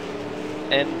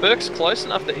 And Burke's close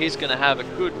enough that he's going to have a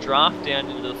good draft down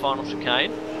into the final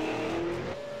chicane.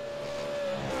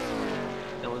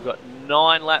 And we've got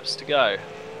 9 laps to go.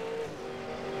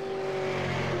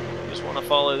 Just want to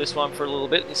follow this one for a little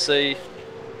bit and see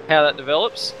how that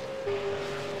develops.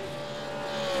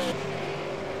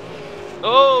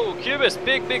 Oh, Cubis,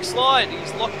 big slide.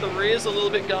 He's locked the rears a little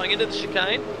bit going into the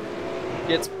chicane.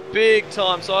 Gets big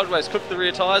time sideways, cooked the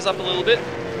rear tyres up a little bit.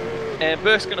 And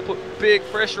Burke's going to put big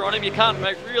pressure on him. You can't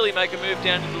really make a move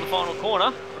down into the final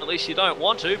corner. Or at least you don't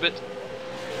want to, but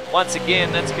once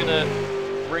again, that's going to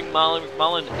bring Marlon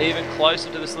McMullen even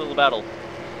closer to this little battle.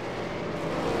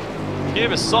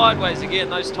 Cubis sideways again.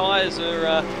 Those tyres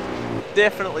are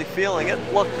definitely feeling it.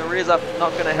 Locking the rears up,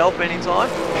 not going to help anytime.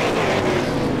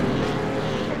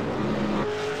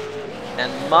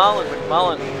 And Marlon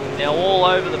McMullen now all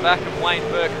over the back of Wayne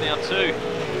Burke now too.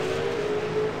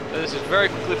 So this is very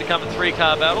quickly become a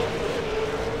 3-car battle.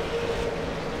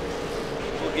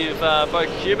 We'll give Bo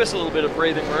Cubis a little bit of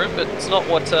breathing room, but it's not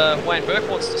what Wayne Burke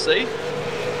wants to see.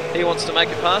 He wants to make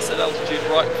it past that altitude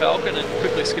right Falcon and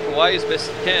quickly skip away as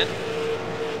best he can.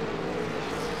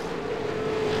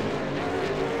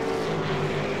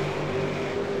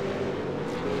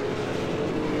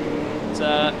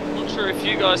 Not sure if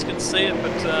you guys can see it,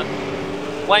 but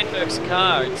Wayne Burke's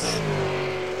car, it's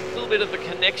a little bit of a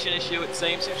connection issue it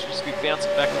seems. It should just be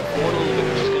bouncing back and forth a little bit,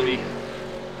 which is going to be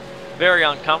very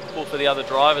uncomfortable for the other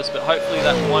drivers, but hopefully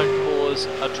that won't cause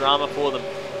a drama for them.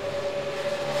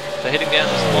 So heading down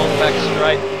this long back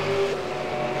straight,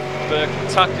 Burke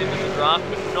tucked into the draft,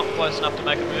 but not close enough to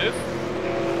make a move.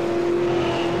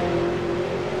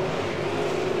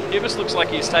 Cubis looks like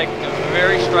he's taking a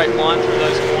very straight line through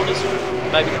those corners,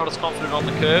 maybe not as confident on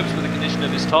the curves with the condition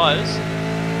of his tyres.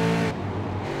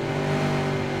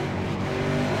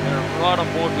 right on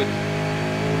board with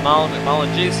Marlon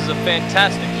McMullen. Gee, this is a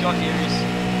fantastic shot here. He's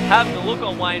having a look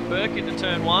on Wayne Burke into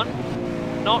turn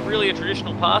 1. Not really a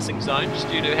traditional passing zone, just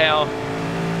due to how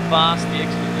fast the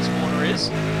exit of this corner is.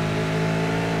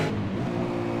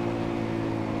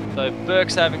 So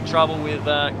Burke's having trouble with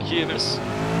Cubis,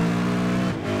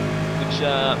 which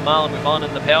Marlon McMullen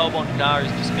in the Powerbond car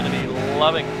is just going to be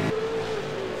loving.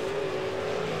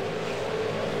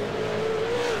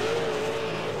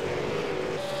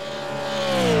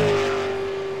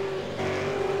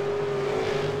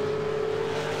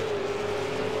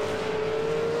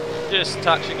 Just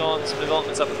touching on some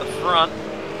developments up at the front.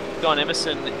 Don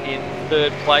Emerson in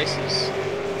 3rd place has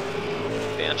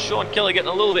found Sean Kelly getting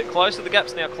a little bit closer. The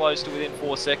gap's now closed to within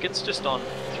 4 seconds, just on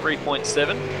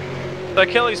 3.7. So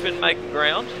Kelly's been making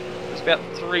ground. He's about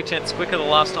 0.3 quicker the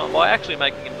last time by, actually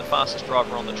making him the fastest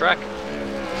driver on the track.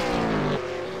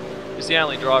 He's the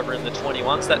only driver in the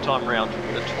 21s that time round,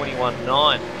 the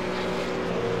 21.9.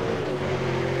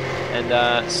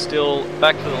 And still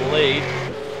back for the lead.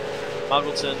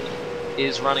 Muggleton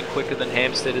is running quicker than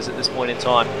Hampstead is at this point in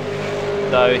time.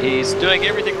 So he's doing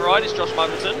everything right, is Josh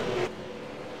Muggleton.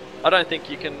 I don't think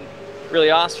you can really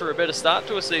ask for a better start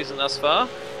to a season thus far.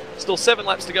 Still 7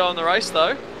 laps to go in the race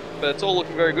though, but it's all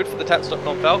looking very good for the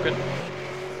Tats.com Falcon.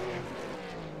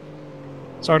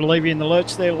 Sorry to leave you in the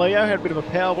lurch there, Leo. Had a bit of a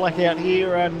power blackout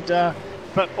here, and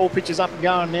but all pitches up and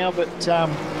going now. But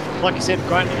like you said,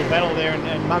 great little battle there, and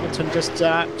Muggleton just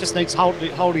needs to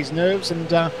hold his nerves, and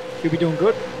he'll be doing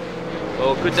good.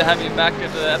 Well, good to have you back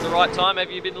at the right time. Have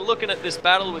you been looking at this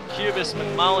battle with Cubis,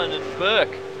 McMullen and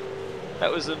Burke?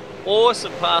 That was an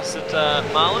awesome pass that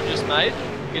Marlon just made,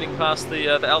 getting past the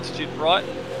altitude bright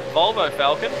Volvo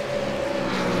Falcon.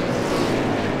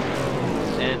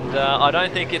 And I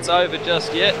don't think it's over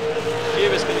just yet.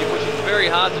 Cubis going to be pushing very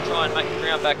hard to try and make the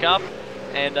ground back up.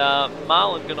 And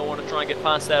Marlon going to want to try and get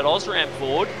past that Osram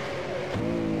Ford.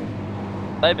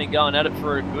 They've been going at it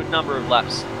for a good number of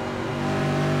laps.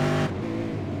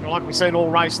 Like we've seen all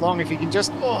race long, if he can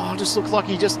just looks like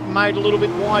he just made a little bit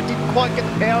wide, didn't quite get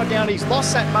the power down. He's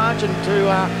lost that margin to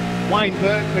Wayne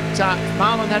Burke, but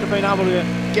Marlon had to been able to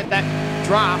get that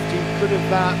draft. He could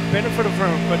have benefited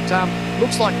from it, but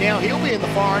looks like now he'll be in the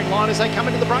firing line as they come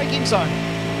into the braking zone.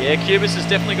 Yeah, Cubis has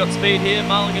definitely got speed here.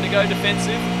 Marlon going to go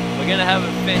defensive. We're going to have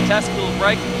a fantastic little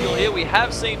braking duel here. We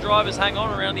have seen drivers hang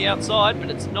on around the outside, but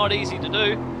it's not easy to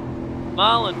do.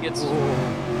 Marlon gets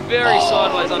very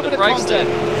sideways under brakes there.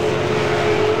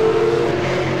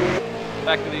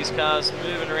 Back of these cars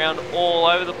moving around all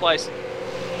over the place.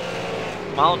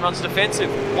 Marlon runs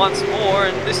defensive once more,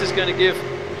 and this is going to give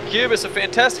Cubis a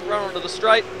fantastic run onto the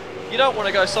straight. You don't want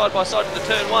to go side by side into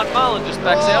turn 1. Marlon just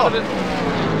backs out of it.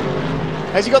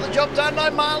 Has he got the job done?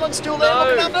 No, Marlon's still there. No.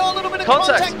 Looking under, a little bit of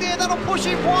contact there. That'll push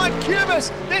him wide.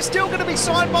 Cubis, they're still going to be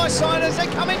side by side as they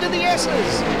come into the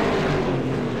S's.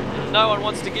 No one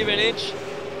wants to give an inch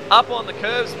up on the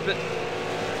curves, but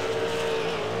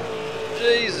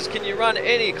Jesus, can you run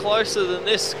any closer than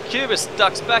this? Cubis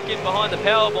ducks back in behind the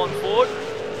Powerbond Ford.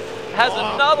 Has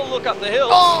another look up the hill.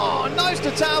 Oh, nose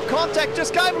to tail contact.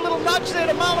 Just gave a little nudge there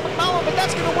to Marlon McMullen, but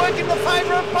that's going to work in the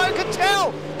favour of Bo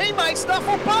Cattell. He made stuff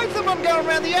for both of them going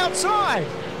around the outside.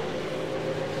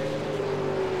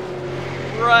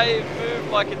 Brave move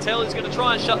by Cattell. He's going to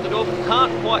try and shut the door, but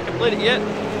can't quite complete it yet.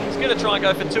 He's going to try and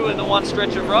go for 2 in the one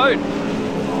stretch of road.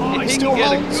 If he can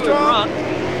get a good run.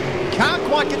 Can't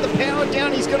quite get the power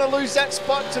down. He's going to lose that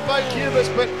spot to Bo Cubis,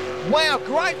 but wow,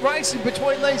 great racing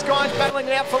between these guys, battling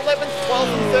it out for 11th,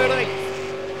 12th and 13th.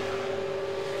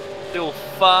 Still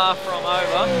far from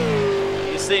over.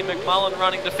 You see McMullen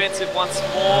running defensive once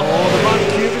more. Oh, the run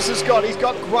Cubis has got. He's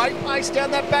got great pace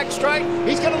down that back straight.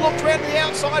 He's going to look around to the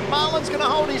outside. Marlon's going to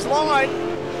hold his line.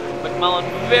 McMullen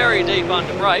very deep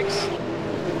under brakes.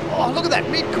 Oh, look at that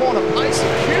mid-corner pace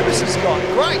that Cubis has got.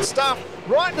 Great stuff.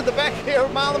 Right into the back here of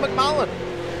Marlon McMullen.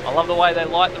 I love the way they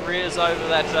light the rears over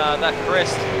that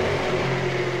crest.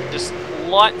 Just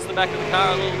lightens the back of the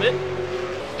car a little bit,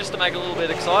 just to make it a little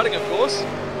bit exciting, of course.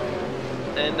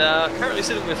 And currently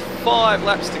sitting with 5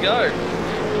 laps to go.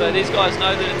 So these guys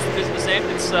know that it's the business end,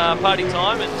 it's party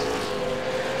time, and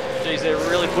geez, they're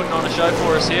really putting on a show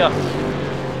for us here.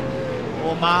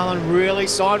 Well, Marlon really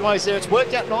sideways there. It's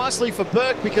worked out nicely for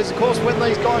Burke because, of course, when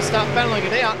these guys start battling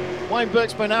it out, Wayne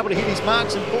Burke's been able to hit his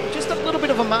marks and pull just a little bit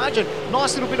of a margin.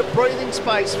 Nice little bit of breathing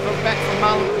space back from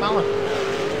Marlon McMullen.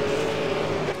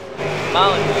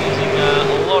 Marlon using a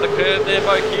lot of curve there.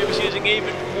 Bo Cubis using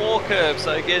even more curve,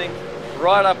 so getting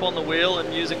right up on the wheel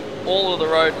and using all of the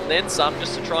road and then some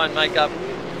just to try and make up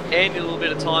any little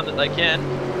bit of time that they can.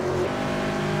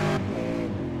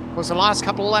 Because the last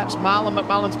couple of laps, Marlon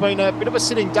McMullen's been a bit of a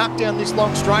sitting duck down this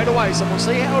long straightaway, so we'll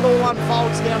see how it all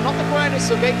unfolds now. Not the greatest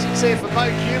of exits there for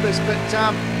Bo Cubas, but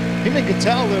him and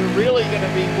Cattell are really going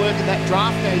to be working that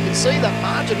draft now. You can see that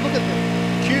margin. Look at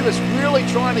the Cubas really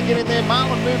trying to get in there.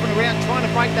 Marlon moving around, trying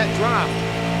to break that draft.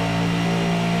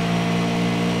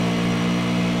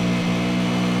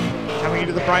 Coming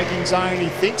into the braking zone, he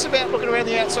thinks about looking around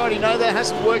the outside. He knows that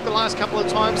hasn't worked the last couple of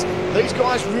times. These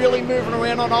guys really moving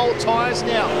around on old tyres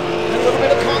now. And a little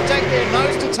bit of contact there,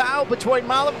 nose to tail between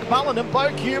Marlon McMullen and Bo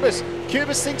Cubas.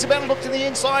 Cubas thinks about it, look to the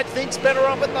inside, thinks better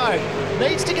of it though.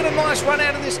 Needs to get a nice run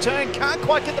out of this turn. Can't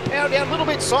quite get the power down, a little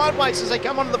bit sideways as they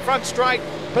come onto the front straight.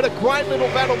 But a great little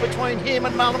battle between him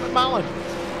and Marlon McMullen.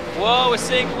 Whoa, we're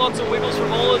seeing lots of wiggles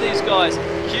from all of these guys.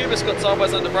 Cubas got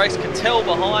sideways under brakes, Cattell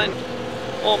behind.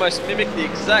 Almost mimic the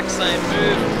exact same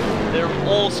move. They're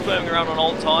all squirming around on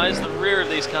old tyres. The rear of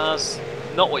these cars,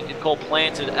 not what you'd call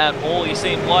planted at all. You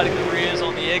see them lighting the rears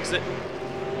on the exit,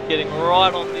 getting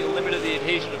right on the limit of the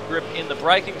adhesion of grip in the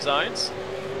braking zones.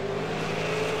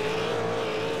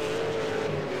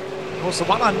 Of course, the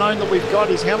one unknown that we've got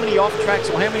is how many off tracks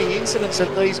or how many incidents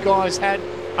have these guys had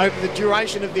over the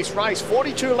duration of this race.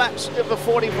 42 laps of a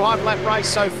 45 lap race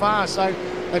so far, so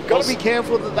they've got to be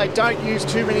careful that they don't use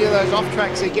too many of those off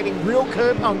tracks. They're getting real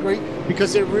curb hungry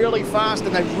because they're really fast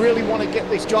and they really want to get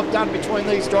this job done between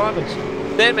these drivers.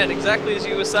 Then, man, exactly as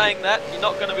you were saying that, you're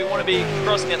not going to want to be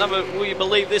crossing that number. Will you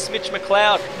believe this? Mitch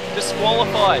McLeod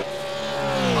disqualified.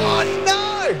 Oh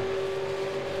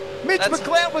no! Mitch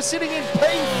McLeod was sitting in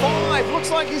P5. Looks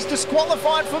like he's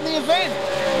disqualified from the event.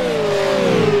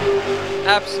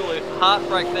 Absolute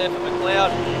heartbreak there for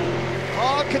McLeod.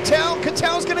 Oh,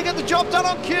 Cattell's going to get the job done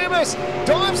on Cubas.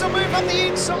 Dives a move on the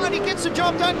inside. He gets the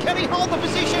job done. Can he hold the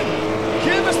position?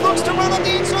 Cubas looks to run on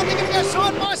the inside. They're going to go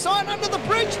side by side under the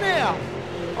bridge now.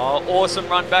 Oh, awesome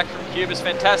run back from Cubas.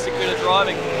 Fantastic bit of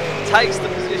driving. Takes the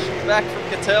position back from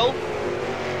Cattell.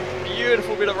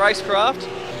 Beautiful bit of racecraft.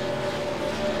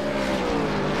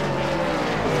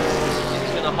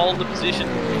 He's going to hold the position.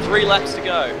 3 laps to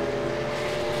go.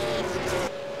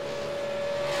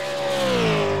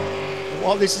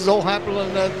 While this is all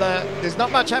happening, there's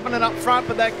not much happening up front,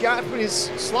 but that gap is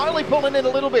slowly pulling in a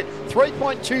little bit.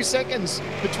 3.2 seconds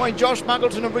between Josh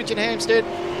Muggleton and Richard Hampstead.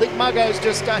 I think Muggo's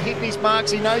just hitting his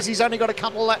marks. He knows he's only got a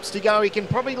couple of laps to go. He can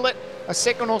probably let a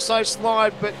second or so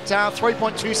slide, but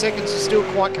 3.2 seconds is still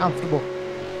quite comfortable.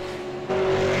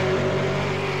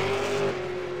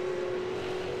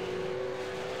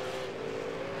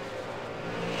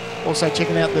 Also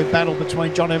checking out the battle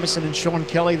between John Emerson and Sean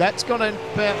Kelly. That's got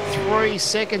about 3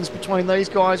 seconds between these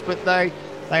guys, but they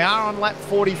are on lap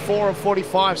 44 or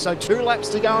 45, so 2 laps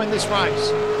to go in this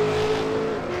race.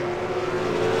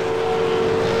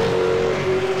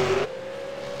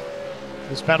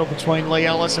 This battle between Lee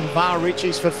Ellis and Var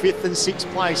Richies for 5th and 6th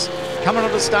place. Coming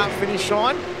on the start-finish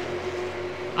line.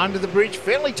 Under the bridge,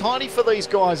 fairly tiny for these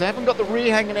guys. They haven't got the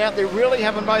rear hanging out. They're really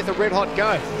having both a red-hot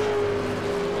go.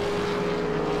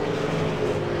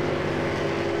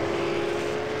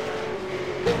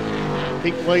 I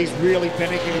think Lee's really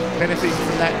benefiting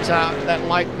from that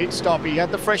late pit stop. He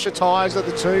had the fresher tyres of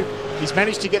the two. He's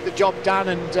managed to get the job done,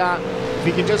 and if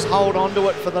he can just hold on to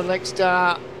it for the next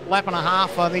lap and a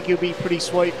half, I think he'll be pretty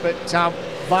sweet. But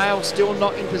Vale still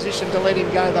not in position to let him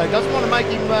go, though. Doesn't want to make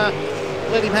him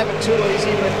let him have it too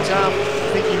easy, but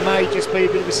I think he may just be a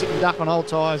bit of a sitting duck on old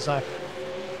tyres, though.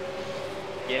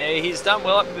 Yeah, he's done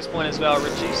well up to this point as well,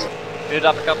 Richie's. Moved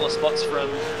up a couple of spots from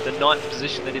the 9th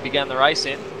position that he began the race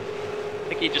in.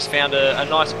 I think he just found a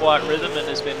nice quiet rhythm and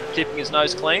has been keeping his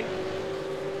nose clean.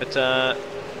 But 2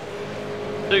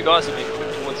 guys have been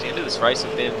quick towards the end of this race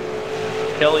have been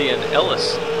Kelly and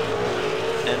Ellis.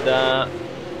 And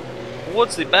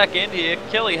towards the back end here,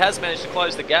 Kelly has managed to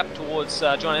close the gap towards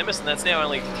John Emerson. That's now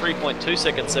only 3.2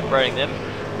 seconds separating them.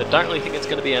 But don't really think it's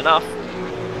going to be enough,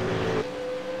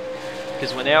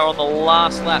 because we're now on the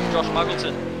last lap. Josh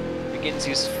Muggleton begins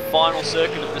his final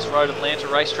circuit of this Road Atlanta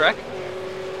racetrack.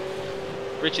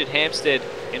 Richard Hampstead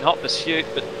in hot pursuit,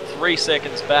 but 3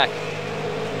 seconds back.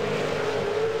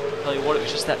 Tell you what, it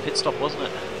was just that pit stop, wasn't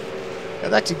it? Yeah,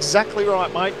 that's exactly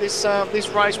right, mate. This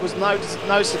race was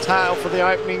nose to tail for the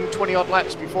opening 20-odd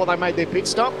laps before they made their pit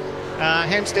stop.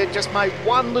 Hampstead just made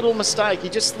one little mistake. He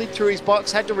just slid through his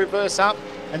box, had to reverse up,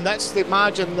 and that's the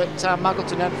margin that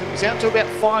Muggleton had. It was out to about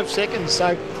 5 seconds,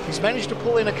 so he's managed to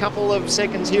pull in a couple of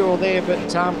seconds here or there, but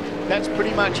that's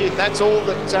pretty much it. That's all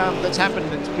that's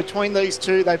happened. It's between these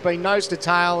two. They've been nose to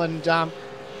tail, and I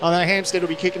know Hampstead will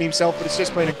be kicking himself, but it's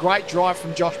just been a great drive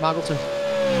from Josh Muggleton.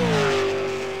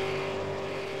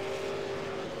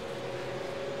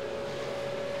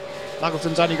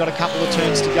 Muggleton's only got a couple of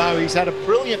turns to go. He's had a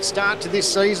brilliant start to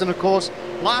this season, of course.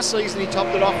 Last season he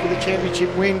topped it off with a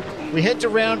championship win. We head to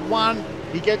round 1.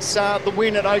 He gets the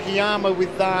win at Okayama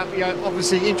with,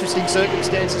 obviously interesting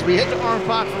circumstances. We head to Oran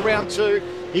Park for round 2.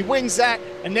 He wins that,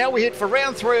 and now we head for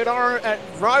round 3 at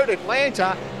Road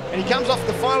Atlanta, and he comes off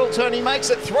the final turn. He makes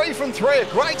it 3 from 3. A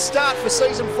great start for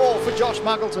season 4 for Josh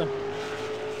Muggleton.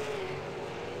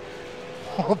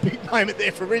 Oh, big moment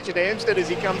there for Richard Hampstead as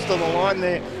he comes to the line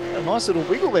there. A nice little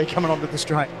wiggle there coming onto the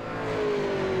straight.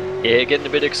 Yeah, getting a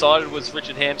bit excited was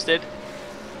Richard Hampstead.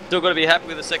 Still got to be happy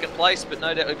with the second place, but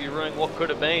no doubt we'll be ruining what could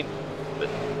have been. But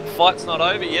the fight's not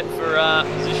over yet for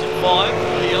position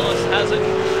 5. Woody Ellis has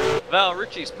it. Val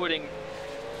Ritchie's putting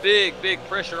big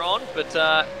pressure on, but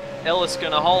Ellis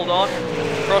going to hold on,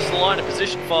 cross the line to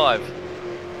position 5.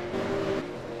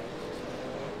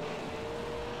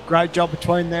 Great job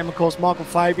between them. Of course, Michael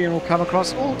Fabian will come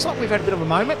across. Oh, looks like we've had a bit of a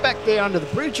moment back there under the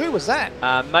bridge. Who was that?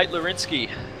 Mate Lurinsky.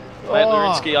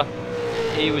 Lurinsky,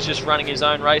 he was just running his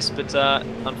own race, but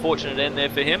unfortunate end there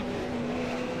for him.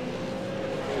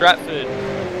 Stratford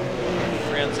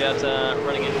rounds out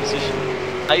running in position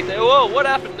 8 there. Whoa, what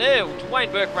happened there?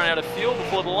 Wayne Burke ran out of fuel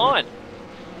before the line.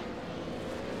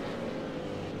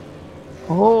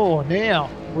 Oh, now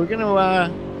we're going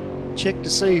to check to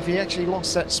see if he actually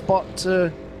lost that spot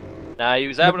to... No, he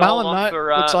was able to hold on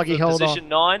for, looks like he held position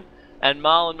 9, and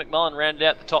Marlon McMullen rounded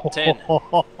out the top 10.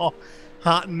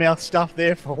 Heart and mouth stuff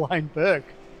there for Wayne Burke.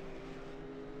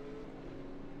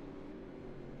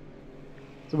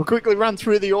 So we'll quickly run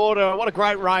through the order. What a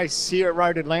great race here at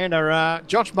Road Atlanta.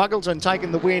 Josh Muggleton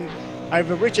taking the win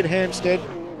over Richard Hampstead.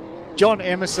 John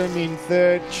Emerson in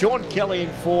 3rd. Sean Kelly in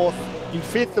 4th. In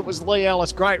 5th, it was Lee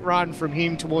Ellis. Great run from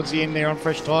him towards the end there on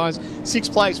fresh tyres.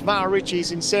 6th place, Var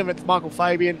Ritchie's in 7th. Michael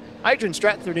Fabian. Adrian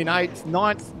Stratford in 8th.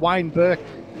 9th, Wayne Burke.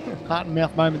 Heart and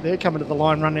mouth moment there, coming to the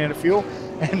line, running out of fuel.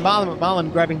 And Marlon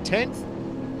McMullen grabbing 10th.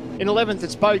 In 11th,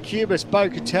 it's Bo Cubis, Bo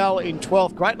Cattell in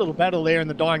 12th. Great little battle there in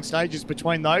the dying stages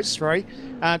between those three.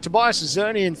 Tobias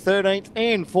Azerni in 13th.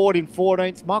 Ian Ford in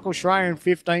 14th. Michael Schreier in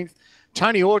 15th.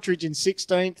 Tony Ortridge in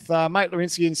 16th. Mate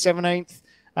Lurinsky in 17th.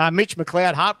 Mitch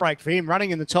McLeod, heartbreak for him,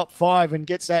 running in the top 5 and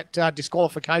gets that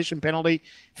disqualification penalty.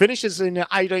 Finishes in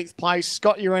 18th place.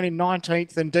 Scott Uren in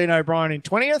 19th and Dean O'Brien in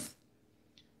 20th.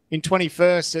 In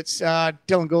 21st, it's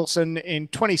Dylan Goulson in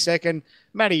 22nd,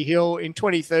 Matty Hill in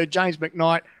 23rd, James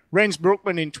McKnight, Renz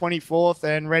Brookman in 24th,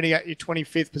 and ready at your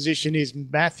 25th position is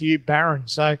Matthew Barron.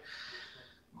 So,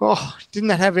 didn't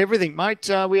that have everything, mate?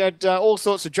 We had all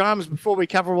sorts of dramas. Before we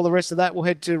cover all the rest of that, we'll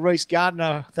head to Reece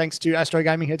Gardner, thanks to Astro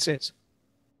Gaming headsets.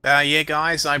 Yeah,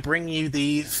 guys, I bring you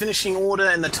the finishing order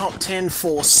in the top 10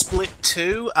 for Split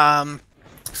 2.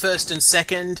 First and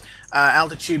second,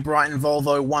 Altitude Brighton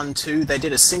Volvo 1-2. They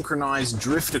did a synchronized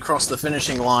drift across the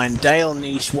finishing line. Dale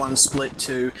Niche won Split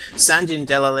 2. Sanjin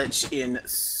Delalich in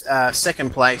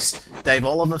second place. Dave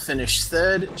Oliver finished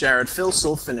 3rd. Jared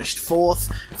Filsel finished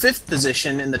 4th. 5th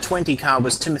position in the 20 car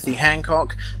was Timothy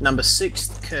Hancock. Number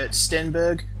 6th, Kurt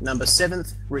Stenberg. Number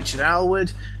 7th, Richard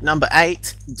Alwood. Number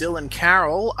 8, Dylan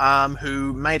Carroll,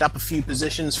 who made up a few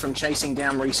positions from chasing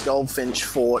down Reece Goldfinch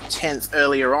for 10th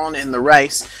earlier on in the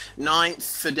race.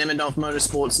 9th for Demidov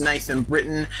Motorsports, Nathan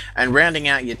Britton. And rounding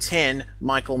out your 10,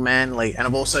 Michael Manley. And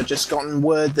I've also just gotten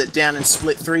word that down in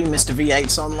Split 3, Mr.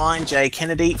 V8's Online, Jay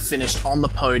Kennedy, finished on the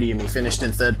podium. He finished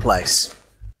in 3rd place.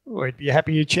 Would you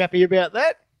happy you chappy about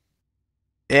that?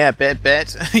 Yeah,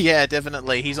 bet. Yeah,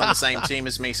 definitely. He's on the same team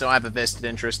as me, so I have a vested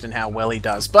interest in how well he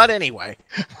does. But anyway.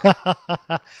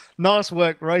 Nice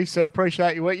work, Reece.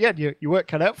 Appreciate your work. Yeah, your work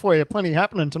cut out for you. Plenty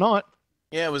happening tonight.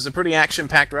 Yeah, it was a pretty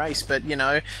action-packed race, but, you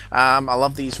know, I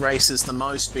love these races the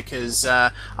most because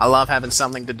I love having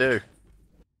something to do.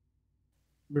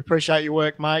 We appreciate your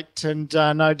work, mate, and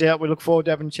no doubt we look forward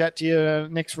to having a chat to you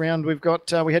next round. We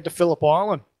head to Phillip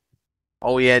Island.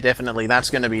 Oh, yeah, definitely. That's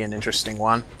going to be an interesting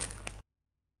one.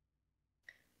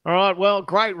 All right, well,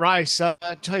 great race. I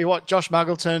tell you what, Josh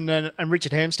Muggleton and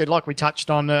Richard Hampstead, like we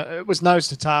touched on, it was nose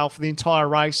to tail for the entire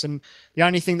race, and the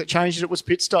only thing that changed it was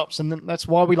pit stops, and that's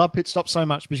why we love pit stops so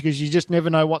much, because you just never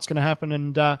know what's going to happen,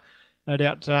 and no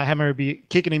doubt Hammer will be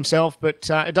kicking himself, but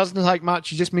it doesn't take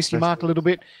much. You just miss your mark a little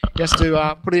bit, just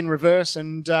to put it in reverse,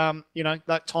 and,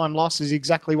 that time loss is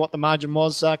exactly what the margin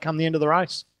was come the end of the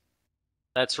race.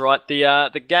 That's right.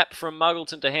 The gap from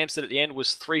Muggleton to Hampstead at the end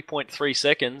was 3.3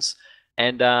 seconds.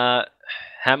 And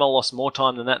Hammer lost more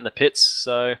time than that in the pits.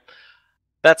 So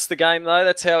that's the game, though.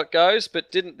 That's how it goes.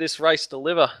 But didn't this race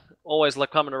deliver? Always like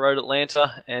coming to Road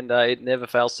Atlanta, and it never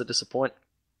fails to disappoint.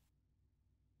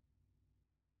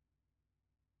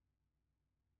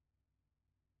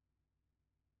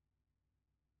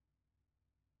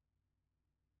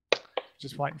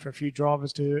 Just waiting for a few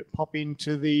drivers to pop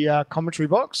into the commentary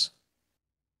box.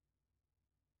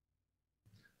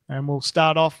 And we'll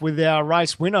start off with our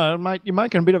race winner. Mate, you're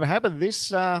making a bit of a habit of this.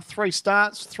 3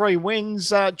 starts, 3 wins.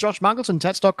 Josh Muggleton,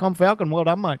 Tats.com Falcon. Well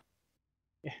done, mate.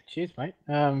 Yeah, cheers, mate.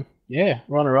 Yeah,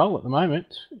 we're on a roll at the moment.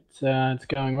 It's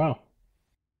going well.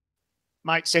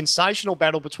 Mate, sensational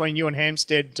battle between you and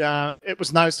Hampstead. It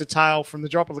was nose to tail from the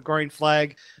drop of the green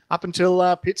flag up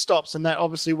until pit stops, and that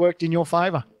obviously worked in your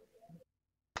favour.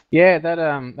 Yeah,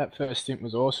 that first stint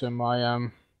was awesome. I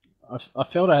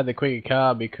felt I had the quicker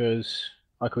car because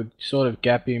I could sort of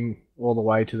gap him all the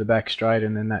way to the back straight,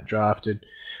 and then that drafted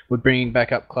would bring him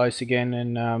back up close again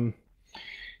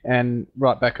and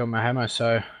right back on my hammer.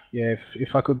 So yeah,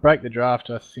 if I could break the draft,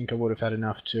 I think I would have had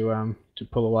enough to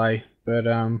pull away. But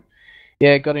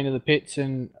yeah, got into the pits,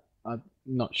 and I'm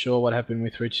not sure what happened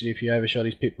with Richard, if he overshot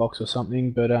his pit box or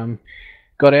something, but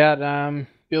got out,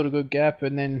 built a good gap,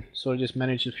 and then sort of just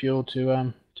managed the fuel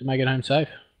to make it home safe.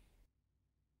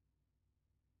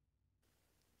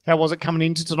 How was it coming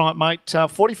into tonight, mate?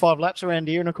 45 laps around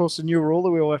here, and of course the new rule that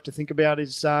we all have to think about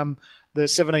is the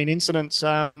 17 incidents,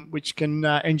 which can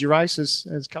end your race, as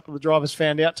a couple of the drivers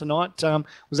found out tonight.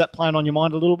 Was that playing on your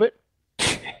mind a little bit?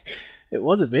 It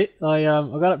was a bit. I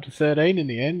got up to 13 in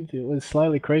the end. It was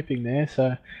slowly creeping there.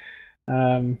 So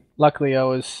luckily I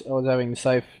was having to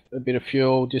save a bit of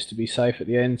fuel just to be safe at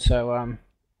the end. So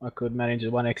I could manage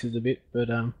the 1Xs a bit. But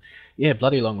yeah,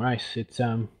 bloody long race. It's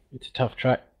a tough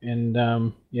track,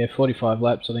 and yeah, 45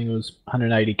 laps. I think it was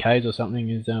 180 k's or something.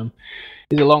 Is a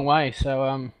long way.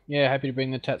 So yeah, happy to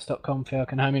bring the Tats.com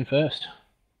Falcon home in first.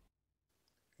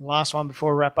 Last one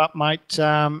before we wrap up, mate.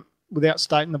 Without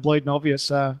stating the bleeding obvious,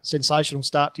 sensational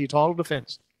start to your title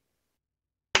defence.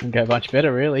 Can go much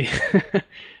better, really.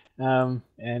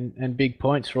 And big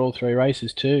points for all 3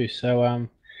 races too. So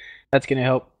that's going to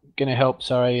help.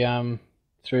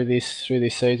 Through this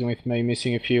season with me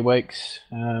missing a few weeks,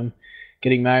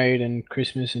 getting married and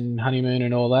Christmas and honeymoon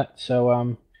and all that.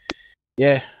 So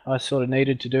yeah, I sort of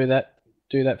needed to do that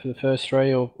for the first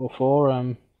 3 or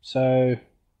 4. So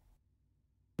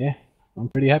yeah, I'm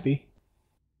pretty happy.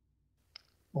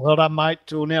 Well done, mate.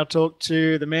 We'll now talk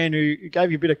to the man who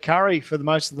gave you a bit of curry for the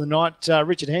most of the night,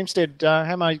 Richard Hampstead.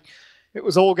 Hamo, it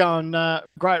was all going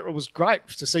great. It was great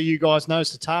to see you guys nose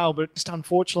to tail, but just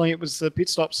unfortunately it was the pit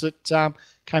stops that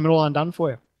came all undone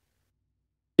for you.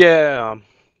 Yeah,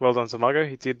 well done to Muggo.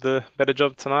 He did the better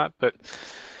job tonight, but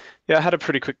yeah, I had a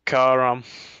pretty quick car,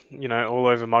 all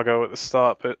over Muggo at the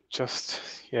start, but just,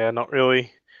 yeah, not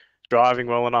really driving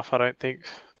well enough, I don't think,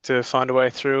 to find a way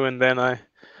through, and then I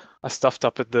stuffed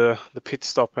up at the pit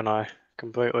stop and I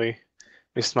completely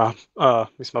missed my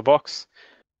box.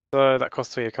 So that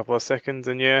cost me a couple of seconds,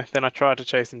 and yeah, then I tried to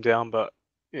chase him down, but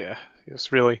yeah, it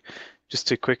was really just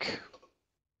too quick.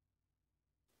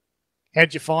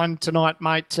 How'd you find tonight,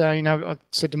 mate? I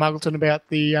said to Muggleton about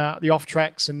the off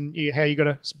tracks and how you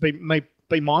got to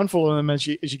be mindful of them as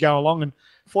you go along. And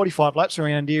 45 laps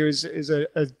around here is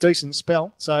a decent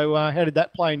spell. So how did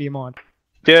that play into your mind?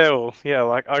 Yeah, well, yeah,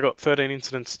 like I got 13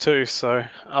 incidents too, so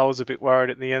I was a bit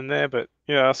worried at the end there, but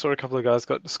yeah, I saw a couple of guys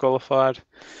got disqualified.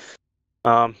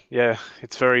 Yeah,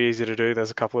 it's very easy to do.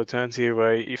 There's a couple of turns here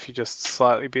where if you just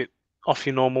slightly bit off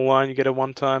your normal line, you get a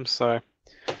 1 time, so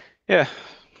yeah.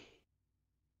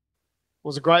 It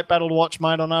was a great battle to watch,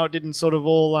 mate. I know it didn't sort of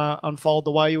all unfold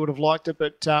the way you would have liked it,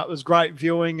 but it was great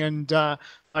viewing, and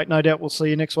mate, no doubt we'll see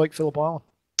you next week, Phillip Island.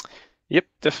 Yep,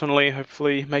 definitely,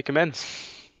 hopefully make amends.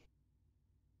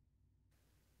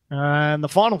 And the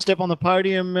final step on the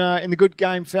podium in the good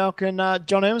game, Falcon,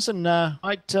 John Emerson.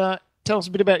 Mate, tell us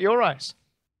a bit about your race.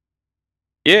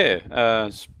 Yeah, I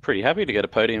was pretty happy to get a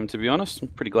podium, to be honest. I'm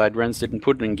pretty glad Renz didn't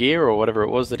put it in gear or whatever it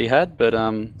was that he had, but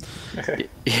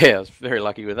yeah, I was very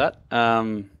lucky with that.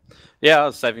 Yeah, I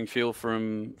was saving fuel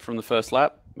from the first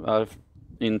lap.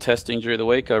 In testing during the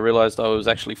week, I realised I was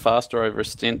actually faster over a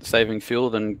stint saving fuel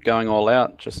than going all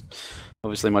out. Just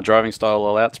obviously my driving style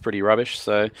all out's pretty rubbish,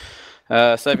 so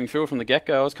saving fuel from the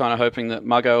get-go. I was kind of hoping that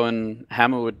Muggo and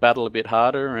Hammer would battle a bit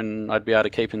harder and I'd be able to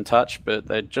keep in touch, but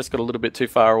they just got a little bit too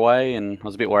far away, and I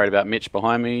was a bit worried about Mitch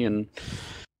behind me, and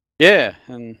yeah,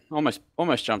 and almost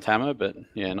jumped Hammer, but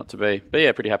yeah, not to be. But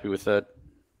yeah, pretty happy with that.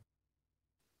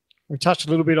 We touched a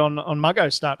little bit on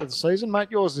Muggo's start of the season,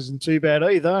 mate. Yours isn't too bad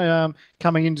either.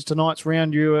 Coming into tonight's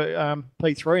round, you were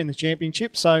P3 in the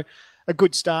championship, so a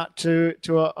good start to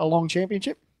a long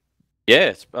championship.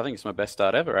 Yeah, I think it's my best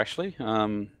start ever, actually.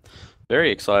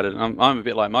 Very excited. I'm a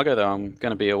bit like Muggo, though. I'm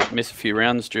going to miss a few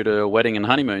rounds due to a wedding and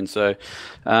honeymoon. So,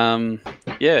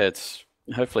 yeah,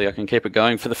 hopefully I can keep it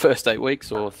going for the first 8 weeks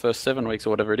or first 7 weeks or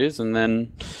whatever it is, and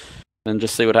then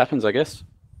just see what happens, I guess.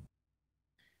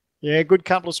 Yeah, good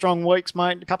couple of strong weeks,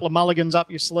 mate. A couple of mulligans up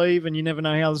your sleeve, and you never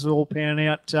know how this will all pan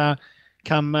out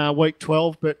come week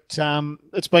 12. But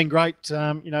it's been great.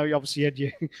 You know, you obviously had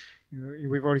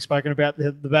we've already spoken about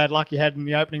the bad luck you had in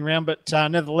the opening round, but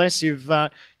nevertheless, you've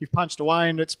punched away,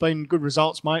 and it's been good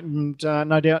results, mate. And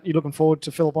no doubt you're looking forward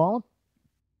to Phillip Island.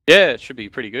 Yeah, it should be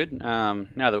pretty good. Now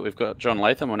that we've got John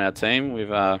Latham on our team,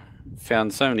 we've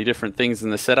found so many different things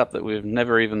in the setup that we've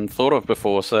never even thought of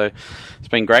before. So it's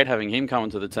been great having him come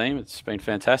into the team. It's been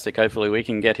fantastic. Hopefully we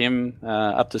can get him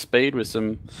up to speed with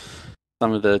some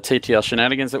of the TTL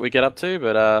shenanigans that we get up to.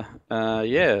 But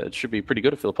yeah, it should be pretty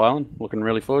good at Phillip Island. Looking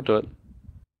really forward to it.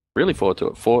 Really forward to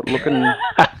it. Looking...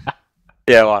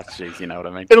 Yeah, well, jeez, you know what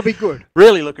I mean. It'll be good.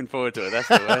 Really looking forward to it. That's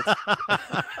the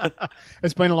word.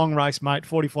 It's been a long race, mate.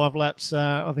 45 laps.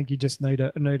 I think you just need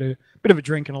a bit of a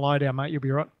drink and a lie down, mate. You'll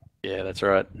be right. Yeah, that's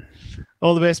right.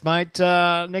 All the best, mate.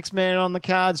 Next man on the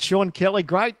cards, Sean Kelly.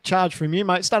 Great charge from you,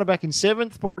 mate. Started back in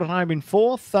 7th, put it home in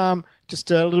 4th.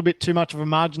 Just a little bit too much of a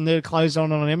margin there to close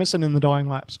on Emerson in the dying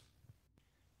laps.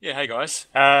 Yeah, hey guys.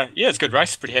 Yeah, it's a good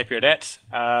race. Pretty happy with that.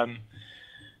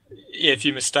 Yeah, a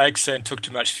few mistakes and took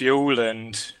too much fuel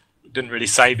and didn't really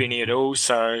save any at all.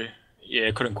 So,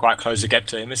 yeah, couldn't quite close the gap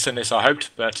to Emerson as I hoped.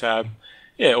 But,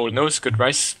 yeah, all in all, it's a good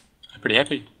race. I'm pretty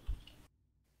happy.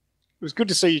 It was good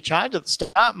to see you charge at the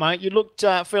start, mate. You looked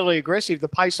fairly aggressive. The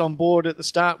pace on board at the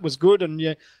start was good, and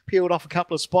you peeled off a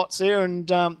couple of spots there, and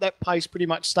that pace pretty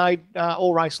much stayed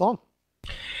all race long.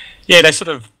 Yeah, they sort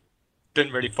of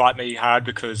didn't really fight me hard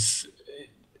because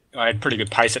I had pretty good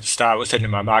pace at the start. I was hitting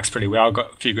my marks pretty well.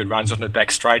 Got a few good runs on the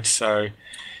back straight. So,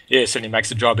 yeah, it certainly makes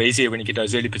the job easier when you get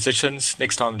those early positions.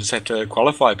 Next time, just have to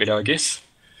qualify a bit, I guess.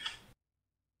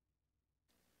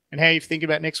 And how you thinking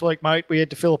about next week, mate? We head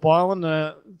to Phillip Island.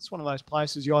 It's one of those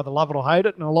places you either love it or hate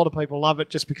it. And a lot of people love it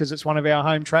just because it's one of our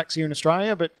home tracks here in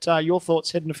Australia. But your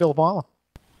thoughts heading to Phillip Island?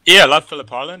 Yeah, I love Phillip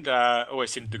Island.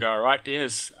 Always seemed to go all right there.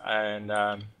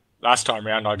 And last time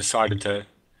round, I decided to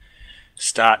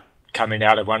start coming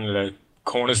out of one of the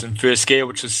corners in first gear,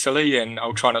 which was silly, and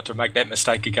I'll try not to make that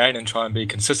mistake again and try and be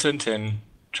consistent and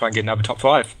try and get another top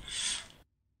 5.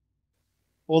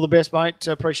 All the best, mate.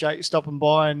 Appreciate you stopping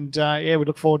by, and yeah, we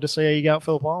look forward to see how you go at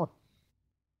Phillip Island.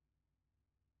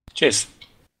 Cheers.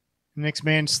 Next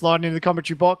man sliding into the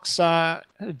commentary box. Had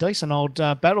a decent old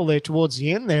battle there towards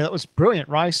the end there. That was a brilliant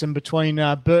race, and between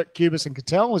Burt, Cubis and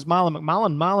Cattell was Marlon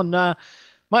McMullen. Marlon,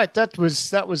 mate, that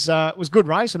was good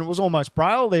race, and it was almost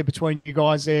braille there between you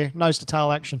guys there, nose to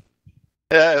tail action.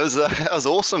 Yeah, it was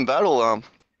an awesome battle.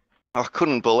 I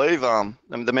couldn't believe the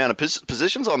amount of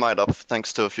positions I made up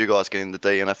thanks to a few guys getting the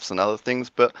DNFs and other things.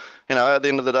 But you know, at the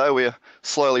end of the day, we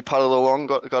slowly puddled along,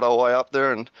 got our way up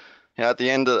there, and you know, at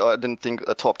the end, I didn't think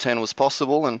a top 10 was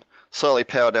possible, and slowly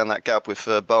powered down that gap with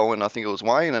Bowen. I think it was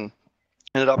Wayne, and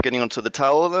ended up getting onto the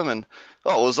tail of them, and it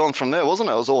was on from there, wasn't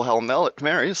it? It was all Hail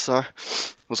Marys, so it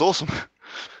was awesome.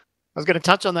 I was going to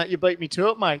touch on that. You beat me to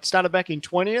it, mate. Started back in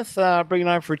 20th, bringing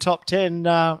home for a top 10.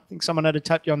 I think someone had to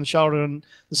tap you on the shoulder at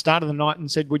the start of the night and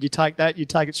said, would you take that? You'd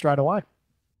take it straight away.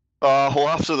 Well,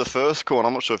 after the first corner,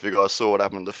 I'm not sure if you guys saw what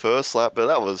happened in the first lap, but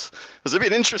it was a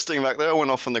bit interesting back there. I went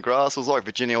off in the grass. It was like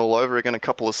Virginia all over again a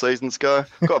couple of seasons ago.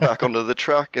 Got back onto the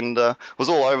track and was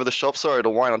all over the shop. Sorry to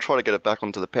Wayne. I tried to get it back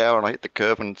onto the power, and I hit the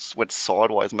curb and went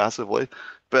sideways massively.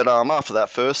 But after that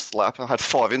first lap, I had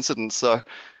 5 incidents, so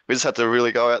we just had to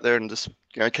really go out there and just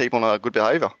keep on a good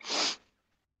behaviour.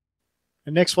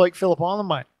 And next week, Phillip Island,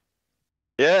 mate.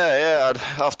 Yeah.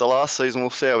 After last season,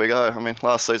 we'll see how we go. I mean,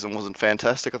 last season wasn't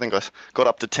fantastic. I think I got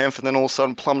up to 10th and then all of a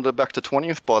sudden plummeted back to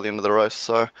 20th by the end of the race.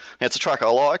 So yeah, it's a track I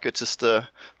like. It's just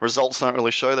results don't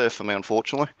really show there for me,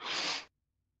 unfortunately.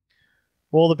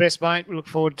 All the best, mate. We look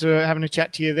forward to having a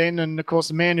chat to you then. And of course,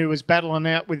 the man who was battling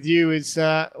out with you is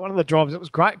one of the drivers. It was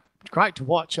great to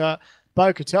watch.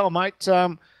 Bo Cattell, mate.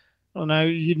 I don't know,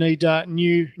 you need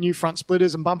new front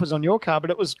splitters and bumpers on your car, but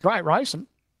it was great racing.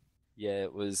 Yeah,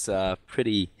 it was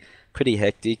pretty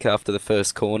hectic after the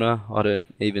first corner. I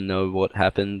don't even know what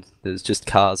happened. There's just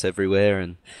cars everywhere,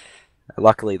 and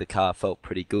luckily the car felt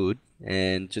pretty good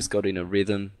and just got in a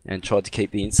rhythm and tried to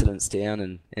keep the incidents down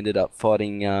and ended up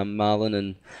fighting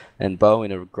Marlon and Bo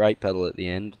in a great battle at the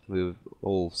end. We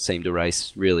all seemed to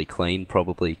race really clean,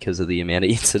 probably because of the amount of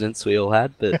incidents we all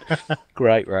had, but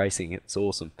great racing. It was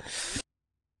awesome.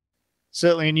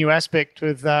 Certainly a new aspect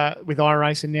with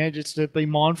iRacing now, just to be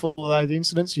mindful of those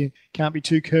incidents. You can't be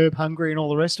too curb hungry and all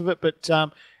the rest of it, but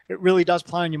it really does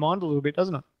play on your mind a little bit,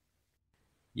 doesn't it?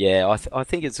 Yeah, I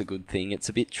think it's a good thing. It's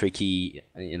a bit tricky,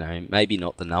 maybe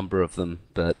not the number of them,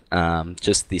 but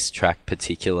just this track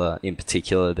in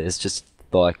particular, there's just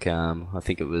I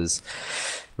think it was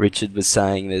Richard was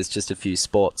saying, there's just a few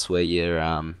spots where you're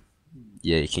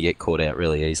yeah, you can get caught out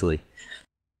really easily.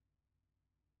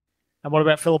 And what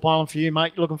about Phillip Island for you,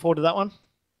 mate? You looking forward to that one?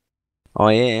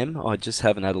 I am. I just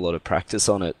haven't had a lot of practice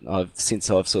on it.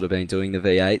 Since I've sort of been doing the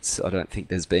V8s, I don't think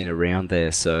there's been a round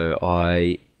there, so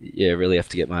I really have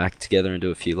to get my act together and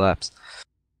do a few laps.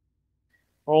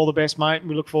 All the best, mate.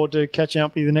 We look forward to catching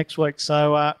up with you the next week.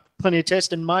 So plenty of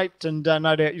testing, mate, and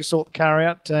no doubt you'll sort the car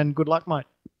out, and good luck, mate.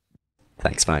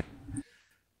 Thanks, mate.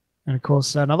 And of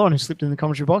course, another one who slipped in the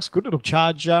commentary box. Good little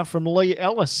charge from Lee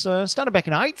Ellis. Started back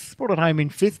in 8th, brought it home in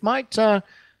 5th, mate. A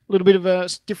little bit of a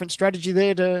different strategy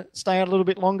there to stay out a little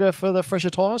bit longer for the fresher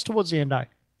tyres towards the end, eh?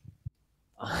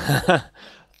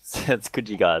 It's good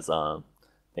you guys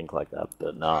think like that,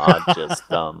 but no, I just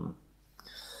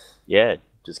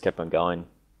just kept on going.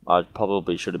 I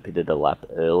probably should have pitted a lap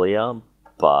earlier,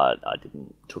 but I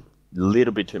didn't. Took a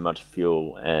little bit too much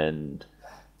fuel, and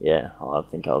yeah, I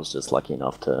think I was just lucky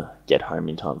enough to get home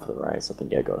in time for the race. I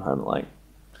think I got home at like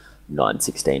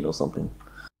 9:16 or something.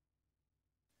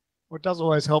 Well, it does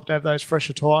always help to have those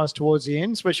fresher tyres towards the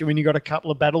end, especially when you've got a couple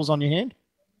of battles on your hand.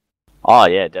 Oh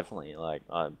yeah, definitely. Like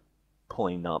I'm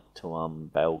pulling up to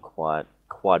Bale quite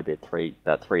a bit,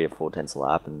 about 3 or 4 tenths a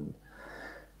lap, and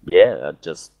yeah,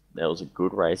 that was a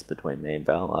good race between me and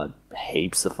Bale. I had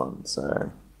heaps of fun. So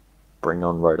bring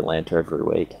on Road Atlanta every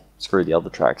week. Screw the other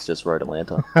tracks, just Road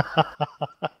Atlanta.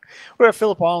 We're at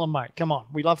Phillip Island, mate. Come on,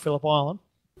 we love Phillip Island.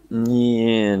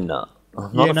 Yeah, no,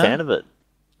 I'm not a fan of it.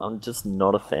 I'm just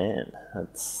not a fan.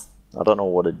 I don't know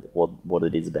what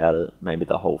it is about it. Maybe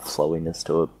the whole flowiness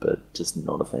to it, but just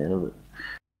not a fan of it.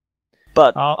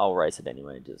 But I'll race it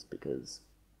anyway, just because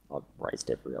I've raced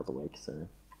every other week. So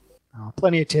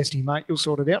plenty of testing, mate. You'll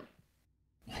sort it out.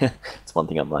 It's one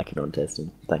thing I'm lacking on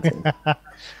testing. Thanks, man.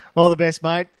 All the best,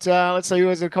 mate. Let's see who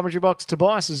has the commentary box.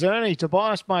 Tobias Zerny.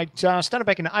 Tobias, mate, started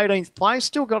back in 18th place.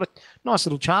 Still got a nice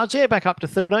little charge there, back up to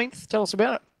 13th. Tell us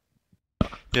about it.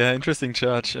 Yeah, interesting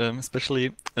charge,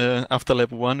 especially after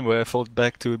lap 1 where I fell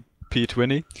back to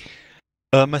P20.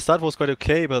 My start was quite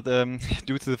okay, but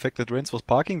due to the fact that Renz was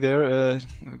parking there,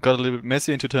 got a little bit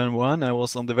messy into turn 1. I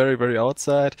was on the very, very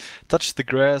outside, touched the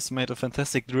grass, made a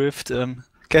fantastic drift,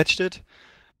 catched it,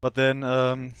 but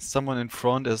then someone in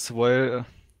front as well.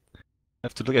 I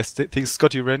have to look. I think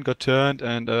Scotty Wren got turned,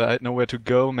 and I had nowhere to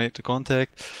go, made the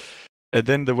contact. And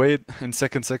then the way in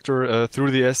second sector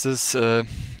through the S's,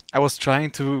 I was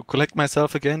trying to collect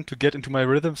myself again to get into my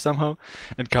rhythm somehow,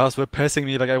 and cars were passing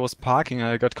me like I was parking.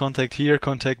 I got contact here,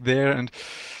 contact there, and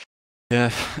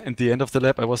yeah, at the end of the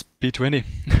lap I was P20.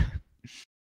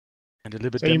 And a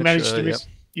little bit so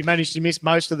you managed to miss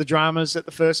most of the dramas at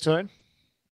the first turn?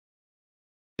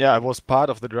 Yeah, I was part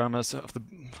of the dramas of the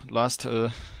last,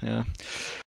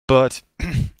 but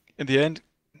in the end,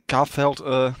 car felt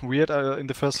weird in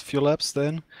the first few laps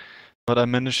then, but I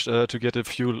managed to get a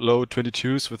few low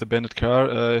 22s with the banded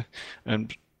car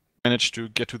and managed to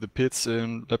get to the pits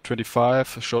in lap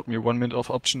 25. Showed me 1 minute of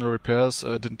optional repairs,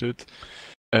 didn't do it,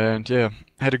 and yeah,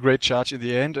 had a great charge in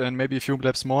the end, and maybe a few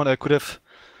laps more and I could have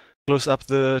closed up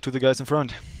to the guys in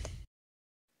front.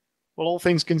 Well, all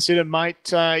things considered,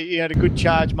 mate, you had a good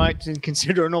charge, mate,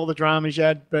 considering all the dramas you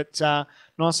had, but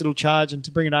nice little charge, and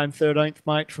to bring it home 13th,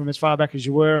 mate, from as far back as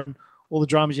you were, and all the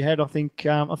dramas you had, I think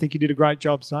you did a great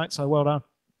job, mate, so well done.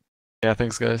 Yeah,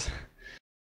 thanks, guys.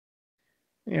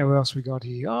 Yeah, what else we got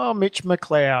here? Oh, Mitch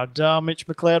McLeod. Mitch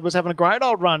McLeod was having a great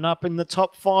old run up in the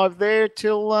top 5 there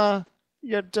till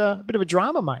you had a bit of a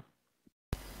drama, mate.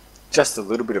 Just a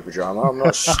little bit of a drama. I'm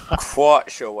not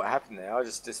quite sure what happened there. I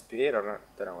just disappeared. I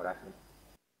don't know what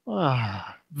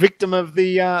happened. Victim of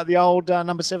the old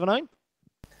number 17?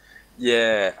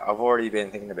 Yeah, I've already been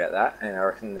thinking about that, and I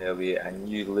reckon there'll be a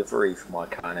new livery for my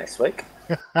car next week.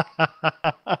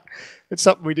 It's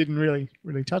something we didn't really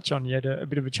touch on yet, a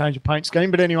bit of a change of paint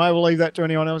scheme. But anyway, we'll leave that to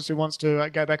anyone else who wants to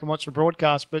go back and watch the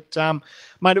broadcast. But,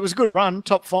 mate, it was a good run,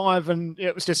 top 5, and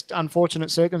it was just unfortunate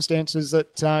circumstances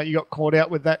that you got caught out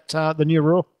with that the new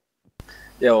rule.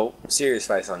 Yeah, well, serious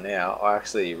face on now. I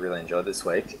actually really enjoyed this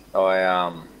week.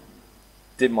 I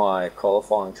did my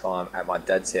qualifying time at my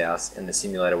dad's house in the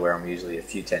simulator where I'm usually a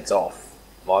few tenths off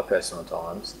my personal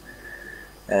times.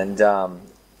 And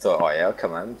thought, oh yeah, I'll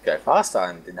come home, go faster,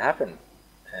 and it didn't happen.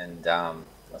 And I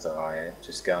thought, oh yeah,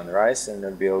 just go in the race and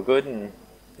it'll be all good, and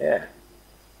yeah,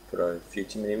 put a few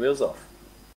too many wheels off.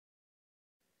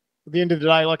 At the end of the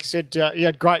day, like I said, you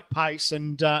had great pace,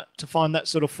 and to find that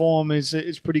sort of form is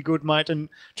pretty good, mate. And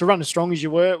to run as strong as you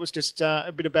were, it was just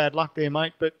a bit of bad luck there,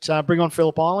 mate. But bring on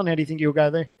Phillip Island. How do you think you'll go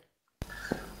there?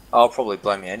 I'll probably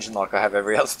blow my engine like I have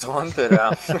every other time,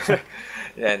 but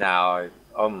yeah, no,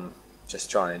 I'm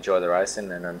just trying to enjoy the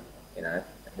racing, and you know,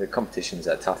 the competition's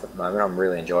that tough at the moment. I'm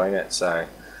really enjoying it, so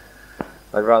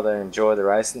I'd rather enjoy the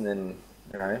racing than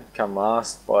come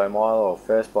last by a mile or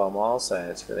first by a mile. So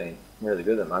it's really really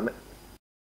good at the moment.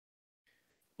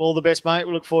 All the best, mate.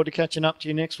 We look forward to catching up to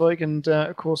you next week, and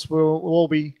of course we'll all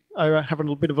be having a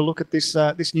little bit of a look at this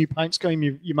this new paint scheme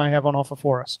you may have on offer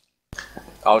for us.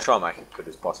 I'll try and make it good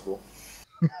as possible.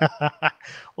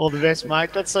 All the best,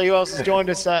 mate. Let's see who else has joined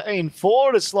us. Ian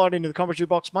Ford has slid into the commentary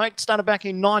box, mate. Started back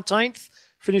in 19th,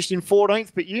 finished in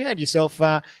 14th, but you had yourself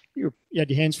you had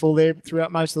your hands full there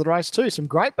throughout most of the race too. Some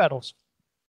great battles.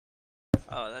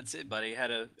 Oh, that's it, buddy.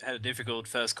 Had a difficult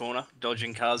first corner,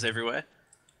 dodging cars everywhere,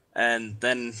 and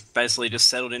then basically just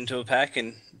settled into a pack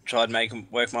and tried to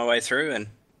work my way through. And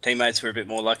teammates were a bit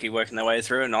more lucky working their way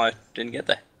through, and I didn't get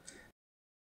there.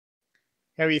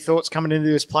 How are your thoughts coming into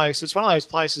this place? It's one of those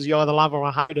places you either love or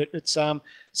hate it. It's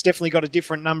definitely got a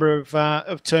different number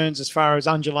of turns as far as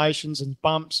undulations and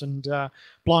bumps and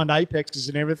blind apexes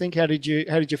and everything. How did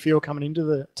you feel coming into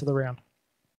the round?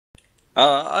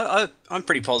 I'm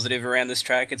pretty positive around this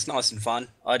track. It's nice and fun.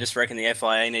 I just reckon the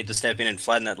FIA need to step in and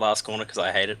flatten that last corner because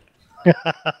I hate it.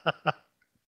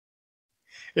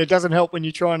 It doesn't help when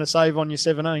you're trying to save on your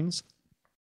 17s.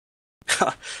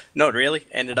 Not really.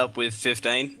 Ended up with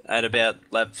 15 at about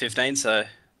lap 15, so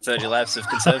 30 laps of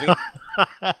conserving.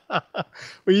 Well,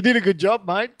 you did a good job,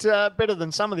 mate. Better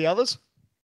than some of the others.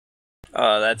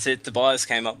 Oh, that's it. Tobias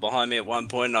came up behind me at one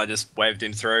point, and I just waved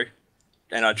him through.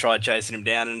 And I tried chasing him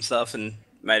down and stuff, and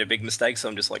made a big mistake. So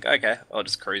I'm just like, okay, I'll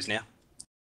just cruise now.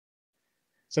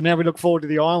 So now we look forward to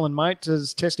the island, mate.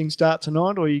 Does testing start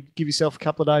tonight, or you give yourself a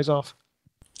couple of days off?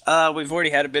 We've already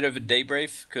had a bit of a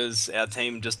debrief because our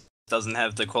team just doesn't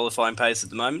have the qualifying pace at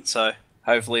the moment. So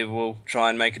hopefully we'll try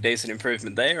and make a decent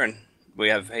improvement there, and we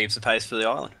have heaps of pace for the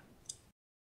island.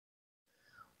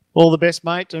 All the best,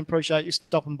 mate, and appreciate you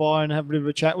stopping by and having a bit of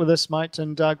a chat with us, mate,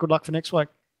 and good luck for next week.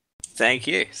 Thank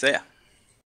you. See ya.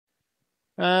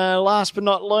 Last but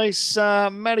not least,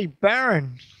 Matty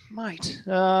Barron, mate.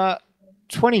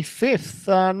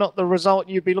 25th, not the result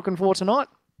you'd be looking for tonight?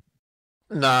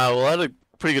 No, well, I had a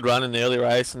pretty good run in the early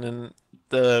race, and then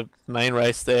the main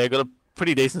race there. Got a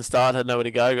pretty decent start, had nowhere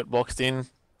to go, got boxed in,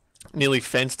 nearly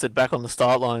fenced it back on the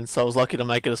start line, so I was lucky to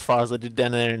make it as far as I did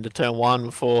down there into turn one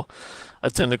before I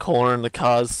turned the corner and the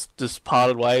cars just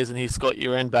parted ways and he got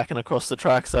your end back and across the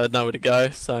track, so I had nowhere to go,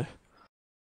 so...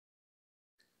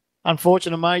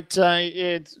 Unfortunate, mate.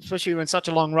 Yeah, especially when such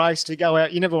a long race to go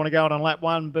out. You never want to go out on lap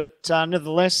one, but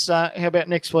nevertheless, how about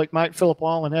next week, mate? Phillip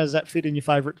Island, how does that fit in your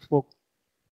favourite book?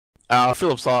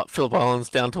 Phillip Island's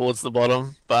down towards the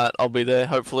bottom, but I'll be there,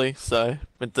 hopefully. So,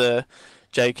 with the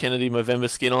Jay Kennedy Movember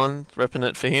skin on, repping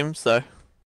it for him, so...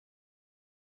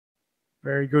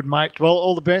 Very good, mate. Well,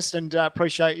 all the best, and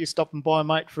appreciate you stopping by,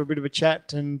 mate, for a bit of a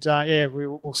chat. And, yeah,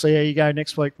 we'll see how you go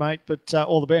next week, mate, but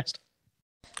all the best.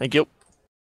 Thank you.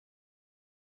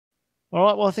 All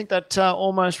right, well, I think that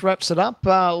almost wraps it up.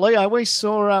 Leo, we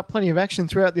saw plenty of action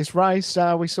throughout this race.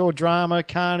 We saw drama,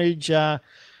 carnage,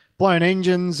 blown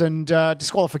engines and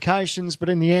disqualifications, but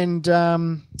in the end,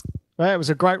 well, it was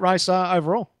a great race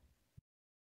overall.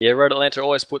 Yeah, Road Atlanta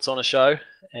always puts on a show,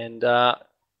 and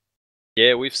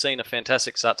yeah, we've seen a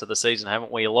fantastic start to the season,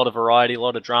 haven't we? A lot of variety, a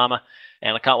lot of drama,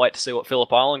 and I can't wait to see what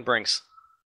Phillip Island brings.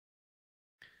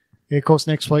 Yeah, of course,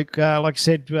 next week, like I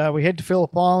said, we head to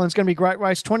Phillip Island. It's going to be a great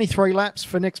race. 23 laps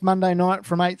for next Monday night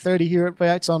from 8:30 here at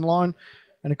V8's Online.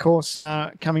 And, of course,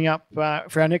 coming up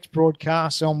for our next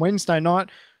broadcast on Wednesday night,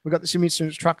 we've got the Sim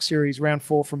Instruments Truck Series Round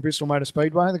 4 from Bristol Motor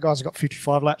Speedway. The guys have got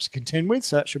 55 laps to contend with,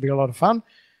 so that should be a lot of fun.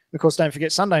 And of course, don't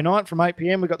forget, Sunday night from 8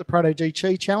 p.m, we've got the Proto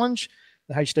GT Challenge.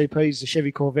 The HDPs, the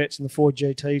Chevy Corvettes, and the Ford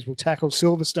GTs will tackle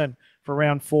Silverstone for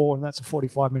Round 4, and that's a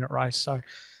 45-minute race, so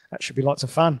that should be lots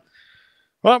of fun.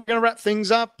 Well, I'm going to wrap things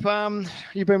up.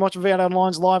 You've been watching V8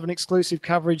 Online's live and exclusive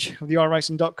coverage of the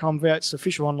iRacing.com V8's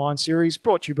official online series,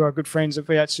 brought to you by our good friends at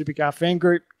V8 Supercar Fan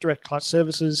Group, Direct Clutch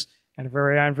Services, and a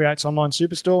very own V8's Online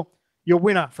Superstore. Your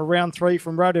winner for Round 3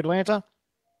 from Road Atlanta,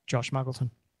 Josh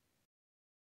Muggleton.